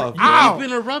went disrupting off. me. You Ow. keep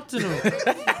interrupting him.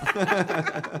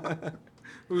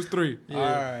 Who's 3? All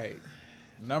right.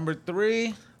 Number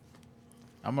 3.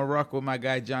 I'm gonna rock with my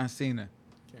guy John Cena.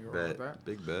 Can't go wrong with Bet. that.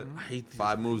 Big bet. I hate these.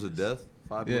 5 moves of death.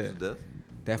 5 moves Yeah. of death.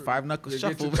 That 5 knuckle Get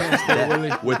shuffle. your chance there,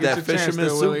 Willie. With Get that your chance fisherman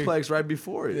there, Willie. suplex right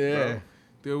before it, Yeah. bro.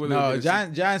 Deal with it. No,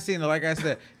 Get John Cena, like I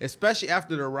said, especially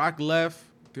after The Rock left,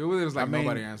 Deal with it is like I mean,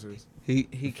 nobody answers. he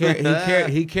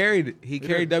carried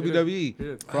WWE He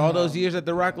did. for all those years that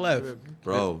The Rock left.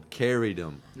 Bro, carried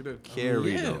him. You did.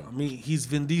 Carried Yeah, him. I mean, he's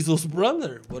Vin Diesel's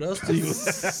brother. What else do you?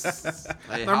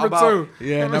 Hey, how Number about- 2.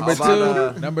 Yeah, Number number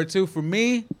about, two. Number 2 for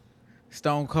me,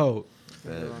 Stone Cold.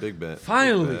 Bet, big bet.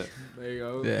 Finally. Big bet. There you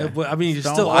go. Yeah. But I mean, you're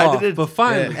Stone- still Why off. did it- But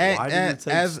finally, Yeah, Why did and- it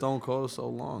take as- Stone Cold so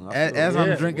long? I As feel- I'm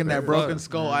Yeah. drinking that Big Broken bet.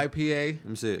 Skull IPA, Let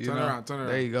me see it. you Turn know, around, turn around.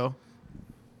 there you go.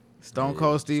 Stone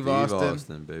Cold Steve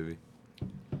Austin. baby.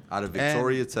 Out of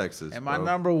Victoria, Texas. And my bro.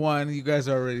 number 1, you guys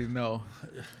already know.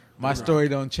 My story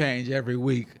don't change every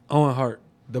week. Owen Hart.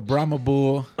 The Brahma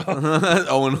Bull,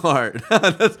 Owen Hart.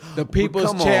 That's- the People's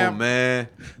Come Champ, on, man.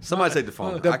 Somebody take the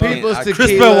phone. the I can't- People's I Tequila,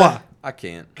 Chris Benoit. I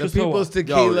can't. the Chris People's Benoit.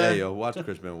 Yo, Tequila, hey, yo, watch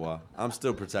Chris Benoit. I'm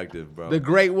still protective, bro. the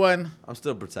Great One, I'm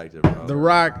still protective, bro. The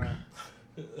Rock,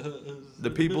 The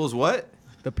people's what?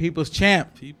 the People's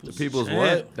Champ, The people's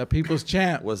what? the People's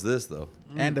Champ, What's this though?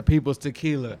 and the People's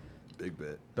Tequila. Big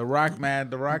bet. The Rock, man,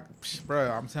 The Rock,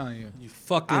 bro, I'm telling you. You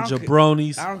fucking I don't ca-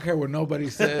 jabronis. I don't care what nobody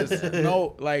says.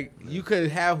 No, like you could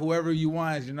have whoever you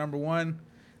want as your number 1.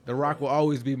 The Rock will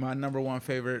always be my number 1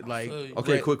 favorite. Like, feel you.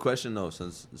 Okay, great- quick question though.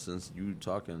 Since you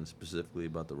talking specifically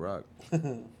about The Rock,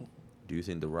 do you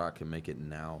think The Rock can make it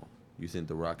now? You think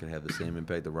The Rock can have the same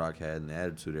impact The Rock had in the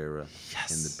Attitude Era,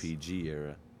 in the PG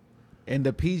era, in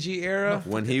the PG era,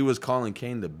 when he was calling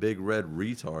Kane the big red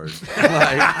retard?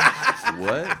 Like,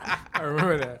 what? I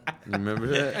remember that. You remember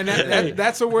that? And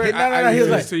that's a word no, I he was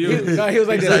use like, to use. he was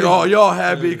like, He's this. like, oh, y'all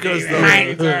happy because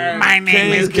my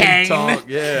name is can Kane. talk.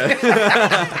 Yeah.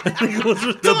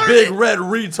 The big red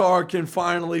retard can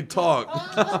finally talk.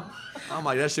 I'm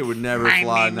like, that shit would never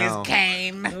fly now.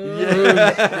 Kane. Yo,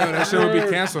 that shit would be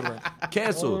canceled. Man.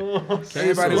 Canceled.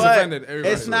 Everybody's But offended.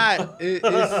 Everybody's it's not. It's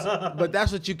but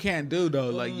that's what you can't do though.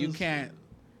 Like you can't.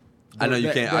 I know you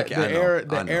the- can't. The, I can't. the I know, era, I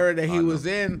the know, era that I he know. was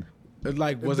in,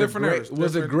 like was a different great eras,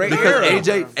 was a different- great Because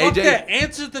era. AJ, Fuck AJ, that.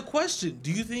 Answer the question.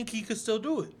 Do you think he could still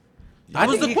do it? That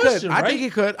was the he question, could. right? I think he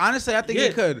could. Honestly, I think he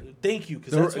could. Thank you,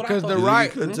 because that's what I Because thought. the You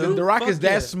Rock, think he could too? the Rock is Fuck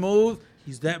that yeah. smooth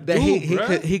He's that that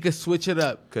dude, he could switch it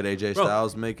up. Could AJ Bro,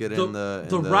 Styles make it in the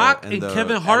The Rock in and the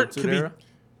Kevin Hart Attitude could be Era?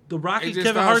 The Rock and AJ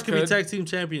Kevin Hart Styles could be could. tag team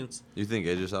champions. You think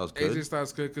AJ Styles could? AJ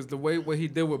Styles could because the way what he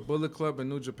did with Bullet Club in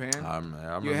New Japan, I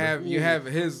remember. you have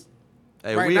his.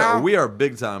 Hey, right we now- are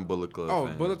big time Bullet Club. Oh,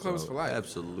 fans, Bullet Club is bro. for life.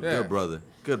 Absolutely, Yeah. good brother.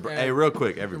 Good bro. And- Hey, real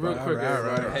quick, everybody. Real quick, All right,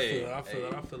 everybody. all right. I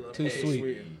feel it. Too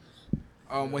sweet.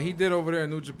 What he did over there in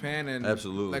New Japan and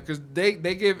Absolutely. like, cause they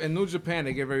give in New Japan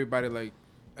they give everybody like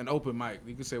an open mic.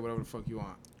 You can say whatever the fuck you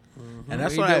want. And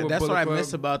that's He what did I with that's what I Bullet miss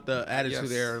Club. about the Attitude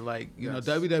Yes. Era. Like, you Yes.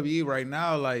 know, WWE right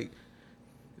now, like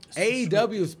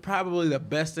AEW is probably the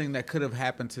best thing that could have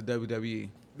happened to WWE.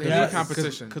 They Yeah, need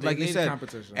competition. Because They like you need said,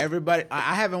 competition. everybody.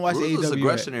 I haven't watched Ruthless AEW.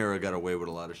 Aggression yet. era got away with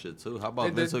a lot of shit too. How about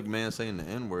They Vince did. McMahon saying the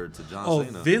N word to John Oh,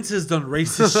 Cena? Vince has done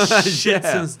racist shit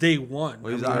Yeah. since day one.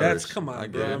 Well, he's I mean, that's Irish. come I on,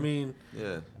 get bro. it. I mean,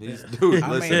 Yeah, he's dude.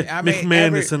 I Listen, mean, McMahon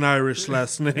every- is an Irish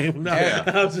last name. No, Yeah.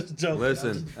 I was just joking.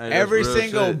 listen. Hey, that's Every real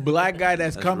single shit. black guy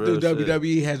that's That's come through real shit.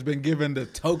 WWE has been given the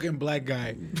token black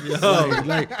guy. Yo.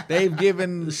 Like they've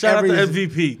given Shout every, out to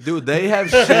MVP. Dude, they have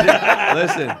shitted.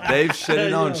 Listen, they've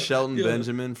shitted on Yo, Shelton yo,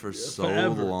 Benjamin for so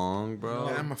forever. long, bro.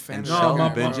 Man, I'm a fan And of No, Shelton my,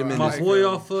 Benjamin my is- boy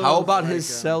off of. How about like, his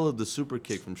sell of the super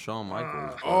kick from Shawn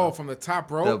Michaels? bro? Oh, from the top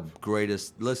the rope.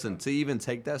 greatest. Listen, to even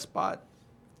take that spot,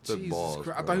 took Jesus balls. Christ.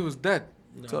 I bro. thought he was dead.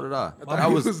 So did I. thought That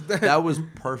he was was dead. that was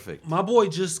perfect. My boy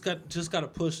just got a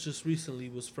push just recently.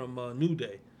 Was from New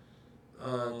Day.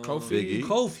 Kofi. Big E?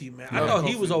 Kofi, man. I Yeah, thought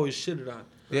he Kofi. was always shitted on.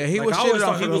 Yeah, he Like, was I always shitted on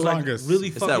thought for he the was like longest. really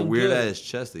It's fucking that weird good. ass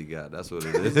chest he got. That's what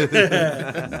it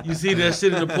is. You see that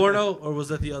shit in the porno, or was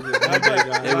that the other New Day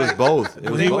guy? It was both. It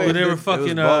was When both. they were It was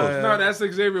fucking. both. No, that's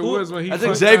Xavier Who- Woods when he. That's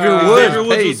fucked, Xavier Woods. Xavier Woods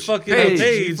was Paige. fucking Paige.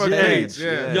 Paige. He fucked Yeah. Paige,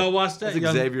 yeah. Y'all watch that? That's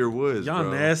Y'all, Xavier Woods, y'all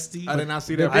bro. nasty. I did not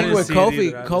see The that. I thing didn't with see it either. Kofi,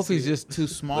 I didn't see Kofi's it. just too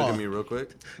small. Look at me real quick.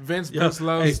 Vince Yeah. Vince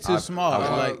loves. He's too small.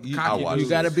 I like you, cocky you dudes.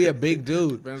 got to be a big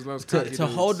dude. Vince loves To, cocky to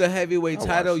dudes. hold the heavyweight I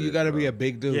title, watched you it, got to bro. be a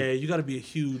big dude. Yeah, you got to be a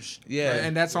huge. Yeah.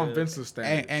 and that's on Vince's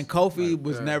standards. And Kofi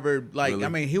was yeah. never like. Really? I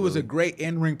mean, he was a Really? great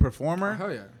in-ring performer,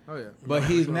 Hell yeah, oh yeah. but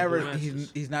he's Sure, never. good He's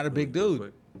matches. he's not a big dude. I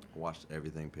watched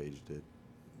everything Paige did.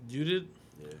 You did?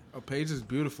 Oh, Paige is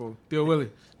beautiful. Theo Willie.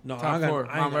 No, Top I got, four,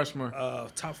 I Mount got, Rushmore.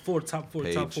 top four. Top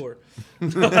Paige. four.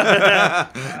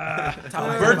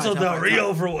 Alberto Del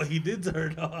Rio for what he did to her.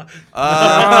 No,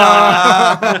 I'm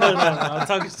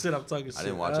talking shit. I'm talking shit. I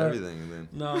didn't watch everything then.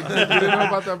 No. You didn't know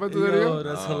about that Beto Yo, video?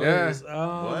 that's Yeah. hilarious. What?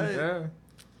 Yeah.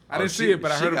 I Oh, didn't see it,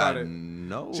 but I she heard about got it.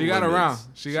 No, She got limits. around.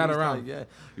 She got was around. like, yeah.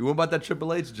 You went about that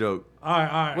Triple H joke All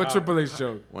right. What Triple H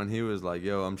joke? when he was like,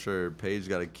 "Yo, I'm sure Paige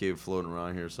got a kid floating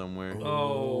around here somewhere."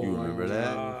 Oh, You remember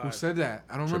that? God. Who said that?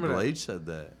 I don't remember Triple that. H said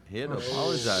that. He had to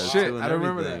apologize Shit, too and I don't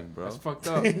remember everything, that. bro. That's fucked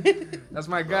up. That's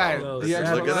my guy. Yo, The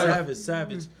extra look it up. life.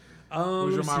 Savage. Who's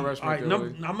your Let's Mount see. Rushmore, All right,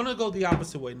 Theo I'm gonna go the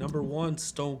opposite way. Number one,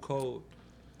 Stone Cold,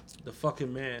 the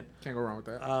fucking man. Can't go wrong with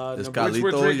that. Is Number Which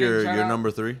we're Calito drinking, your shout out?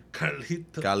 number 3? Calito.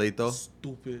 Calito?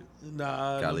 Stupid.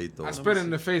 Nah. Calito. I spit in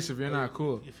the face if you're not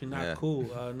cool. If you're not Yeah. cool.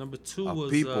 Number two Of was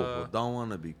people who don't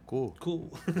want to be cool. cool.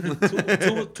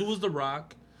 two was The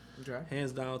Rock. Okay.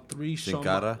 Hands down. 3, Sin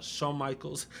cara. Shawn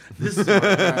Michaels. This is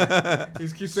He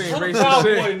keeps saying Proud racist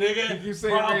boy, shit. nigga. He keeps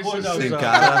saying Proud boy, racist no, shit. Sin sorry.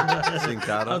 cara. Sin I'm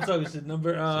cara. talking shit.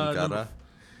 Number Sin cara.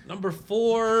 number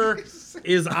 4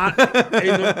 is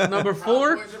number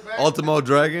 4. Ultimo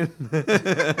Dragon. This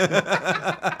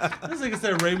nigga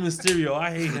said Rey Mysterio.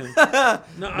 I hate him.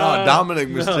 No, Dominic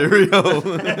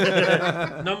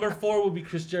Mysterio. Number 4 would be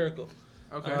Chris Jericho.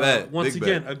 Okay. Bet. Once Big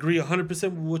again, bet. agree 100%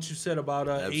 with what you said about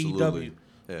Absolutely. AEW.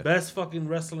 Yeah. Best fucking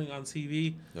wrestling on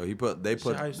TV. Yo, they put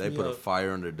hypes a me up.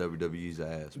 fire under WWE's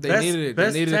ass. They Best- needed it.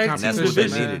 best They needed tag the And that's team what they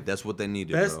division. competition, needed. That's what they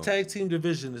needed, Best bro. tag team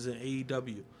division is in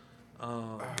AEW.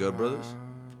 Good brothers.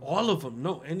 All of them.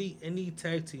 No, any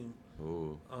tag team.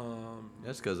 Ooh. Um,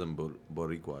 That's because them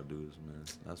Boricua dudes, man.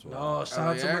 That's why. no, shout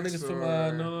out to my LAX niggas from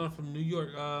or- no, from New York.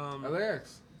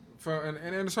 LAX. From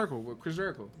in the circle with Chris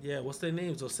Jericho, Yeah, what's their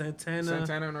names? Oh, Santana,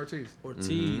 Santana and Ortiz. Ortiz.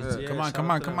 Mhm. Yeah, Come on, shout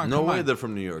come out on, to come them. on. No way they're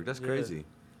from New York. That's Yeah. crazy.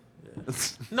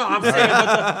 No, I'm saying,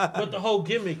 but the whole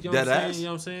gimmick. You know what I'm Dead saying? ass? You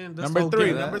know what I'm saying? That's Number the whole 3,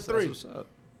 gimmick. number 3. That's what's up.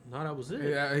 No, that was it.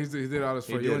 Yeah, he did all this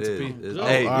He for you. did Went to it. P. It's- Yo.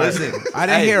 Hey, All right. listen. I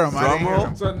didn't hear him. I Drum didn't hear roll.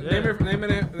 him. So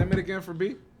Yeah. name it again for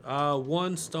B.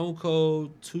 1 Stone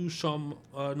Cold, 2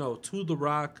 2 The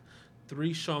Rock,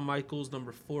 3, Shawn Michaels.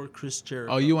 Number 4, Chris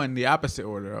Jericho. Oh, you went in the opposite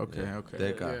order. Okay, Yeah. okay.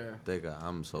 They got.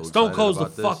 I'm so Stone excited Cold's the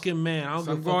about this. fucking man. I don't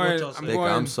So give a I'm fuck what going- y'all I'm say. They got-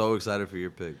 going- I'm so excited for your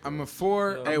pick. Bro. I'm a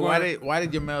 4. Hey, why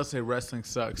did your mail say wrestling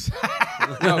sucks?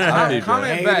 Comment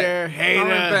Hater, back. hater.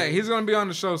 Comment back. He's gonna be on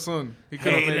the show soon. He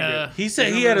couldn't make it. He said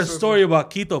he Remember had a that show? story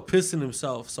about Keto pissing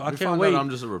himself, so I We can't found wait. out I'm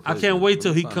just a I replacement. can't wait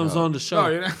till We he found comes out. on the show. No,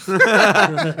 you're not.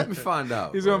 Let me find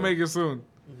out. He's bro. gonna make it soon.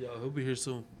 Yo, he'll be here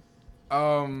soon.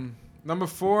 Number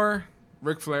 4,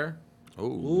 Ric Flair. Ooh.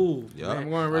 Ooh, Yeah. I'm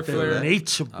going Ric feel Flair. that.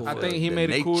 nature I boy. I feel think he the made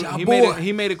it cool. nature He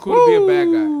boy. made it cool to be a bad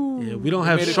guy. Yeah, we don't He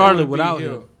have made it Charlotte cool to be without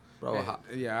heel. him. Bro,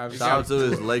 Yeah, shout out to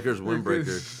his Lakers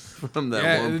windbreaker from that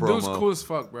yeah, one the promo. dude's cool as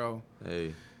fuck, bro.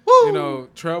 Hey. You know,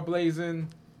 trailblazing.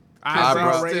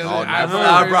 Eyebrow Kissing, raising.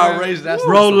 eyebrow raising. That's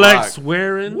Rolex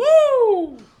wearing.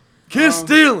 Woo! Kid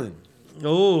stealing.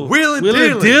 Oh, Wheeling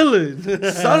dealing.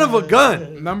 Son of a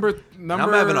gun. Number. And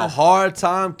I'm having a hard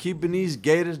time keeping these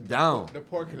Gators down. The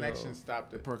poor connection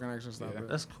stopped it. Poor connection. Stop it.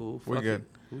 That's cool. We're Fuck good. it.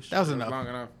 That was That's enough. long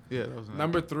enough. Yeah, that was enough.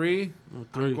 Number 3, Number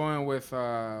I'm 3. going with.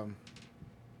 I'm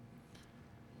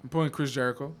putting Chris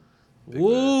Jericho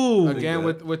Ooh. again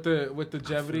good. with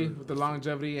the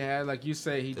longevity he had. Like you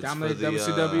say, he It's dominated for the, WCW, it's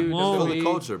for the WWE,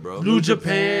 culture, bro. New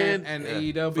Japan. and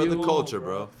Yeah. AEW. For the culture,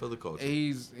 bro. For the culture.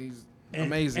 He's And-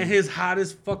 amazing. And his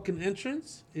hottest fucking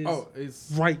entrance is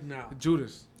it's right now.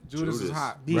 Judas. Judas is Judas.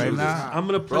 hot. Right Judas is now? hot. I'm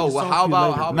gonna play Bro, the well, song how for you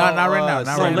about later. Not right now,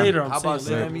 not So right now. later, I'm How about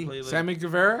saying later. Sammy? We'll play later. Sammy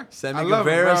Guevara. Sammy I love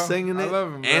him, Guevara bro. singing it, I love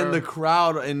him, and bro. the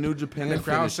crowd in New Japan. And the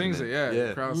crowd finishing sings it. Yeah,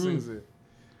 the crowd sings it.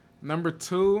 Number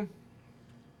 2.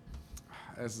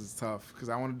 This is tough because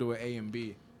I want to do an A and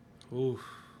B. Ooh.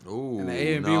 Ooh, And the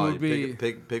A and B no, would you be-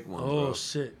 pick one. Oh bro.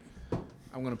 shit.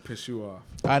 I'm gonna piss you off.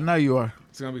 I know you are.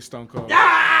 It's gonna be Stone Cold.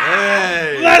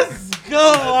 Hey, Let's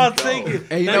go. I'll take it.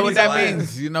 Hey, you know what that class.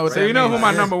 means? You know what So that you know who means?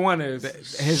 my number 1 is.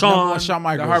 His Shawn- number one, Shawn The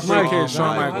Michaels. Heartbreak Kid, Shawn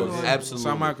Shawn Michaels. Michaels. Absolutely.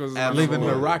 Shawn Michaels is my Absolutely. Leaving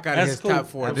number The 1. Rock out of That's his cool. top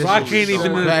 4. The Rock ain't even in the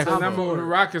disrespectful. top Number four. The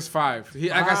Rock is 5.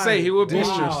 Like I say, he will be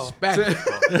Disrespectful.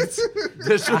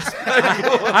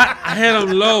 I had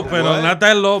him low, pero What? not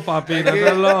that low, papi. Not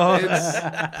that low.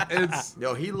 It's.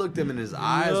 Yo, he looked him in his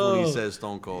eyes when Yo. he said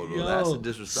Stone Cold. Bro. Yo. That's a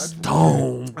disrespectful.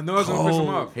 Stone. I know it's gonna piss him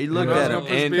off. He looked I know at it's him, gonna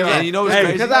piss and, me off. and you know what's Hey,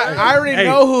 crazy? Because I already Hey,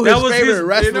 know who that his was favorite his-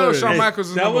 wrestler you know is. Shawn Michaels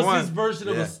is That number was 1. his version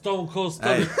of Yeah. a Stone Cold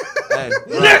Hey, story. hey,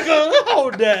 Nigga,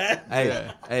 hold that.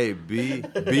 hey, B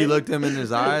looked him in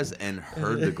his eyes and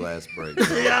heard the glass break. Bro.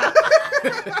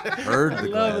 Heard the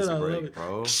love glass it, I love break, it.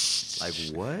 bro. Like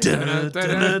what?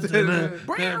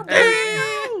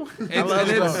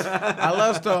 I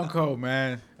love Stone Cold,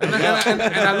 man. And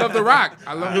I love The Rock.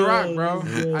 I love The Rock, bro.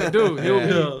 I do. He'll Yeah.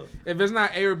 be. If it's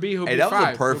not A or B, he'll Hey, be that 5.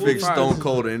 was a perfect He'll be 5. Stone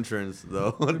Cold entrance,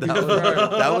 though.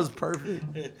 that was perfect.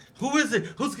 Who is it?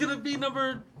 Who's gonna be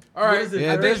number? All right. What is it?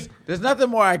 Yeah, I there's think. there's nothing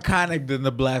more iconic than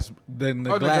the glass The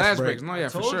glass breaks. No, yeah,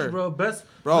 for Told sure. you, bro. Best.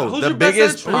 Bro, who's the your best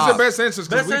biggest entrance? Who's the best entrance? Because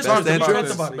Best we entrance. talked Best about entrance.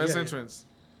 this. About it, Best yeah. entrance.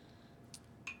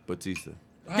 Batista.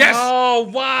 Yes! Oh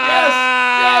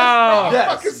wow! Yes!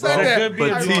 I fucking said Bro. that. Could be a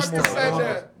Batista. I fucking said bro.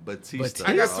 that. Batista.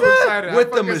 I got so bro. excited. I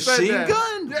With the fucking said machine that.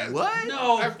 gun? Yes. What?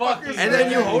 No, I fuck fucking it. said And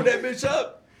then you that. hold that bitch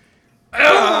up?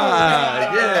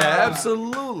 Ah, yeah,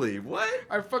 absolutely. What?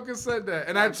 I fucking said that.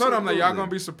 And I told him, like, y'all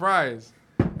gonna be surprised.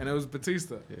 And it was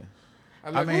Batista. Yeah.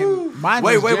 I mean, mine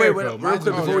Wait, was wait, Jericho. real Mine's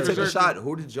quick was before we take Jericho. a shot.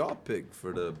 Who did y'all pick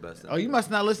for the best? Oh, you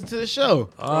must not listen to the show.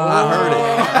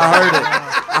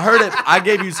 I heard it. I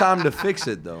gave you time to fix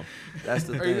it though. That's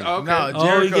the thing. Okay. No, Oh, he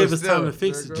Jericho gave us still. time to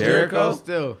fix it. Jericho?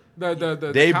 still.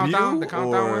 The Debut countdown, the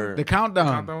countdown or one. The countdown.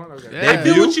 Countdown one. Okay. Yeah. I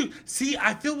feel what you see.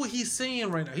 I feel what he's saying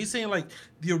right now. He's saying like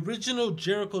the original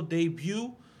Jericho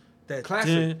debut, that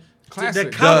Classic. The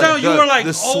Classic. countdown. You were like,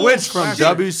 the oh, switch from shit.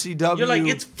 WCW. You're like,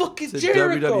 it's fucking to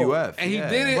Jericho. WWF, And he yeah.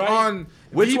 did it Right. on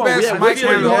Which the one? best Yeah, mic which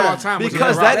one? handle of Yeah. all time. which is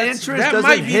Because The that Rock. entrance that doesn't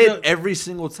might be hit the- every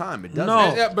single time. It doesn't.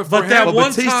 No, Yeah, but but for that him- one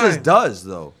Batista's time does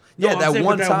though. No, Yeah, I'm that saying,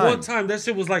 one but time. That one time, that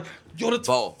shit was like, yo, that's,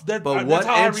 But, that, but that's what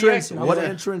how I entrance? reacted. I What was like,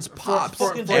 entrance pops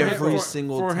fucking every for-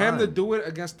 single for time? him to do it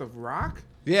against The Rock,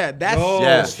 Yeah, that's Oh,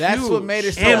 Yes. that's huge. what made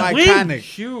it so And win. iconic.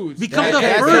 huge. Become That- the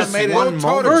that's first what made it one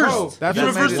toe to moment. toe. That's what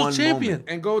made Universal one champion. moment.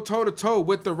 And go toe to toe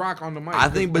with The Rock on the mic. I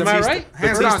think Am I Batista, right?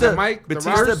 Hands down, Batista, the mic, the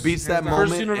Batista Rock, beats that hands down. First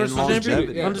moment in Universal longevity.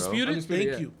 champion. Yeah, Undisputed? Undisputed,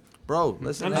 Thank yeah. you. Bro,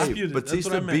 listen, Undisputed, hey, that's what I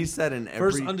Batista meant. beats that in every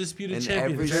First undisputed in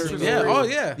champion. every Champion. single Yeah. Crazy. Oh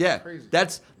yeah. yeah. Crazy.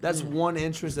 That's one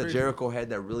entrance that Jericho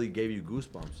had that really gave you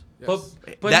goosebumps. But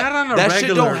that, not on a that regular.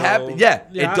 shit don't happen. though. Yeah,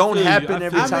 I it don't feel you, happen I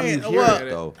every feel time you. you I mean, hear well, it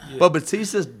though. yeah. But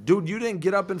Batista's dude, you didn't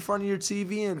get up in front of your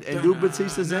TV and do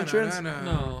Batista's entrance.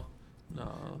 No.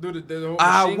 Do the whole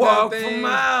I machine gun walk thing. for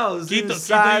miles Quito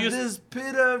inside used- this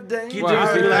pit of danger. Quito Well,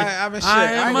 used to be I- like, I'm a shit. I I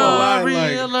am ain't gonna lie, a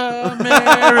like- real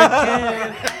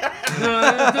American.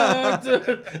 That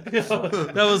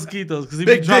was Quito's because he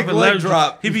Big be dick dropping leg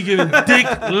drop. He be giving dick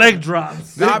leg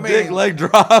drops. Big dick leg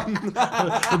drop.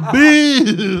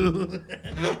 Boo!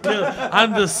 Yeah,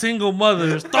 I'm the single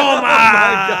mothers.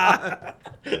 Toma!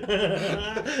 Big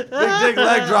dick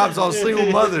leg drops on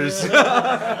single mothers.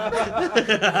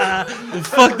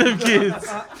 Fuck them kids.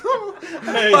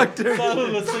 Hey, Fuck them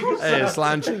follow the single Hey, shot.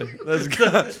 Slancha. Let's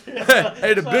go.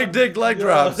 Hey, the big dick leg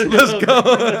drops. Let's go.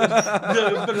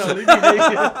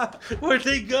 Where'd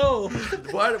they go?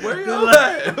 Where y'all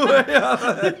at? Where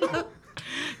y'all at?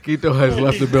 Quito has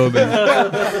left the building.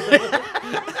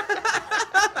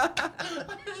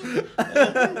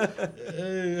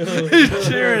 He's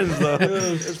cheering, though.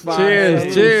 It's fine.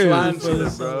 Cheers, cheers.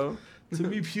 Slancha, bro. To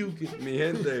me puking. Mi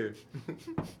gente.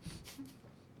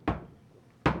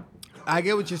 I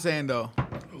get what you're saying though,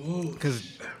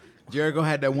 because Jericho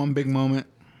had that one big moment.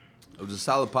 It was a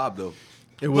solid pop, though.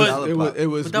 It was But- it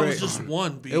was But that great. was just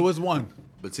one, B. It was one.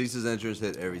 Batista's entrance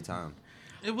hit every time.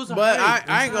 It was. But alright.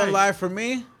 I ain't gonna lie, for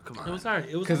me, It was alright.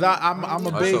 It was. because alright. I'm a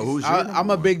Alright, big so who's your I'm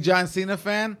a big John Cena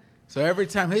fan. So every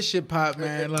time his shit pop,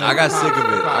 man, like, I got sick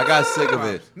of it. I got sick of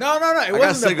it. no, it I got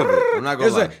wasn't sick the, of it. I'm not it gonna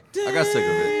was lie. like, I got sick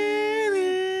of it.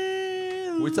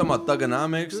 We talking about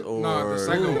Thugonomics or No, the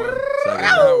second one. Second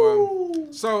That one.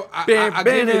 one. So I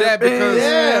give you that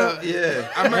because Yeah.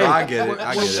 I mean, I get it.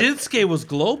 I get it. Shinsuke was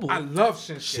global. I love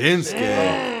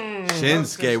Shinsuke.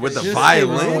 Shinsuke with the Shinsuke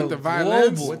violins. with the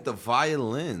violins. Global. With the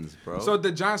violins, bro. So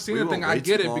the John Cena We were thing, I way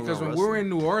get too it long because on when we were in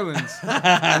New Orleans,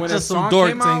 when the Just some song dorks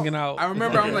came hanging out. I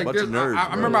remember I'm like, Bunch this, of nerds, I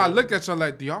bro. remember I looked at you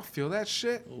like, do y'all feel that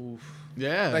shit?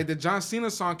 yeah. Like the John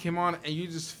Cena song came on and you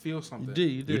just feel something. You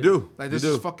did. You did. you do. Like You this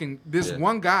do. is fucking this Yeah.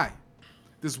 one guy.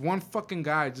 This one fucking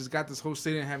guy just got this whole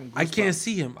stadium having. I can't goosebumps.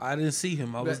 see him. I didn't see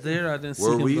him. I was there. I didn't see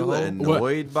Were him. we the whole...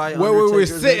 annoyed by Where we were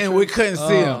Undertaker's sitting, we entrance? couldn't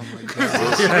see Oh, him.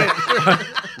 my God.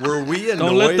 Were we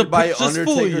Don't let the annoyed by pictures fool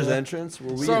Undertaker's you. entrance?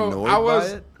 Were we So annoyed I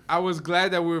was, by it? I was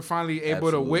glad that we were finally able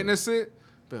Absolutely. to witness it,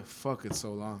 but fuck, it's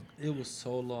so long. It was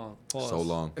so long. Pause. So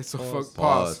long. It's a Pause. fuck.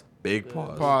 Pause. Big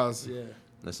pause. Pause. Yeah.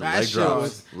 That's a That leg shit drops.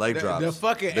 was- Leg drops. The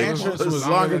fucking Big entrance pause. was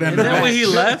longer than And the then when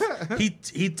he match. left,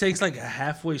 he takes like a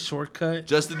halfway shortcut.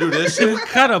 Just to do this shit?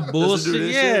 Kind of do bullshit.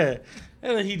 this Yeah. shit?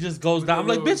 And then he just goes down. I'm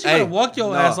like, bitch, you Hey, gotta walk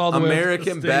your no, ass all the way up to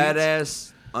American the stage.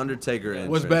 Badass Undertaker entrance.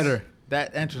 Was better.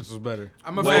 That entrance was better.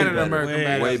 I'm a Way fan of the better, American way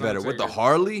Badass Way better. With the Undertaker.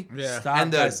 Harley? Yeah. Stop,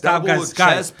 And the guys, stop, double guys,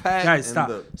 guys, chest pad guys, and stop.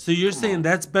 the- So you're Come saying on.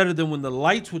 that's better than when the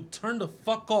lights would turn the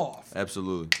fuck off?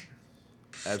 Absolutely.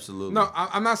 Absolutely. No,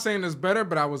 I'm not saying it's better,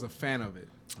 but I was a fan of it.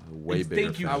 Way bigger.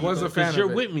 Thank you. I was a Because fan of it. you're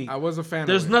with me. I was a fan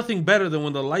There's of it. nothing better than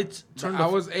when the lights turn. I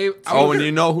was able. Oh, and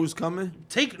you know who's coming?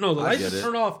 The I lights get would it.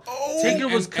 turn off. Taker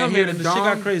was and coming, hear and the the shit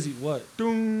got dong. crazy. What?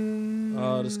 Doom.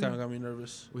 Oh, this guy got me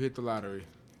nervous. We hit the lottery.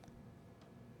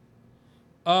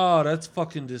 Oh, that's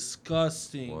fucking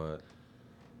disgusting. What?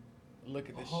 Look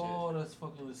at this Oh, that's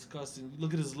fucking disgusting.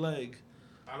 Look at his leg.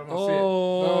 I don't want to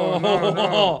Oh, see it. No, no,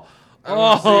 no.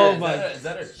 Oh my. Is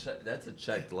that a check? That's a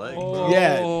checked leg. Oh.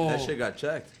 Yeah. That shit got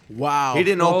checked. Wow. He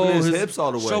didn't Oh, open his hips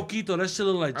all the way. Choquito, that shit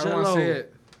look like I don't want to see Jello.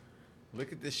 it.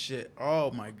 Look at this shit.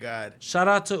 Oh my god. Shout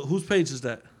out to whose page is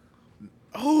that?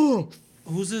 Oh.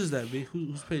 Whose is that, B?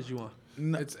 Whose page you on?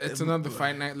 No, It's another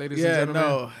fight night, ladies and yeah, gentlemen.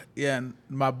 no. Yeah,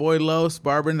 my boy Los,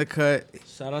 Barber in the Cut.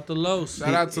 Shout out to Los.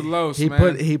 Shout out to Los, He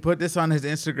man. he put this on his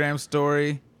Instagram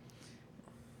story.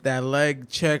 That leg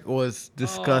check was Oh,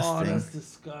 disgusting. that's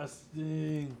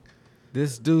disgusting.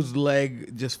 This dude's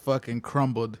leg just fucking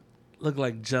crumbled. Look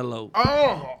like Jello.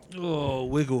 Oh. Oh,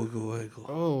 wiggle, wiggle, wiggle.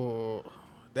 Oh.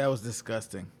 That was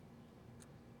disgusting.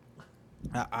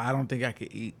 I don't think I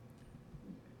could eat.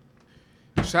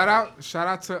 Shout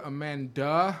out to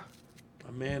Amanda,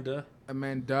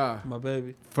 Amanda, my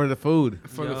baby. For the food.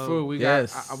 for the Yo. food. We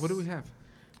Yes. got. What do we have?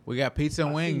 We got pizza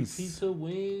and wings. Pizza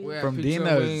wings. We have From pizza and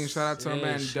Dino's. wings. Shout out to Yeah,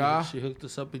 Amanda. She hooked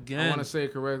us up I again. want to say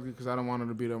it correctly because I don't want her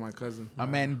to beat up my cousin.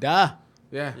 Amanda.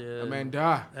 Yeah, Yeah.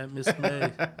 Amanda. At Miss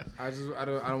May. I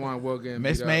don't want Will getting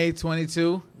Miss beat up. May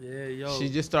 22. Yeah, yo. She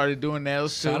just started doing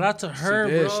nails too. Shout out to She her,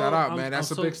 did. bro. Shout out, I'm- man. That's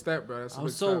I'm a big step, bro. That's a big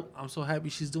step. I'm so happy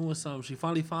she's doing something. She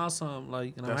finally found something,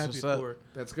 like, and I'm That's happy what's up. for her.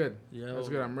 That's good. Yo, That's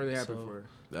good. I'm really happy so- for her.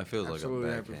 That feels like Absolutely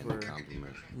a happy backhanded for her.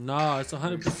 compliment. Nah, it's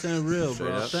 100% real, bro.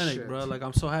 Straight up. Authentic, Shit. bro. Like,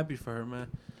 I'm so happy for her, man.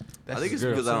 I think it's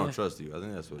girl. because I don't trust you. I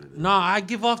think that's what it is. No, I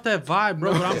give off that vibe,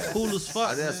 bro. But I'm cool as fuck.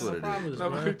 I think that's what it is. promise,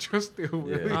 Nobody bro. trust you.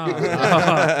 Yeah.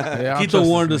 Yeah, I don't Keto trust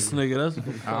warned this us, nigga. That's what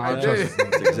the fuck. I don't did. trust this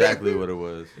nigga. That's exactly what it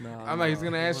was. I'm like, he's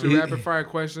gonna ask you He- rapid fire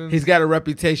questions. He's got a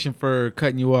reputation for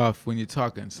cutting you off when you're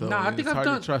talking, so Nah, I think it's I've hard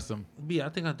done- to trust him. B, I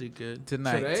think I did good.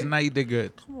 Tonight, Today? tonight you did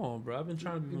good. Come on, bro. I've been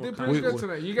trying to be You more did confident. pretty good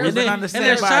tonight. You We've guys, been then- on the and same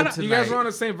then shout vibe out- you guys were tonight. on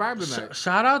the same vibe tonight.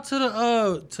 Shout out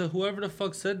to whoever the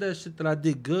fuck said that shit that I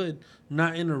did good,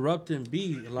 not interrupting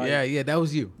B. Like, Yeah, that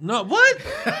was you. no, what?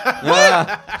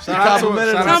 Shout out to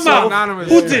Time out. Anonymous.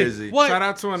 Who Crazy. did? What? Shout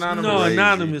out to Anonymous. No, Crazy.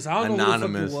 anonymous. I don't know who the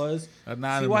Anonymous. fuck it was.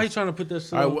 Anonymous. See why he trying to put that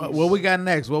shit All on right, me? what we got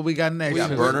next? What we got next? We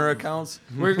got burner accounts.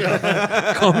 We're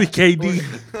gonna, Call me KD.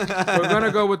 we're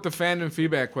gonna go with the fandom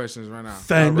feedback questions right now.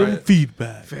 Fandom Alright.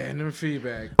 feedback. Fandom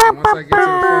feedback. And once I get to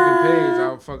the fucking page,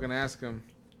 I'll fucking ask him.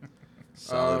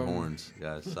 Solid horns,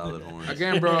 guys. Solid horns.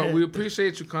 Again, bro, we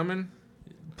appreciate you coming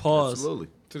Pause. Absolutely.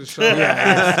 to the show.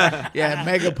 Yeah,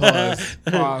 mega pause.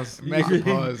 Pause. Mega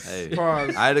pause. Hey,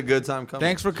 Pause. I had a good time coming.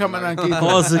 Thanks for coming on, Keith.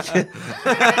 Pause again.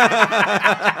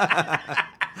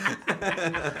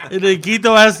 And then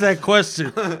Quito asked that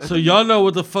question. So y'all know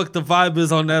what the fuck the vibe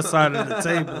is on that side of the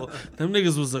table. Them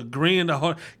niggas was agreeing to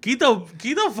hard. Quito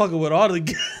fucking with all the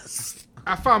guests.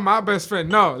 I found my best friend.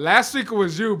 No, last week it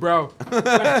was you, bro.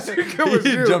 Last week it was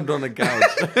He you. jumped on the couch.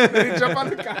 Did he jump on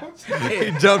the couch?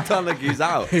 He jumped on the. He's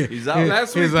out. He's out.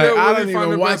 Last week He's like, Bill I Willie don't found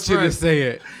even the want best you to friend. say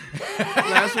it.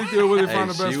 Last week Bill Willie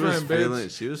found the Hey, best she was friend, feeling.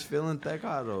 bitch. She was feeling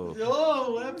Tecado.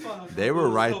 Yo, They were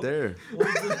right there.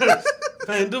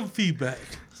 Fandom feedback.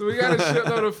 So we got a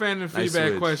shitload of fandom feedback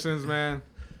switch. questions, man.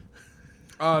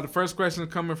 The first question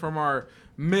is coming from our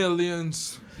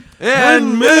millions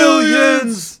And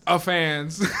millions. of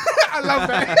fans. I love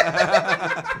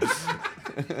that.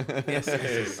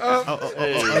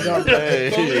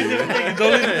 Hey,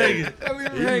 Don't leave it hanging. Don't leave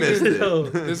him you hanging. missed it. Yo.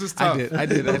 This is I tough. did. I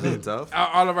did. Tough.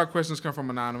 All of our questions come from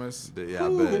anonymous. Yeah, I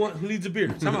bet. Who needs a beer?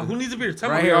 Time out. Who needs a beer?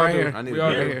 Time Right out. here, We all right do. here. I need We a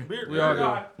all beer. do. We all do.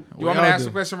 You want me to ask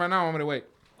the question right now or want me to wait?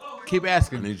 Keep I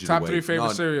asking. need you Top to three wait. favorite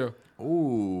No, cereal.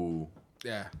 Ooh.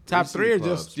 Yeah. Top Reese's three or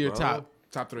Puffs, just your bro. top?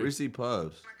 Top three. Reese's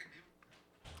Puffs.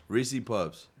 Reese's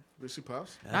Puffs. Reese's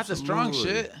Puffs. Not the strong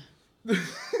Absolutely. shit.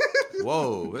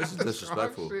 Whoa, this is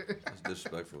disrespectful. shit. That's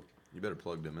disrespectful. You better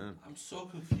plug them in. I'm so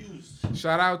confused.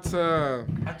 Shout out to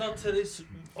I thought today's.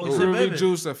 Oh, you said Groovy baby.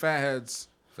 Juice at Fatheads.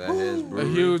 Fatheads A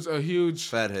Brewery. huge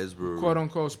Fatheads Brewery. quote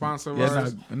unquote sponsor. of Yeah,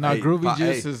 ours. no, Hey, Groovy pa-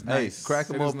 Juice hey, is hey, nice. crack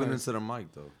them It is open nice. into the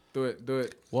mic though. Do it. Do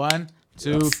it. 1,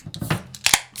 2.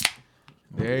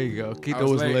 There you go. Keito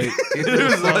was was late. late. Keito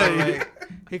was so late.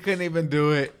 He couldn't even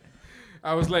do it.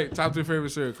 I was late. Top three favorite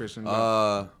cereal, Christian.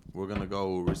 We're gonna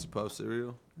go Reese's Puff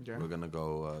cereal. Okay. We're gonna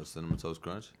go Cinnamon Toast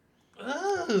Crunch.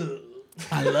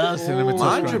 I love cinnamon toast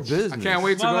Mind your crunch. business. I can't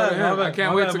wait to My go bad, to my him. bad, I can't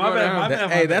my wait bad, to my go bad, to my him.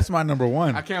 bad. Hey, that's my number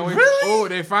one. I can't wait. Really? Oh,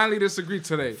 they finally disagreed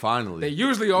today. Finally. They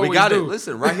usually always we got do. it.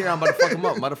 Listen, right here. I'm about to fuck them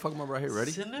up. I'm about to fuck them up right here.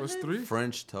 Ready? What's three?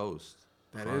 French toast.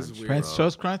 That is Crunch, weird. French bro.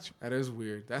 toast crunch? That is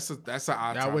weird. That's an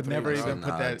odd. I top would three, never bro. even An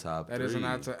put odd that- top That is an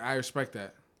three. odd. I respect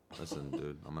that. Listen,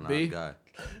 dude, I'm an B? odd guy.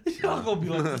 Y'all gonna be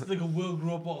like, this nigga Will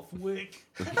grew up off Wick.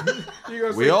 You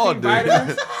gonna We say all King do.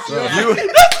 Vitamins?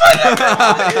 You-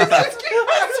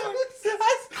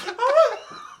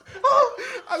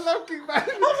 I love King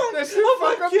Vitamins. That shit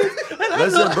fuck up.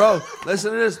 Listen, bro.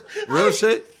 Listen to this. Real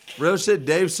shit. Real shit.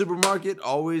 Dave's Supermarket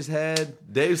always had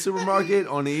Dave's Supermarket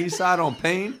on the east side on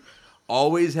Payne.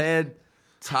 Always had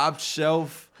top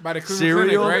shelf By the Cleveland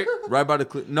cereal. Clinic, Right by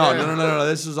the no, Yeah. no.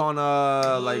 This was on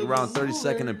like around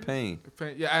 32nd and Payne.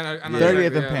 Yeah, I know. 30th exactly,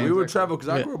 and Penn. We would exactly. travel because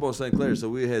I Yeah. grew up on St. Clair, so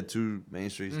we had 2 main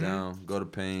streets down. Go to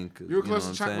Payne. 'Cause, You were close know to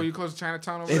what China. I'm Were you saying? close to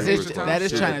Chinatown over Is there? it- Chinatown? that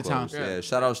is Super Chinatown. close, Yeah. Yeah.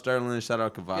 Shout out Sterling. Shout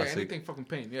out Yeah, Kavasik. anything fucking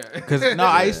pain. Yeah. Because no,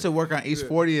 I Yeah. used to work on East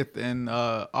 40th and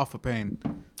off of Payne.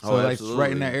 So Oh, like it's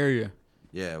right in absolutely. that area.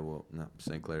 Yeah, well, no,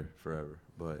 St. Clair forever,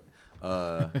 but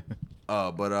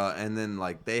and then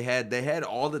like they had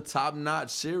all the top notch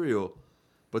cereal,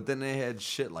 but then they had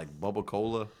shit like Bubba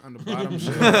Cola, On the bottom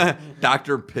shit.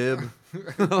 Dr. Pibb,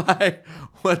 like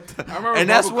what? remember And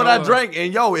that's Bubba what I Cola. drank.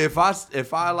 And yo, if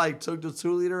I like took the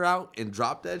 2 liter out and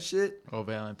dropped that shit Oh,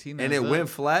 Valentina. and it went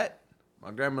flat,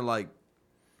 my grandma like,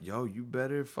 yo, you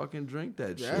better fucking drink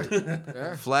that Yeah. shit.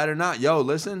 Yeah. Flat or not, yo,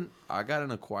 listen, I got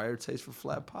an acquired taste for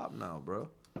flat pop now, bro.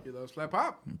 You love flat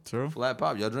pop? True. Flat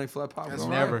pop. Y'all drink flat pop? That's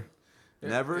growing right. up? Never.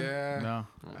 Never? Yeah. No,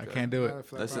 I Okay. can't do Not a it.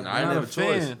 flat Listen, pop. I didn't Not have a a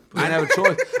choice. fan. I didn't have a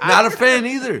choice. Not a fan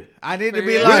either. I need to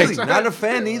be Yeah. like, Really, not a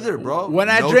fan either, bro. When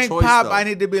I No drink choice, pop, though. I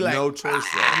need to be like, no choice.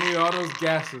 Though. I need all those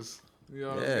gases. Need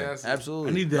all those Yeah, gases.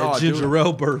 absolutely. I need No, that dude, ginger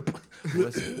ale burp.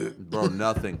 Listen, bro,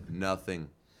 nothing.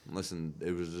 Listen,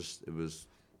 it was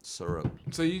syrup.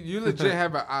 So you legit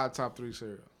have an odd top three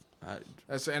cereal.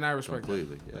 And I respect that.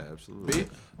 Completely. Yeah, absolutely.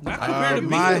 Not compared to B.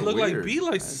 my- It look like Weird. B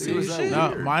likes the I think same it was that shit. No,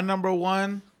 weird. my number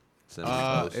one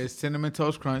Cinnamon toast. is Cinnamon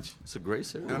Toast Crunch. It's a great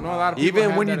cereal. I know a lot of people Even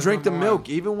have when that you as drink the number milk,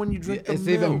 one. even when you drink the It's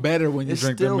milk, even better when you it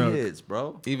drink the still milk. hits,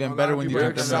 bro. Even A lot better of when you people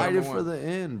drink have the that milk. Excited number for one.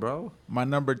 the end, bro. My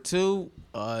number two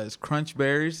is Crunch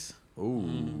Berries.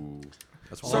 Ooh.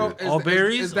 That's So weird. All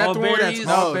berries? Is that All the one berries? that's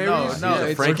No, all no, berries? no, He's a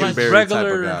it's Frankenberry crunch- type of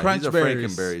regular guy. Crunch He's a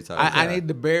berries. Frankenberry type I guy. need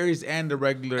the berries and the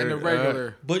regular. And the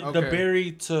regular. But the Okay.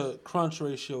 berry to crunch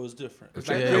ratio is different. It's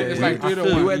like Yeah, three, yeah, it's yeah. like I 3 to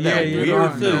feel 1. You had that Yeah, weird I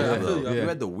milk, feel you, I though. feel you. You Yeah.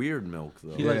 had the weird milk,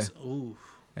 though. He Yeah. likes, ooh.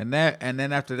 and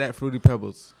then after that, Fruity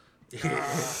Pebbles.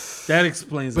 That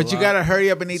explains But a you lot. gotta hurry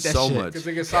up and eat that So shit. much. Because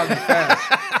they get soggy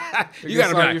fast. You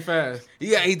gotta soggy be- fast.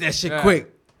 You gotta eat that shit Yeah.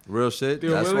 quick. Real shit.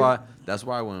 Dude, That's really? why. That's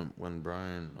why when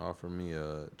Brian offered me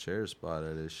a chair spot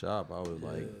at his shop, I was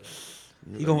like,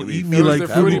 He gonna give me eat me It was like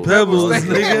the Fruity Fruity Pebbles,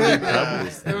 Pebbles.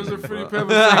 nigga. It was a Fruity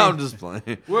Pebbles I'm thing. just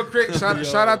playing. Real quick,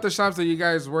 shout out the shops that you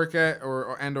guys work at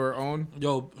or own.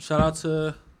 Yo, shout out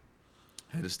to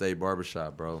Head of State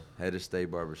Barbershop, bro. Head of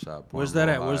State Barbershop. where's Parma,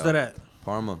 that at? Where's Ohio. that at?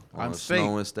 Parma On on State.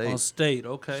 Snow and State. On State,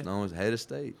 okay. Snow and Head of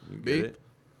State. You get Big. it.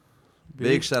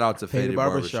 Big shout out to Faded Faded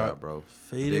Barbershop. Barbershop, bro.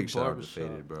 Faded Big shout out to Barbershop.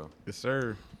 Faded, bro. Yes,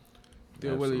 sir.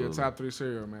 Dear Willie, your Absolutely. top 3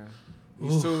 cereal, man.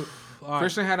 These Oof. two. All right.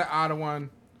 Christian had an odd one.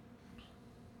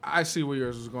 I see where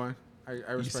yours was going. I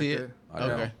respect see it. it? I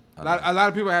Yeah. Okay. A lot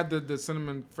of people had the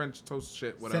cinnamon French toast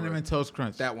shit, whatever. Cinnamon Toast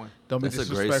Crunch. That one. Don't be That's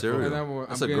a great disrespectful. cereal. And that one,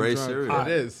 That's I'm a getting great drunk. cereal. All It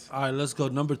is. All right, let's go.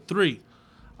 Number 3.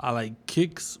 I like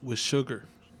Kicks with sugar.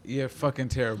 You're fucking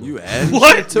terrible. You add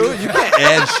What? shit to it? You can't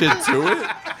add shit to it.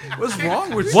 What's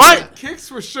wrong with you? What? Kicks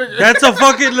with sugar. That's a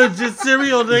fucking legit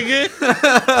cereal, nigga.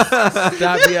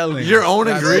 Stop yelling. Your own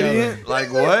Stop ingredient?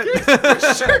 Like what?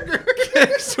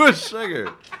 Kicks with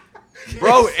sugar.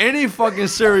 Bro, any fucking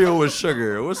cereal with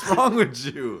sugar. What's wrong with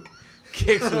you? yelling.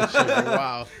 Kicks with sugar.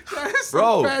 Wow. That's Bro.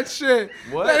 some bad shit.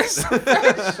 What? That is some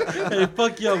Hey,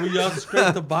 fuck y'all. When y'all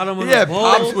scrape the bottom of He had the bowl.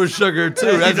 pops with sugar too.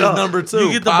 Hey, That's you know, his number 2.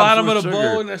 You get the Pops bottom with of the sugar.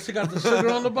 bowl and that shit got the sugar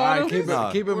on the All bottom.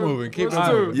 right, keep it moving. Keep it What's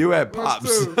moving. two? You had What's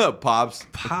pops. two? Pops.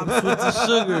 Pops with the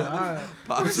sugar. All right.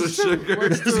 Pops with sugar.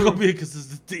 This is gonna be a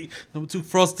consistency. Number 2,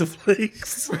 Frosted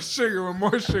Flakes. with sugar with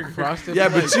more sugar. Frosted Yeah,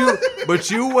 Flakes. but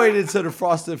you waited till the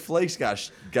Frosted Flakes got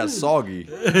soggy.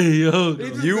 Hey, yo.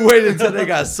 You waited till they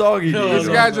got soggy. No, This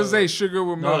dude. guy just ate sugar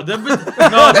with No, milk. them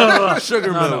bitches, no.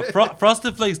 Sugar No, milk.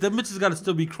 Frosted Flakes, them bitches gotta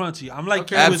still be crunchy. I'm like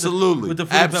Okay. you with Absolutely. with the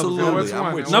Fruity Pebbles. Absolutely. What's I'm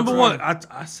one? with you. Number What's one,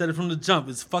 I said it from the jump.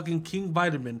 It's fucking King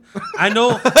Vitamin. I know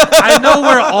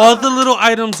where all the little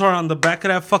items are on the back of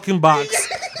that fucking box.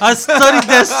 I studied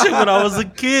that shit when I was a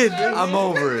kid. I'm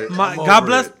over it. My- I'm God over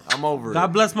bless- it. I'm over God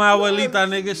it. bless my abuelita,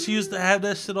 nigga. She used to have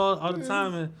that shit all the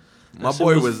time, and My that shit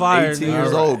boy was fire, 18 nigga.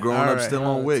 years old, growing up Alright. still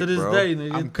on Wick, To this bro. day,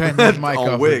 nigga. I'm cutting his mic On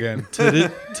off Wick. again. to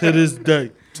this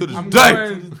day. To this I'm day.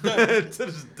 going. To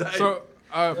this day. So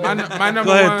my number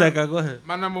Go ahead, one. Tekka. Go ahead.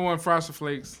 My number one, Frosted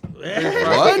Flakes. What?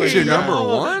 Flakes Your guy. number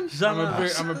one? Shut up.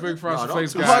 I'm a big Frosted don't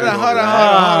Flakes too guy. Hold on, hold on, Ah,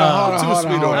 hold on, hold on, Too hold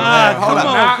sweet on, over hold there. on. come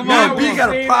on, come Me and on. B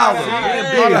got a problem. Me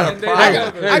and B got a Hey,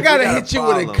 problem. I gotta We got hit you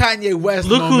with a problem. Kanye West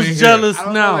Look moment who's here. jealous I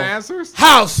don't know the now. answers.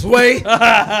 House, Sway.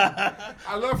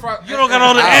 I love Frosted. You don't got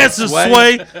all the How, answers, Sway?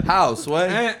 Sway. How,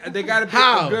 Sway? And they got to be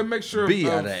How? a good mixture B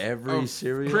of out of every of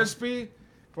cereal. crispy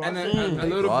and a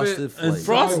little Frosted bit. And Flakes.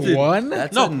 Frosted. One?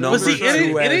 That's No, a but number see, it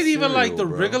ain't, two it ass ain't even like the cereal,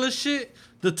 bro. regular shit.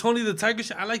 The Tony the Tiger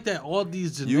shit. I like that. All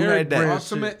these You generic had that brand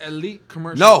Ultimate Elite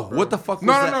commercial. No, bro. what the fuck was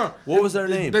No, that? no, no. What was their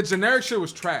name? The generic shit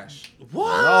was trash. shit. What?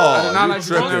 I did Oh, not you like the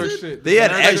tripping. generic shit. They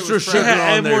had The generic extra shit was sugar trash. They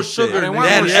had on more their sugar. shit. They want They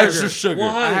had more extra sugar. sugar.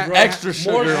 100, bro. Extra More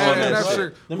sugar on sugar. Yeah, that that's shit.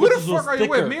 shit. Them Who the bitches was fuck are you thicker.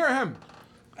 with, me or him?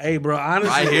 Hey, bro. Honestly,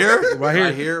 Right here? right here,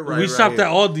 Right here, right We right shopped here.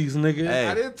 at Aldi's, nigga. Hey,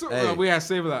 I did too. hey. We had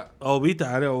Save That. Oh, we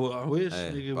thought. I wish,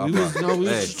 Hey, nigga. Papa. We was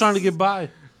Hey. just trying to get by.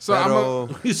 So I'm Pero-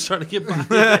 We was trying to get by.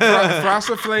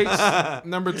 Frosted Flakes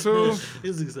number 2.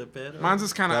 This nigga said pedo. Mine's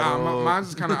just kind of Pero- odd. Mine's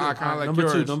just kind of odd, kind of like number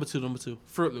yours. number two.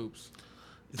 Fruit Loops.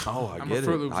 Oh, I I'm a get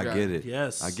Fruit it. Loops I guy. get it.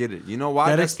 Yes. I get it. You know why?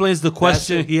 That That's- explains the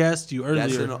question that's he asked you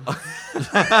That's earlier.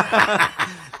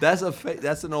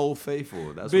 that's an old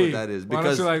faithful. That's B, what that is. why don't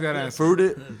Because you like that answer?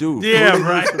 fruited, dude. Yeah, Fruity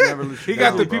right. Loops will never lose He you got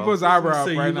down, the bro. people's eyebrow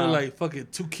Say right you now. look like fucking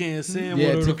Toucan Sam. Yeah,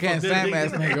 whatever the Toucan fuck that Sam nigga-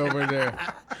 ass nigga over there.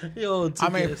 Yo, I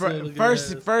Toucan mean, Sam looking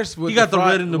first ass. with He got the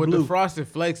red and the with blue. the Frosted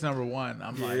Flakes number 1.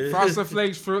 I'm like, Yeah. Frosted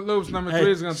Flakes, Fruit Loops number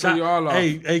 3 is gonna throw shot- you all off.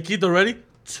 Hey, Keith, ready?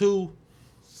 2.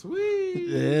 Sweet.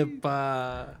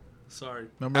 Epa. Sorry.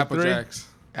 number Apple 3. Jacks.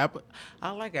 Apple.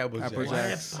 I like Apple Apple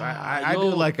Jacks. Jacks. I do Yo,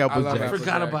 like I Apple love I Jacks. Apple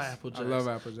forgot Jacks. about Apple Jacks. I love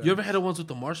Apple Jacks. You ever had the ones with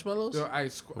the marshmallows? Yo,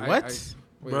 What?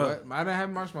 Wait, Bruh. what? I didn't have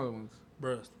marshmallow ones.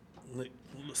 Bruh, like,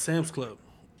 Sam's Club.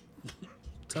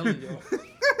 Telling y'all.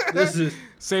 This is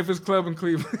Safest club in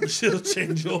Cleveland. shit'll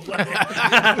change your life.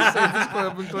 Safest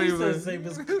club in He said Cleveland.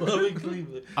 safest club in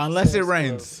Cleveland. Unless it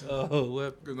rains. Oh,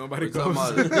 well. Because nobody We're talking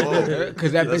goes. about it. Whoa.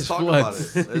 'Cause that Let's bitch talk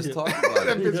floods. about it. Let's talk about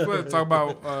That it. bitch flood. Talk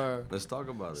about Let's talk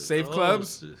about it. safe Oh,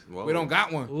 clubs. shit. Whoa. We don't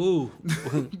got one. Ooh.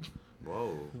 Whoa.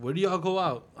 Where do y'all go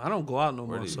out? I don't go out no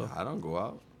Where more. do you, So I don't go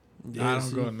out. yeah, I don't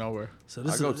see? go nowhere. So I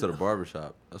this go is to the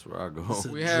barbershop. That's where I go. it's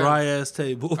a We have- dry ass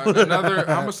table. Another.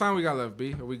 How much time we got left,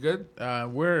 B? Are we good?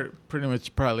 We're pretty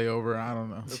much probably over. I don't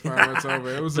know. That's probably what's over.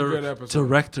 It was a good episode.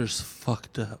 Directors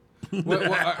fucked up.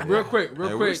 Real quick, Hey,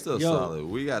 we're quick. still Yo. solid.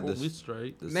 We got We this.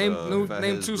 straight. this Name Fat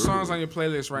name Heads two Brewery. songs on your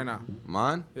playlist right now.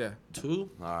 Mine. Yeah, Two?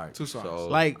 All right. Two songs. So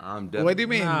Like, I'm what do you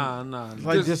mean? Nah.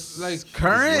 Like Just, just like,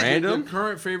 current? random? Your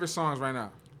current favorite songs right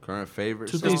now. Current favorite.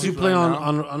 Two songs things you right play now?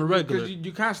 on a regular. Because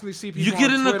you constantly see people. You get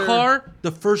on in the Twitter. car,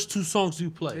 the first two songs you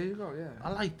There play. you go. Yeah. I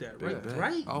like that, Big right? bag.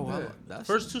 Right? Oh, wow. Yeah. That's,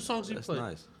 First two songs you that's play.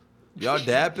 nice. Y'all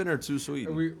dapping or too sweet?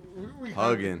 We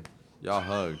Hugging. Y'all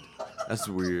hugged. That's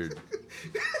weird.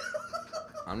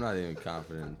 I'm not even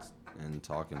confident in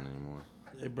talking anymore.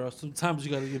 Hey, bro, sometimes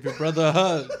you gotta give your brother a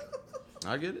hug.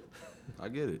 I get it. I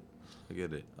get it. I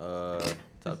get it.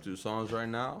 Top two songs right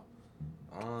now.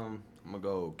 I'm gonna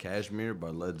go "Cashmere" by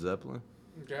Led Zeppelin.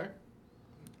 Okay.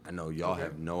 I know y'all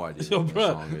have no idea Yo, what bruh.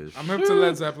 that song is. I'm hip to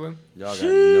Led Zeppelin. Y'all got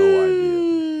no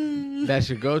idea. That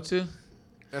should go to?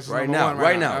 That's Right number now, one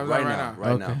right now, That was right like now,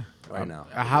 right Okay. now, right now.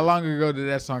 How long ago did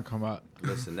that song come out?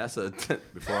 Listen, that's a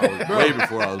before I was way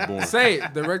before I was born. Say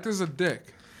it. Director's a dick.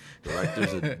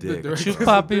 Director's a dick. director-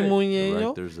 Chupapi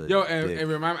muñeño. Director's a Yo, dick. and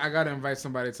remind me, I gotta invite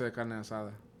somebody to carne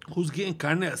asada. Who's getting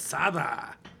carne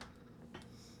asada?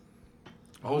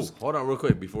 Oh, hold on real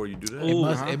quick before you do that. Ooh,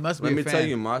 It must be Let a me fan. tell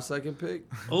you my second pick.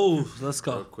 Oh, let's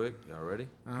Real go. quick. Y'all ready?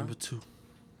 Number two.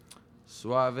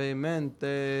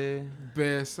 Suavemente.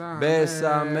 Besame.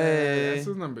 Besame. That's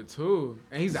his number two.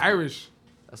 And he's Irish.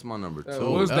 That's my number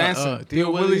two. Will's dancing.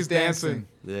 Theo Willie's dancing.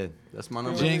 Yeah, that's my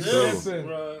number Jinx. two. Dancing.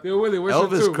 Theo Willie, what's your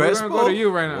Elvis two? Crespo. We're gonna go to you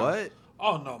right now. What?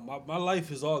 Oh no, my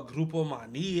life is all Grupo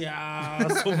Mania,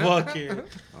 some fucking,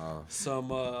 some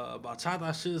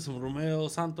bachata shit, some Romeo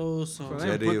Santos, some.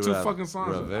 They put two fucking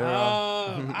songs.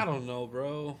 Rivera. I don't know,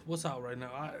 bro. What's out right now?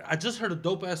 I just heard a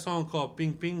dope ass song called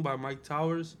 "Ping Ping" by Mike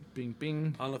Towers. Bing,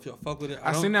 bing. I don't know if y'all fuck with it.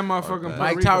 I seen that motherfucker in Puerto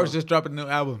Mike Rico. Towers just dropped a new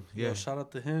album. Yeah, Yeah. shout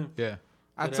out to him. Yeah.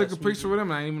 I Good took a ass picture music. with him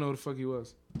and I didn't even know who the fuck he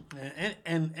was.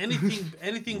 And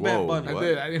anything Whoa, Bad Bunny. I what?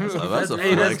 did. I didn't even know. That's a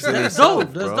Hey, flex in that's itself,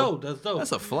 dope. That's bro. dope. That's dope.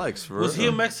 That's a flex for Was he a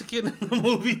real. Mexican in the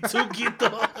movie too, Quito?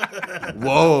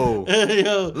 Whoa.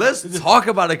 Yo, Let's talk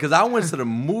about it because I went to the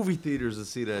movie theaters to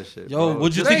see that shit. Yo, bro.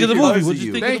 what'd you Just think of the because movie? What'd you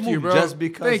you. think Thank of the you, movie? bro. Just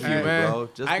because Thank of you, you, man. bro.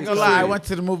 Just I ain't because gonna lie, I of went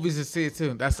to the movies to see it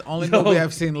too. That's the only Yo. movie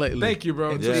I've seen lately. Thank you,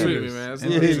 bro. In Too Yeah. sweet of me, man. That's Yeah.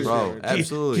 really you. Bro, sweet.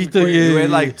 absolutely. Quito, yeah, You had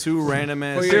yeah. like two random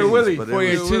ass For your scenes, Willie. but For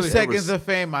it your was- 2 it was- seconds of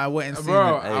fame, I went and seen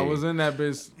Bro, it. I was in that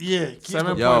bitch. Yeah,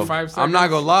 7.5 Yo, seconds. I'm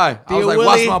not gonna lie. I was Theo like, Willie-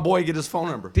 watch my boy get his phone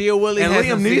number. Theo Willie And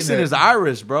hasn't Liam seen Neeson it. is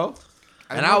Irish, bro.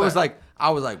 And know I was that. like,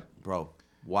 bro,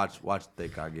 watch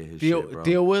Theka get his Theo, shit, bro.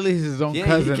 Theo Willie's his own He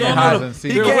cousin can't, that he hasn't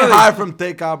seen can't it. hide from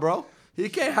Theka, bro. He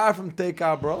can't hide from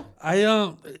Theka, bro. I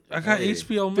got Hey.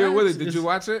 HBO Max. Dear Willie, did It's- you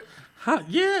watch it? Huh?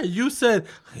 Yeah, you said,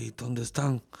 hey, ¿dónde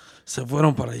están? Se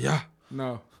fueron para allá.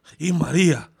 No. Y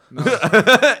María.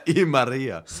 Y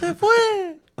Maria. Se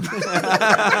fue.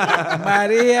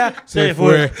 Maria Se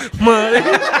fue.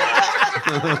 María.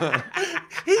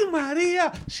 y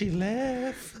Maria, she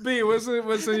left. B, what's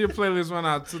in your playlist right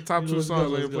now? Top two Let's go,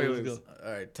 songs on your let's go, let's playlist. go.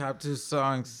 All right, top 2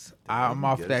 songs. I'm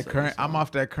off get a that second current. I'm song.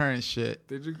 off that current shit.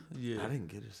 Did you? Yeah. I didn't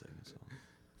get a second song.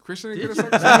 Christian Did didn't get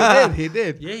a you? second? He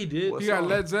did. Yeah, he did. What You got song?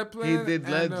 Led Zeppelin. He did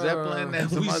Led Zeppelin and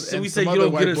some we- other, so and we some say you other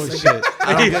don't white get a boy second. shit.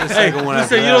 I don't get a second one You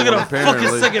after said you that don't get a one, fucking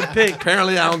apparently. second pick.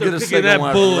 Apparently, I don't get a picking second that one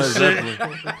after Led bullshit.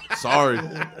 Zeppelin. Sorry.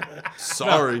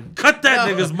 Sorry. Cut that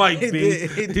nigga's mic, He B.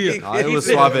 did, he did. No, it was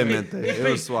suavemente. It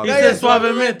was He suavemente. said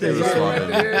suavemente. It was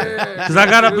Yeah. Because I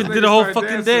got up and This did a nigga whole started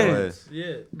fucking dancing. dance.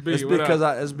 Yeah. B, It's what because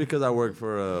up? I work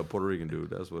for a Puerto Rican dude.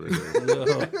 That's what it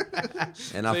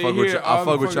is. And I So fuck you with hear I all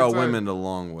fuck the with y'all fucking time. women the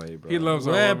long way, bro. He loves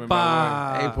our women,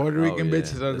 by Hey, Wepa. Puerto Rican yeah.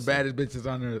 bitches are the Listen. baddest bitches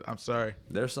on earth. I'm sorry.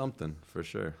 There's something for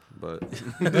sure, but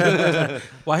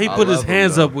Why he I put his love him,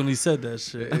 hands though. up when he said that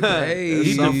shit. Hey,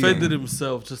 He something. defended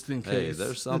himself just in hey, case.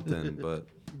 there's something. But the way.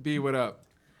 B, what up?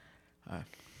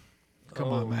 come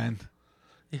on, man.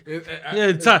 Yeah, can I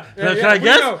we guess?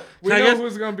 Know, we Can I know guess?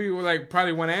 who's gonna be like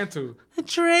probably 1 and 2.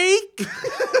 Drake.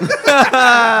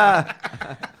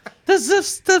 Does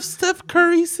Steph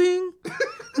Curry sing?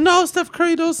 No, Steph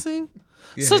Curry don't sing.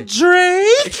 Yeah. So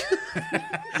Drake.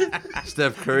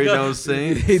 Steph Curry don't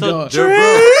sing. He So don't. Bro,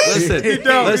 listen,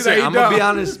 don't. listen. He I'm gonna be don't.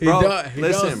 honest, He bro. don't- he don't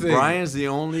Listen, sing. Brian's the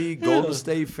only Golden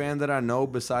State fan that I know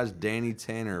besides Danny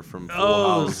Tanner from Full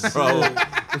Oh, House, bro.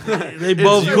 They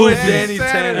both you and goofies. Danny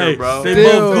Tanner, Hey, bro. They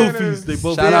Still- both goofies. They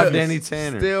both Shout out goofies. Danny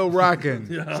Tanner. Still rocking.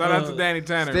 Shout out to Danny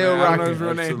Tanner. Still man. I don't know rocking. his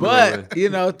real name. Absolutely. But you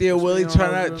know, Theo Willie don't know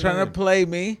trying his to real name. play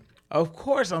me. Of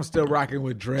course, I'm still rocking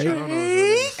with Drake. I don't know his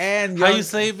real name. And How Young, you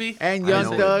say, B? and I Young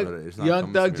know it, Thug. but it's not Young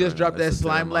coming to Thug me just right dropped now. that It's a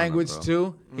slime Terramana, language bro.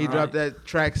 too. He dropped that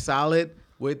track Solid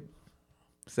with.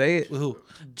 Say it. Who?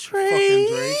 Fucking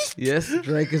Drake. Yes,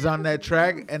 Drake is on that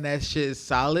track, and that shit is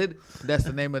Solid. That's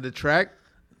the name of the track.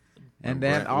 And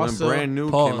then also when Brand New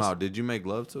Pause. came out, did you make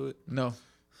love to it? no.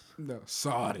 No,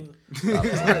 Saudi.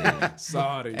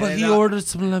 Saudi. But And he I- ordered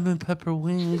some lemon pepper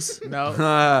wings.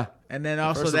 No. And then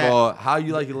also First that of all, how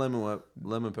you like your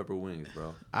lemon pepper wings,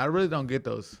 bro? I really don't get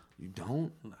those. You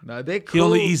don't? No, they cool. He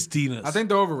only eats Dina's. I think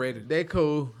they're overrated. They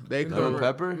cool. They Lemon cool.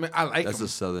 pepper? I mean, I like That's them. a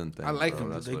southern thing. I like bro.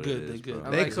 'em. That's They what good, it they is, good. bro. I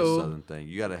They That's cool. a southern thing.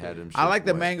 You gotta have them. I like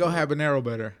the shits mango wet, bro. habanero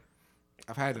better.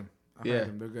 I've had them. I've Yeah. had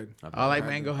them. They're good. I like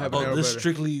mango habanero Oh, this better.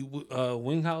 strictly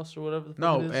Wing House or whatever. The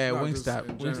No, fuck it is? No,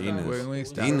 Wingstop. just in general.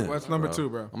 Wingstop. Dina's, What's number bro. 2,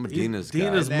 bro? I'm a He- Dina's guy.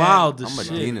 Dina's And then- mild as I'm a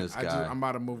shit. Dina's I'm guy.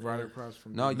 about to move right across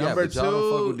from. No, yeah, Number but y'all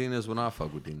don't fuck two- with Dina's when I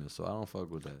fuck with Dina's, so I don't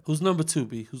fuck with that. Who's number 2,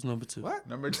 B? Who's number 2? What?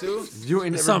 Number 2. You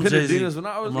ain't never Some been to Jay-Z. Dina's when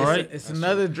I was Am I right? It's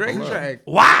another Drake Hold up. track.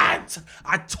 What?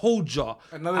 I told y'all.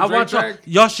 Another I Drake want y'all. track?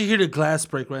 Y'all should hear the glass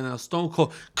break right now. Stone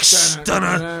Cold. Because I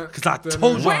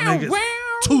told y'all niggas.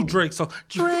 2 Drake songs.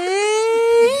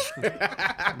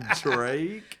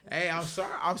 Drake. Hey,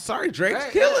 I'm sorry. Drake's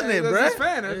killing it, That's bro. his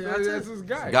fan. That's his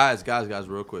guy. Guys,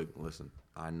 real quick. Listen,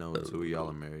 I know 2 of y'all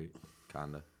are married,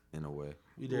 kinda, in a way.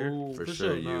 You there? Ooh, for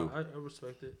sure, No, you. I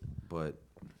respect it. But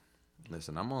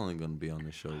listen, I'm only gonna be on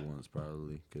the show once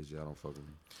probably because y'all don't fuck with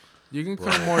me. You can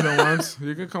come more than once.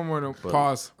 You can come more than.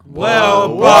 Pause.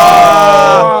 Well,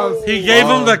 Pause. he gave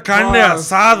him the carne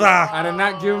Pause. asada. I did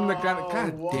not give him the kind of.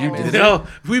 God damn it. Yo,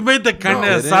 we made the carne No,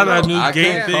 asada a new I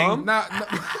game can't thing. come. No,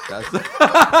 That's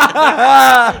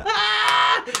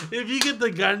If you get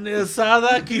the carne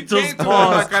asada, Quito's can't do one of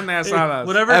my pause. carne asadas.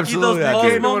 Whatever Absolutely, I Quito's pause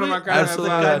can't do one of moment, my that's the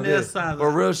carne carne asadas. asada. for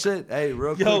real shit. Hey,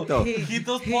 real Yo, quick though.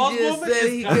 Quito's He pause just moment said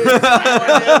is he carne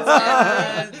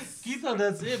could. Quito,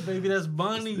 that's it, baby. That's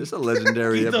Bonnie. It's a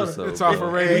legendary Quito, episode. it's all bro. for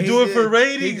We ratings. do it for He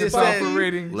ratings. just It's all said- for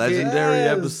ratings. Legendary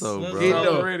Yes. episode, Let's bro. go.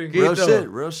 All for ratings. Real Quito. shit,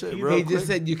 real shit, real He quick. just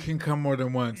said you can come more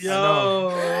than once.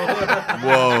 Yo.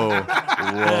 Whoa.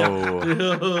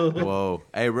 Whoa.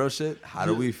 Hey, real shit. How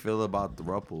do we feel about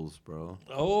thruples, bro?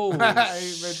 Oh. I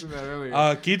mentioned that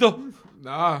earlier. Quito.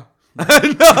 Nah.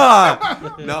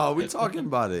 No, we talking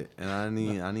about it, and I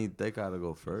need Theka to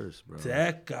go first, bro.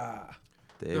 Deca.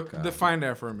 Theka. Define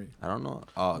that for me. I don't know.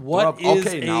 What is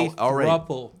okay, a now, all right.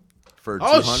 throuple? For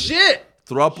Oh 200 shit!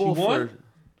 Thruple She won? for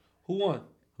Who won?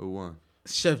 who won?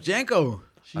 Shevchenko.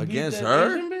 She beat Against that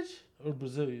her? Asian bitch? Or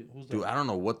Brazilian? Who's that? Dude, I don't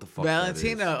know what the fuck.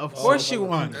 Valentina. That Of course she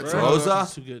won. That's Rosa?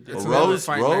 That's too good. It's Oh, another Rose?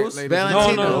 fight Rose? night, ladies and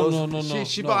Valentina. gentlemen. No.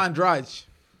 She fought Andrade.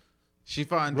 She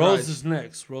fought Andrade. Rose is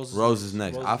next. Rose is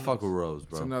next. I fuck with Rose,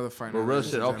 bro. It's another fight But night, real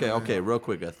ladies shit. and Okay, gentlemen. okay. Real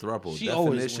quick. A thruple. She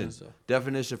always Definition. wins, though.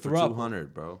 Definition for Throuple.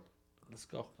 200, bro. Let's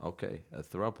go. Okay, a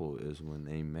throuple is when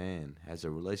a man has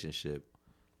a relationship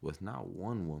with not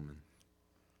one woman,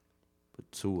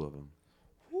 but 2 of them,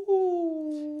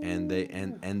 and they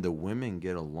and the women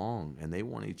get along and they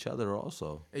want each other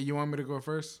also. Hey, you want me to go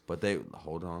first? But they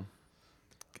hold on.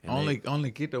 And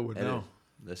Only Quito would they- know.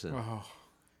 Listen, Oh,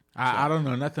 I don't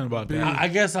know nothing about that. I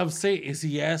guess I'm saying, is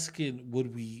he asking,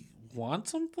 would we want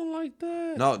something like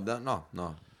that?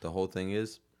 no. The whole thing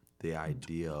is the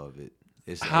idea of it.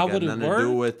 It's How got would it nothing to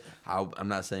do work? with how. I'm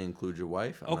not saying include your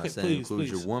wife. I'm Okay, not saying please, include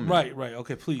please. your woman. Right.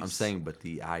 Okay, please. I'm saying, but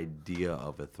the idea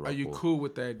of a throuple. are you cool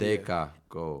with that idea? Theka,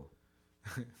 go.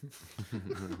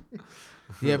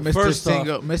 Yeah, Mr. First off,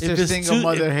 Single, if Mr. it's Single two-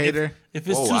 mother if- hater. If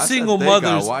it's Oh, 2 I said single thank God.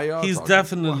 mothers, Why y'all he's talking?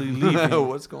 definitely leaving.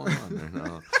 What's going on there?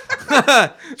 No.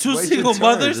 2 Wait single your turn.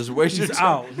 mothers, Just wait your he's turn.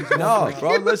 out. No,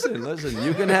 bro, listen.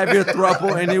 You can have your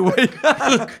throuple anyway.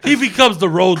 He becomes the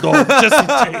road dog, Jesse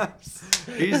James.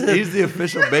 he's the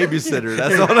official babysitter.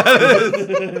 That's all that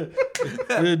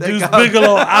is. Deuce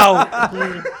Bigelow out.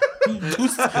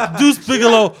 Deuce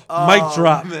Bigelow, mic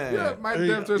drop. Man. My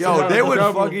depth is Yo, about they to would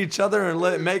double. fuck each other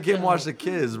and make him watch the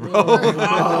kids, bro.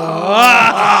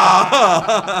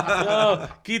 Yo,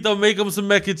 Quito, make him some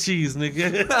mac and cheese,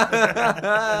 nigga.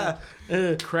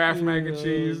 Kraft mac and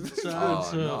cheese.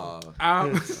 Oh,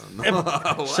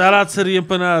 Shout out to the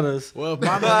empanadas. Well,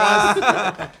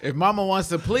 if Mama wants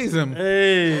to please him,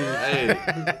 Hey, Hey,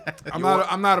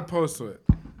 I'm not opposed to it.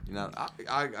 You know,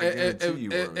 I guarantee you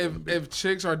weren't gonna be. If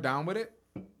chicks are down with it,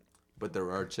 But there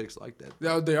are chicks like that.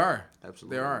 yeah, they are.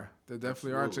 Absolutely. They are. There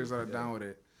definitely are chicks that are Absolutely, down with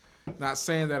it. Not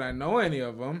saying that I know any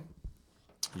of them.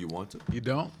 You want to? You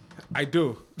don't? I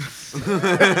do.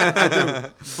 I do.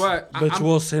 But But you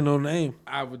won't say no name.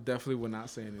 I would definitely would not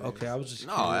say anything. Okay, I was just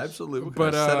No, curious. absolutely. What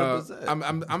But kind of setup is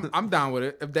that? I'm down with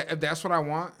it. If that's what I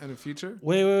want in the future,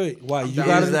 Wait. Why you down.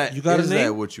 got is a, that you got a is name?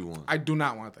 that what you want? I do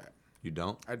not want that. You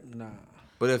don't? Nah.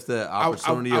 But if the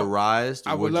opportunity I- arises,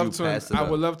 I would would you love to. pass it I up?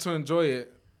 would love to enjoy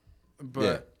it, but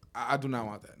Yeah. I do not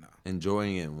want that now.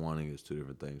 Enjoying it and wanting is two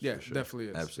different things. Yeah, for sure. definitely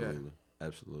is, yeah. Absolutely.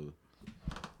 Absolutely.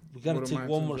 We gotta What am take I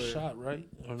one to more say? shot, right?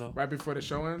 Or no? Right before the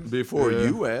show ends. Before Yeah.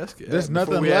 you ask, There's before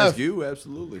nothing we left. ask you,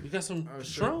 absolutely. You got some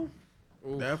sure.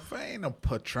 Patron? That ain't no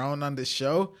Patron on the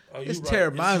show. Oh, you It's right.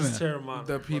 Terramana. It's just Terramana.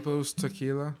 The people's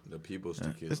tequila. The people's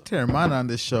tequila. It's Terramana on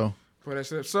this show. For that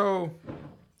shit. So,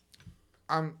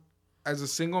 I'm as a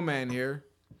single man here,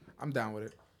 I'm down with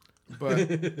it. But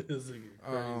It's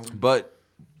like-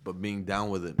 But being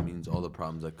down with it means all the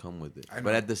problems that come with it. I know.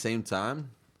 But at the same time,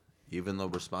 even though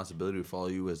responsibility would follow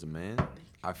you as a man,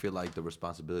 I feel like the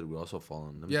responsibility would also fall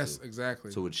on them. yes, too. exactly.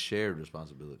 So it's shared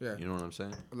responsibility. Yeah. You know what I'm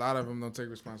saying? A lot of them don't take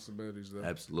responsibilities though.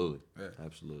 Absolutely. Yeah.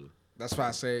 Absolutely. That's why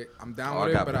I say I'm down Oh, with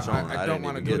I it, got but Patron. I don't didn't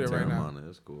want to even do get it right now. Terramana.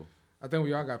 That's cool. I think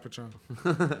we all got Patron.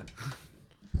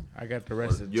 I got the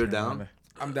rest of the You're Terramana. down?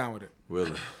 I'm down with it.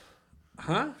 Really?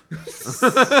 Huh?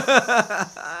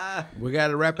 We got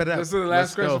to wrap it up. This is the last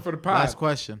Let's question go. for the pod. Last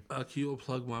question. Can you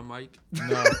unplug my mic?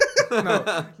 No,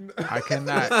 No, I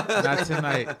cannot. Not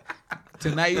tonight.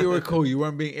 Tonight you were cool. You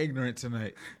weren't being ignorant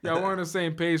tonight. y'all weren't on the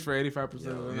same page for 85%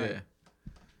 of the Yeah. night.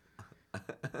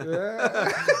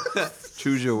 Yeah.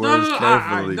 Choose your No, words no,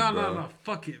 carefully, no, bro. no.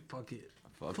 Fuck it. Fuck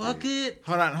Fuck it.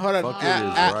 Hold on. Hold on. Fuck it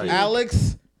is right.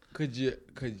 Alex, could you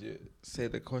say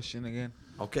the question again?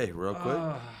 Okay, real quick.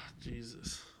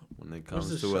 Jesus. When it what's comes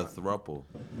this to a shot? throuple,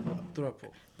 Thruple.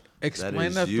 that Explain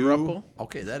is the you. throuple.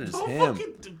 Okay, that is Oh, him.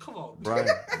 fucking, dude, come on.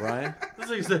 Brian. This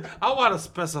nigga said, I want to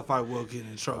specify Will get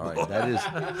in trouble. All right,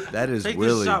 that is Take this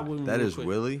Willie. shot with me That real is quick.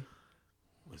 Willie.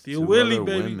 With Theo two Willie, other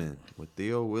baby. Women, with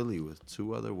Theo Willie, with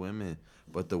two other women,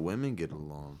 but the women get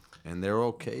along and they're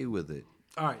okay with it.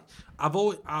 All right.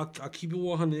 I'll keep it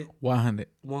 100. 100.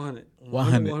 100.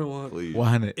 100. Please.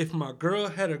 100. If my girl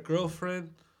had a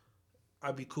girlfriend,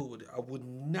 I'd be cool with it. I would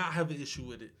not have an issue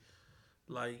with it.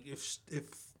 Like, if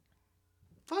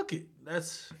fuck it.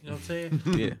 That's, you know what I'm saying?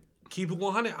 Yeah. Keep it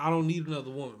 100. I don't need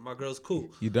another woman. My girl's cool.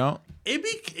 You don't?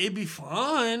 It'd be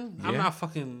fun. I'm Yeah. not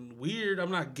fucking weird.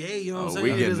 I'm not gay. You know what I'm Oh, saying?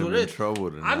 we It getting is what them it in is.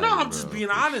 trouble tonight. I know. I'm bro, just being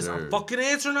for honest. sure. I'm fucking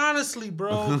answering honestly,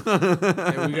 bro. And we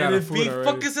got And a if food he already.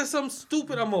 fucking says something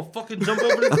stupid, I'm gonna fucking jump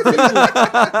over the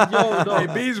table. Yo, no.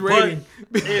 Hey, B's But rating.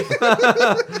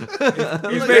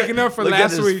 if, He's making up for Look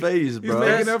last at his week. face, bro.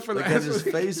 making up for Look last at his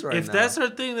week. face right if now. that's her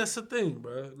thing, that's the thing,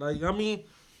 bro. Like, I mean,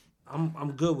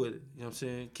 I'm good with it. You know what I'm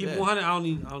saying? Keep it Yeah. 100. I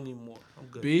don't need more. I'm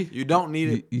good. B. You don't need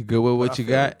You, it. you good with but what I you feel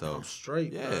it, got? though. I'm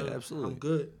straight. Yeah, bro. absolutely. I'm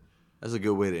good. That's a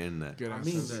good way to end that. Good I answer.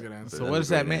 mean That's a that. good answer. So That's what a does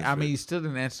that great mean? I answer. mean, you still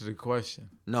didn't answer the question.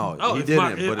 No, Oh, he if didn't.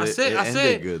 my- if- but I it said,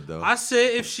 ended good though. I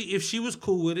said if she was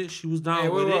cool with it, she was down Hey,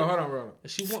 with wait, it. hold on, bro.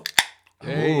 If she want,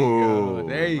 There you go. Ooh.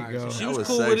 There you Nice. go. she That was was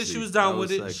cool with it. sexy. She was down That with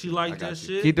was it. sexy. She I liked got that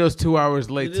you. shit. Keep those 2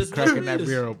 hours late It to is what cracking it that is.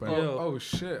 beer open. Yo. Oh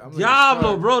shit. I'm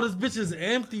Diablo, bro, this bitch is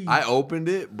empty. I opened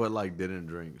it, but like didn't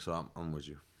drink, so I'm with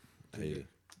you. Hey,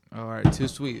 All right, too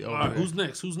sweet. All Over right, there. who's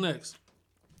next? Who's next?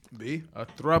 B. A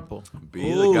thruple.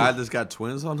 B, Ooh. the guy that's got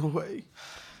twins on the way.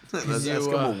 Let's you, ask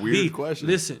him a weird B, question.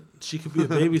 listen, she could be a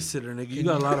babysitter, nigga. You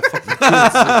got a lot of fucking kids.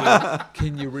 Nigga.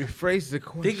 Can you rephrase the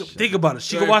question? Think about it.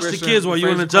 She Go can ahead, watch the Christian. kids while you Rephrase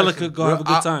and the Angelica question. go have a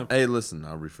good time. Hey, listen,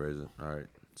 I'll rephrase it. All right.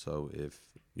 So if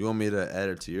you want me to add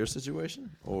it to your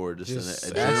situation or just, Just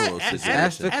in a general situation?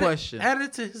 ask the question. Add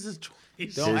it to his situation.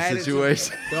 Don't add it to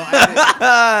situation. Don't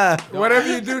add it. Whatever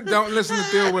you do, don't listen to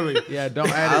Theo Willie. Yeah, don't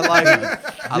add it.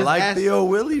 I like ask- Theo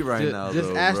Willie right just- now. just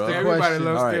though, ask bro. the Everybody question.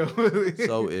 loves All right. Theo Willie.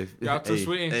 So if Y'all too hey,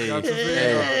 sweet. hey, Y'all too sweet.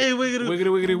 Hey, wiggity, Wiggity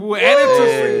wiggity woo. And it's too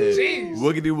hey, sweet. Jeez.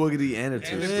 woogity woogity and it's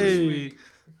And it's hey.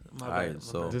 My All bad, right, my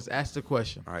so bad. Just ask the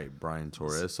question. all right, Brian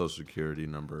Torres, Social Security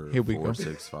number Here we go.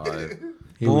 465. Here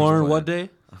we Born go. what day?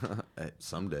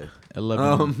 Someday.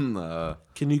 11.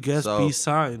 Can you guess So- B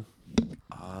sign?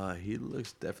 He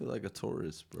looks definitely like a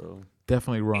Taurus, bro.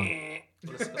 Definitely wrong.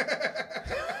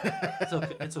 It's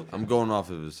okay. It's okay. I'm going off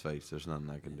of his face. There's nothing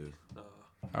I can do.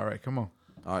 All right, come on.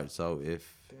 All right, so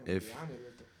if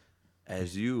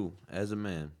as you as a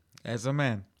man As a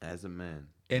man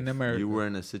in America, you were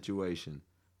in a situation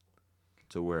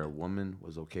to where a woman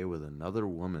was okay with another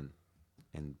woman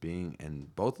and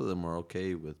both of them were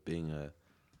okay with being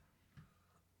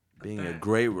being a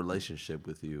great relationship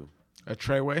with you. A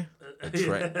treyway.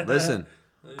 Listen,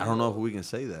 I don't know if we can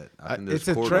say that. I think there's it's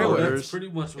a court treyway. That's orders. pretty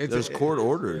much what There's court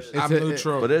orders. I'm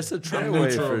neutral. But it's a treyway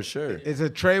neutral. for sure. It's a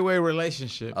treyway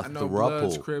relationship. A know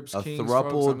Bloods, thruple. Crips, A Kings,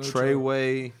 thruple folks, I'm neutral.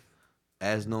 treyway,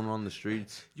 as known on the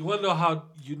streets. You want to know how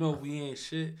you know we ain't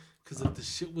shit? Because if the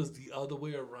shit was the other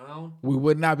way around, We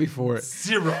would not be for it.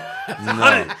 0. No.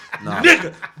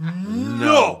 Nigga,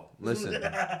 no. Listen,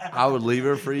 I would leave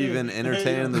her for even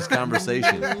entertaining this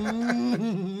conversation.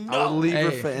 I would leave her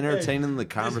Hey. for entertaining the I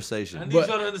conversation. need But-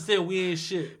 y'all to understand we ain't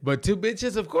shit. But 2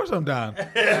 bitches, of course I'm down.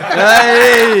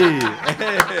 Hey!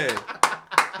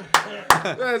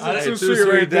 That's I too didn't- sweet too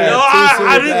right sweet there. No, that.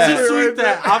 I Too didn't soon just right tweet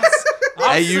that. I'm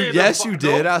Hey, saying yes, the you fuck-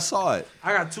 did. Nope. I saw it.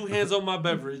 I got 2 hands on my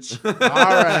beverage. All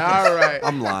right.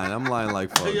 I'm lying like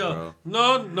fuck, Yo,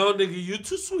 bro. no, nigga, you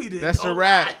too sweet. That's a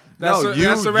wrap. That's No,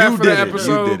 that's a wrap for the didn't.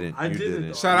 episode. You didn't. I You didn't.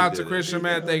 didn't. Shout You out to didn't. Christian,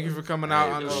 man. Thank you for coming out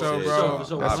on the show, appreciate bro. y'all. For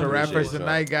sure. That's a wrap for Appreciate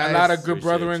tonight, A guys. lot of good Appreciate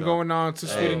brothering y'all. going on. Too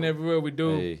sweet and everywhere we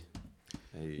do. Hey.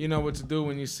 You know what to do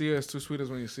when you see us. Too sweet as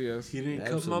when you see us. He didn't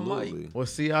cut my mic. Absolutely. We'll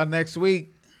see y'all next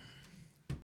week.